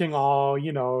was thinking,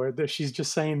 she's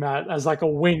just saying that as a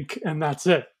wink, and that's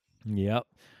it. Yep.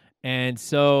 And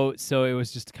so it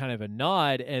was just kind of a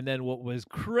nod. And then what was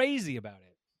crazy about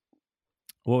it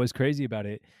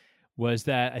was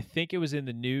that I think it was in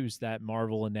the news that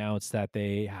Marvel announced that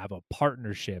they have a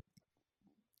partnership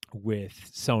with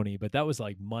Sony, but that was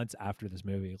months after this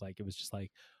movie. It was just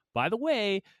by the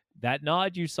way, that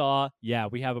nod you saw, yeah,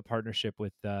 we have a partnership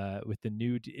with the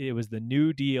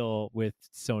new deal with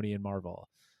Sony and Marvel.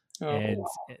 And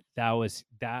wow.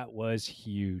 that was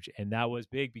huge, and that was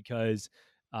big because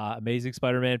Amazing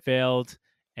Spider-Man failed,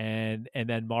 and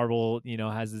then Marvel,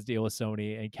 has this deal with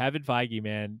Sony, and Kevin Feige,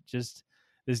 man, just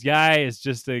this guy is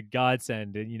just a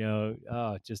godsend, and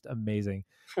just amazing.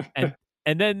 And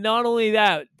then not only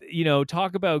that,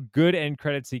 talk about good end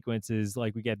credit sequences,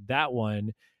 we get that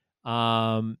one,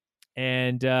 and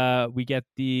we get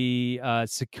the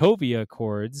Sokovia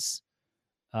Accords.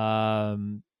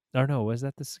 Or no, was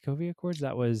that the Sokovia Accords?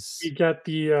 That was we get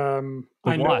the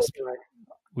Wasp.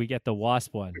 We get the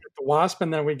Wasp one. We get the Wasp,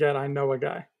 and then we get I Know a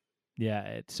Guy.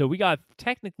 Yeah, so we got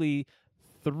technically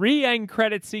 3 end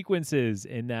credit sequences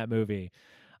in that movie,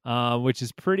 which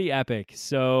is pretty epic.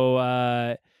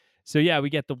 So yeah, we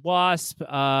get the Wasp.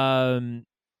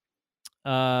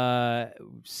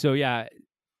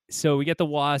 So we get the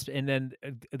Wasp, and then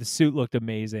the suit looked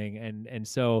amazing, and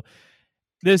so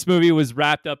this movie was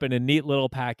wrapped up in a neat little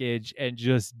package and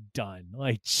just done,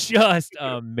 just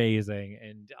amazing.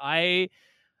 And I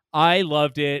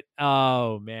loved it.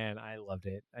 Oh man, I loved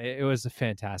it. It was a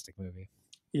fantastic movie.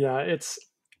 Yeah, it's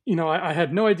I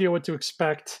had no idea what to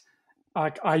expect.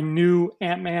 I knew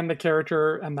Ant-Man, the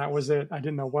character, and that was it. I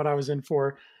didn't know what I was in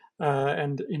for.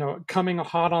 And coming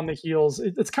hot on the heels,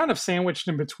 it's kind of sandwiched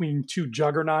in between two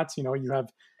juggernauts. You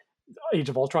have Age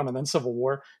of Ultron and then Civil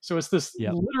War. So it's this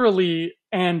literally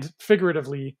and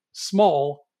figuratively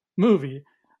small movie.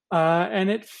 And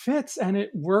it fits and it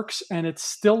works, and it's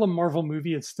still a Marvel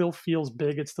movie. It still feels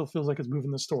big. It still feels like it's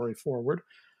moving the story forward.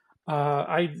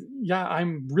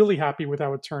 I'm really happy with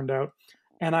how it turned out.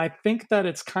 And I think that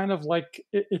it's kind of like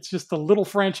it's just a little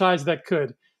franchise that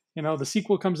could. The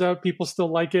sequel comes out, people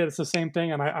still like it. It's the same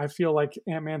thing, and I feel like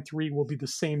Ant-Man 3 will be the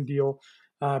same deal.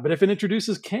 But if it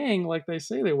introduces Kang, like they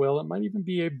say they will, it might even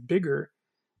be a bigger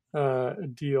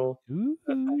deal.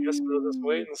 I guess we'll just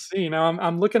wait Ooh. and see. Now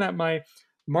I'm looking at my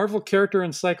Marvel character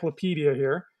encyclopedia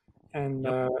here, and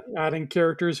Yep. adding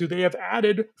characters who they have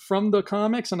added from the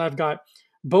comics, and I've got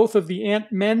both of the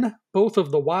Ant-Men, both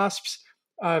of the Wasps.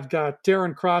 I've got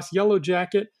Darren Cross, Yellow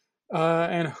Jacket,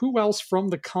 and who else from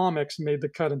the comics made the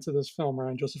cut into this film?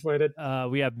 Ryan Joseph Waited,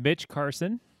 We have Mitch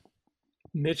Carson.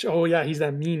 Mitch. Oh yeah, he's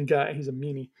that mean guy. He's a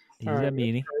meanie. All He's a right, Mitch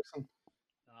meanie. Carson.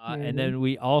 And And then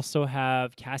we also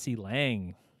have Cassie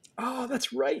Lang. oh,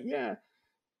 that's right. Yeah,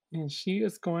 and she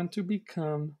is going to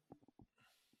become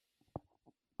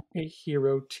a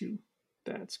hero too.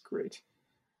 That's great.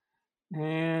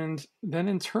 And then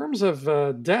in terms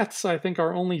of deaths, I think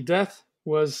our only death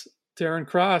was Darren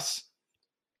Cross.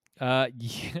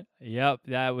 Yep,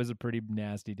 that was a pretty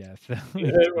nasty death.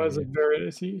 It was a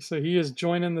very so he is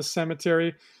joining the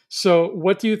cemetery. So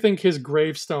what do you think his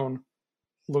gravestone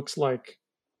looks like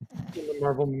in the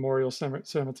Marvel Memorial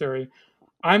Cemetery?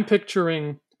 I'm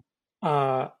picturing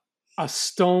uh, a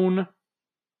stone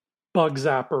bug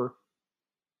zapper,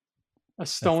 a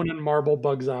stone and marble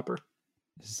bug zapper.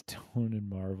 Stone and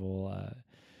Marvel.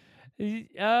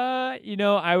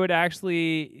 I would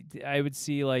actually, I would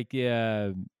see like,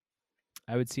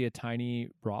 I would see a tiny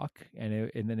rock,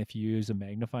 and then if you use a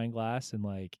magnifying glass and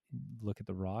like look at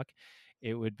the rock,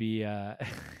 it would be.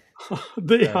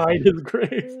 They Sorry. hide his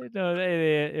grave. No,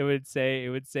 it would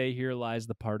say here lies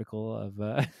the particle of.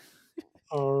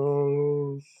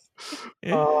 Oh,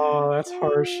 oh, that's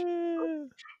harsh.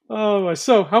 Oh,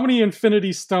 so how many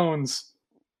Infinity Stones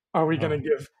are we going to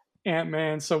give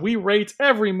Ant-Man? So we rate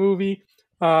every movie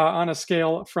on a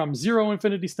scale from 0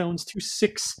 Infinity Stones to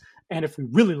 6. And if we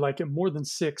really like it more than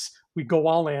 6, we go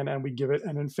all in and we give it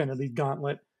an Infinity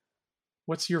Gauntlet.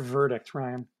 What's your verdict,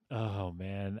 Ryan? Oh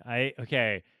man, I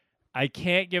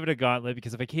can't give it a gauntlet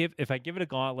because if I give it a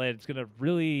gauntlet, it's gonna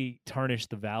really tarnish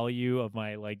the value of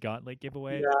my like gauntlet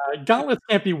giveaway. Yeah, gauntlets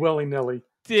can't be willy-nilly.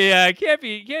 Yeah, it can't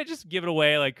be. You can't just give it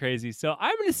away like crazy. So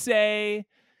I'm gonna say,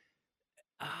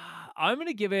 I'm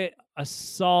gonna give it a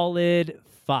solid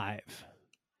 5.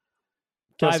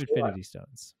 Guess 5 what? Infinity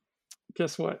Stones.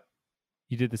 Guess what?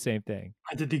 You did the same thing.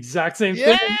 I did the exact same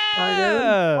thing.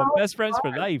 Yeah, best friends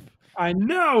for life. I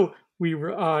know. We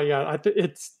were, yeah,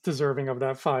 it's deserving of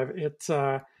that 5.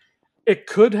 It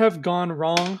could have gone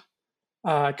wrong.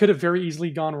 It could have very easily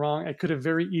gone wrong. It could have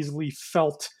very easily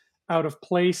felt out of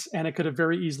place, and it could have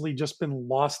very easily just been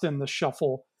lost in the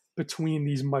shuffle between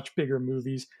these much bigger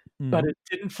movies. But it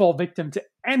didn't fall victim to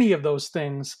any of those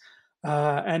things.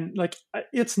 And like,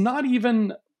 it's not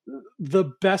even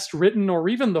the best written or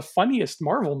even the funniest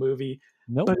Marvel movie,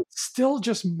 Nope. but it still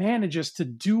just manages to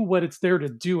do what it's there to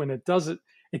do, and it does it.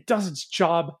 It does its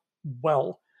job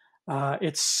well.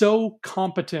 It's so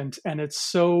competent and it's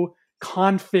so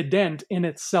confident in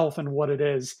itself and what it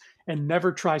is, and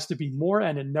never tries to be more,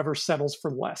 and it never settles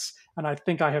for less. And I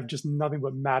think I have just nothing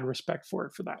but mad respect for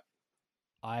it for that.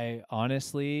 I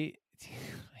honestly,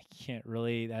 I can't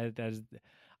really.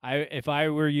 If I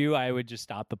were you, I would just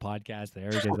stop the podcast there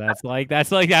because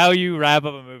that's like how you wrap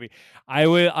up a movie. I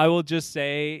will just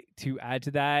say, to add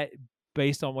to that,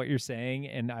 based on what you're saying,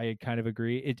 and I kind of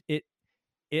agree.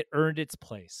 It earned its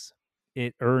place.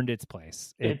 It earned its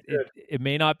place. It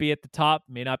may not be at the top,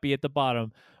 may not be at the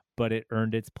bottom, but it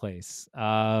earned its place.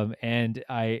 And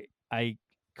I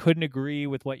couldn't agree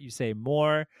with what you say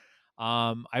more.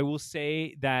 I will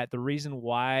say that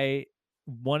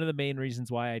one of the main reasons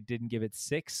why I didn't give it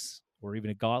 6 or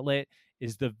even a gauntlet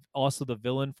is also the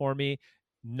villain for me.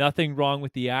 Nothing wrong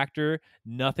with the actor,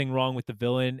 nothing wrong with the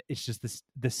villain. It's just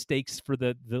the stakes for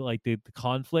the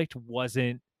conflict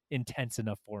wasn't intense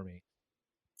enough for me.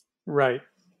 Right.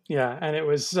 Yeah. And it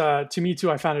was, to me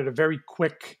too, I found it a very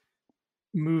quick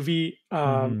movie.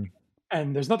 And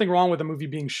there's nothing wrong with the movie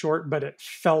being short, but it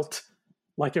felt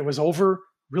like it was over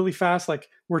really fast. Like,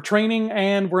 we're training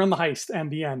and we're in the heist and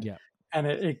the end. Yeah. And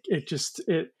it just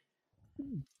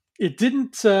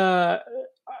didn't,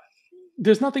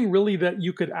 there's nothing really that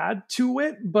you could add to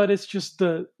it, but it's just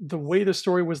the way the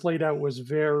story was laid out was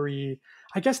very,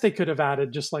 I guess they could have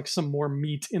added just like some more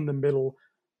meat in the middle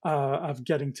of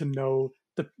getting to know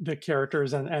the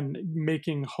characters and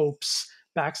making Hope's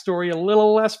backstory a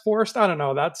little less forced. I don't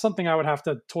know. That's something I would have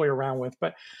to toy around with,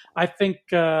 but I think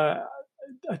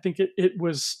it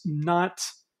was not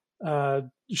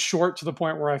short to the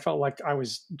point where I felt like I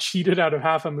was cheated out of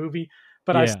half a movie,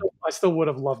 but I still would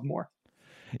have loved more.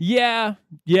 Yeah,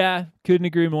 yeah, couldn't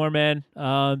agree more, man.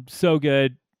 So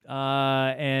good.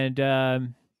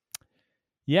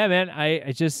 Yeah, man,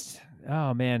 I just,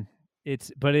 oh man,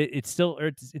 it still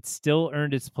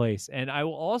earned its place. And I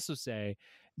will also say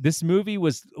this movie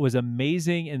was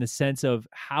amazing in the sense of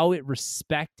how it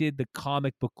respected the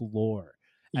comic book lore.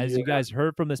 As you Yeah. guys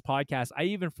heard from this podcast, I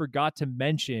even forgot to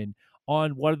mention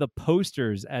on one of the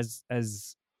posters as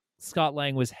Scott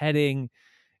Lang was heading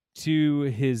to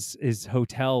his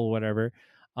hotel, whatever.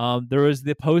 There was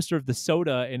the poster of the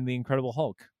soda in the Incredible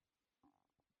Hulk.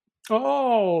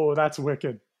 Oh, that's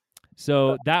wicked.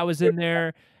 So that was in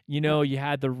there. You know, you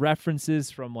had the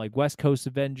references from like West Coast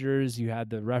Avengers. You had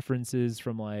the references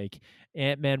from like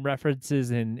Ant-Man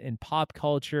references in pop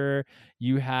culture.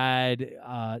 You had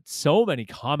so many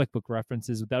comic book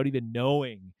references without even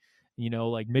knowing. You know,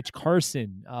 like Mitch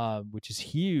Carson, which is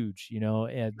huge. You know,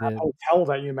 and That hotel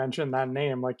that you mentioned, that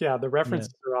name, like, yeah, the yeah,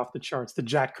 references are off the charts. The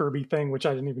Jack Kirby thing, which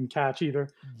I didn't even catch either.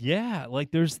 yeah, like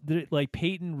like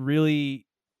Peyton really.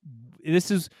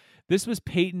 This is this was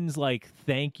Peyton's like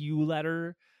thank you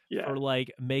letter Yeah, for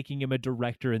like making him a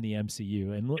director in the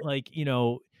MCU, and like you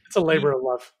know, it's a he labor of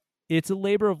love. it's a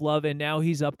labor of love, and now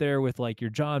he's up there with like your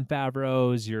John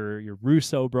Favreau's, your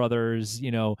Russo brothers,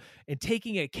 you know, and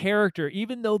taking a character,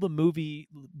 even though the movie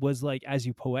was like, as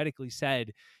you poetically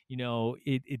said, you know,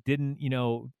 it didn't, you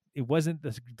know, it wasn't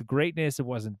the greatness, it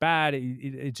wasn't bad,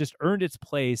 it just earned its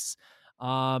place.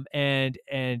 And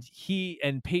he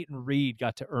and Peyton Reed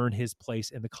got to earn his place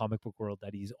in the comic book world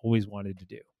that he's always wanted to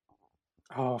do.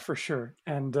 Oh, for sure.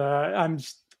 And I'm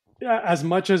just, yeah, as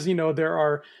much as there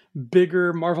are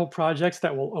bigger Marvel projects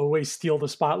that will always steal the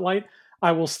spotlight,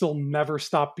 I will still never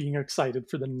stop being excited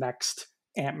for the next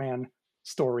Ant-Man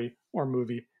story or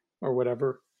movie or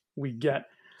whatever we get.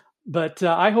 But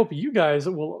I hope you guys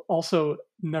will also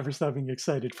never stop being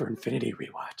excited for Infinity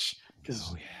Rewatch, because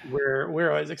Oh yeah. we're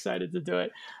always excited to do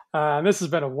it. And this has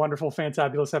been a wonderful,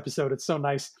 fantabulous episode. It's so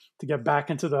nice to get back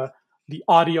into the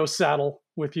audio saddle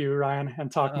with you, Ryan,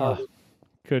 and talk Marvel.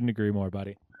 Couldn't agree more,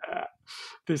 buddy. Uh,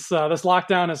 this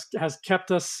lockdown has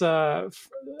kept us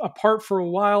apart for a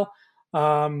while.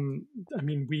 I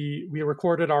mean, we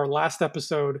recorded our last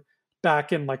episode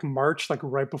back in like March, like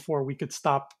right before we could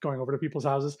stop going over to people's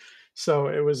houses. So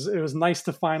it was nice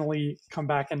to finally come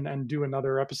back and do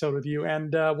another episode with you,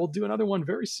 and we'll do another one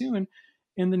very soon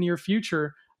in the near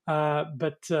future.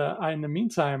 But in the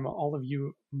meantime, all of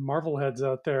you Marvel heads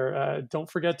out there, don't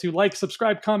forget to like,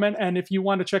 subscribe, comment, and if you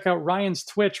want to check out Ryan's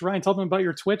Twitch, Ryan, tell them about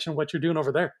your Twitch and what you're doing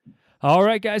over there. All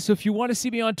right, guys. So if you want to see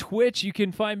me on Twitch, you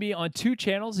can find me on two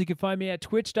channels. You can find me at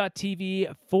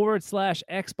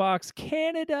twitch.tv/Xbox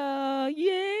Canada.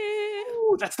 Yeah.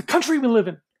 Ooh, that's the country we live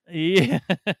in. Yeah.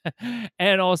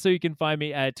 And also you can find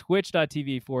me at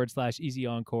twitch.tv/Easy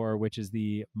Encore, which is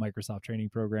the Microsoft training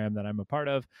program that I'm a part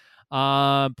of.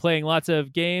 Playing lots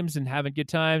of games and having good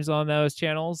times on those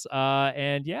channels.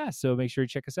 And yeah, so make sure you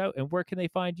check us out. And where can they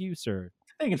find you, sir?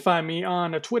 They can find me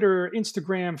on Twitter,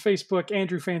 Instagram, Facebook,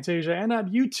 Andrew Fantasia, and on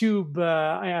YouTube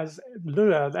as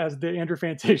the Andrew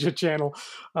Fantasia channel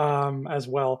as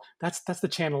well. That's the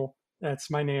channel. That's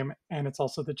my name, and it's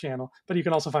also the channel. But you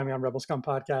can also find me on Rebel Scum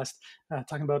Podcast,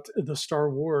 talking about the Star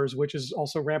Wars, which is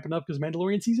also ramping up because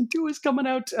Mandalorian Season 2 is coming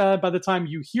out. By the time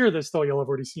you hear this, though, you'll have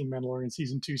already seen Mandalorian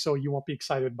Season 2, so you won't be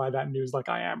excited by that news like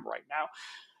I am right now.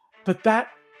 But that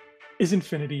is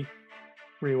Infinity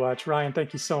Rewatch. Ryan,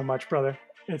 thank you so much, brother.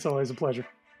 It's always a pleasure.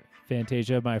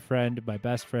 Fantasia, my friend, my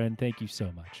best friend, thank you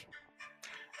so much.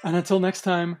 And until next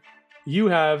time, you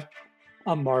have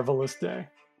a marvelous day.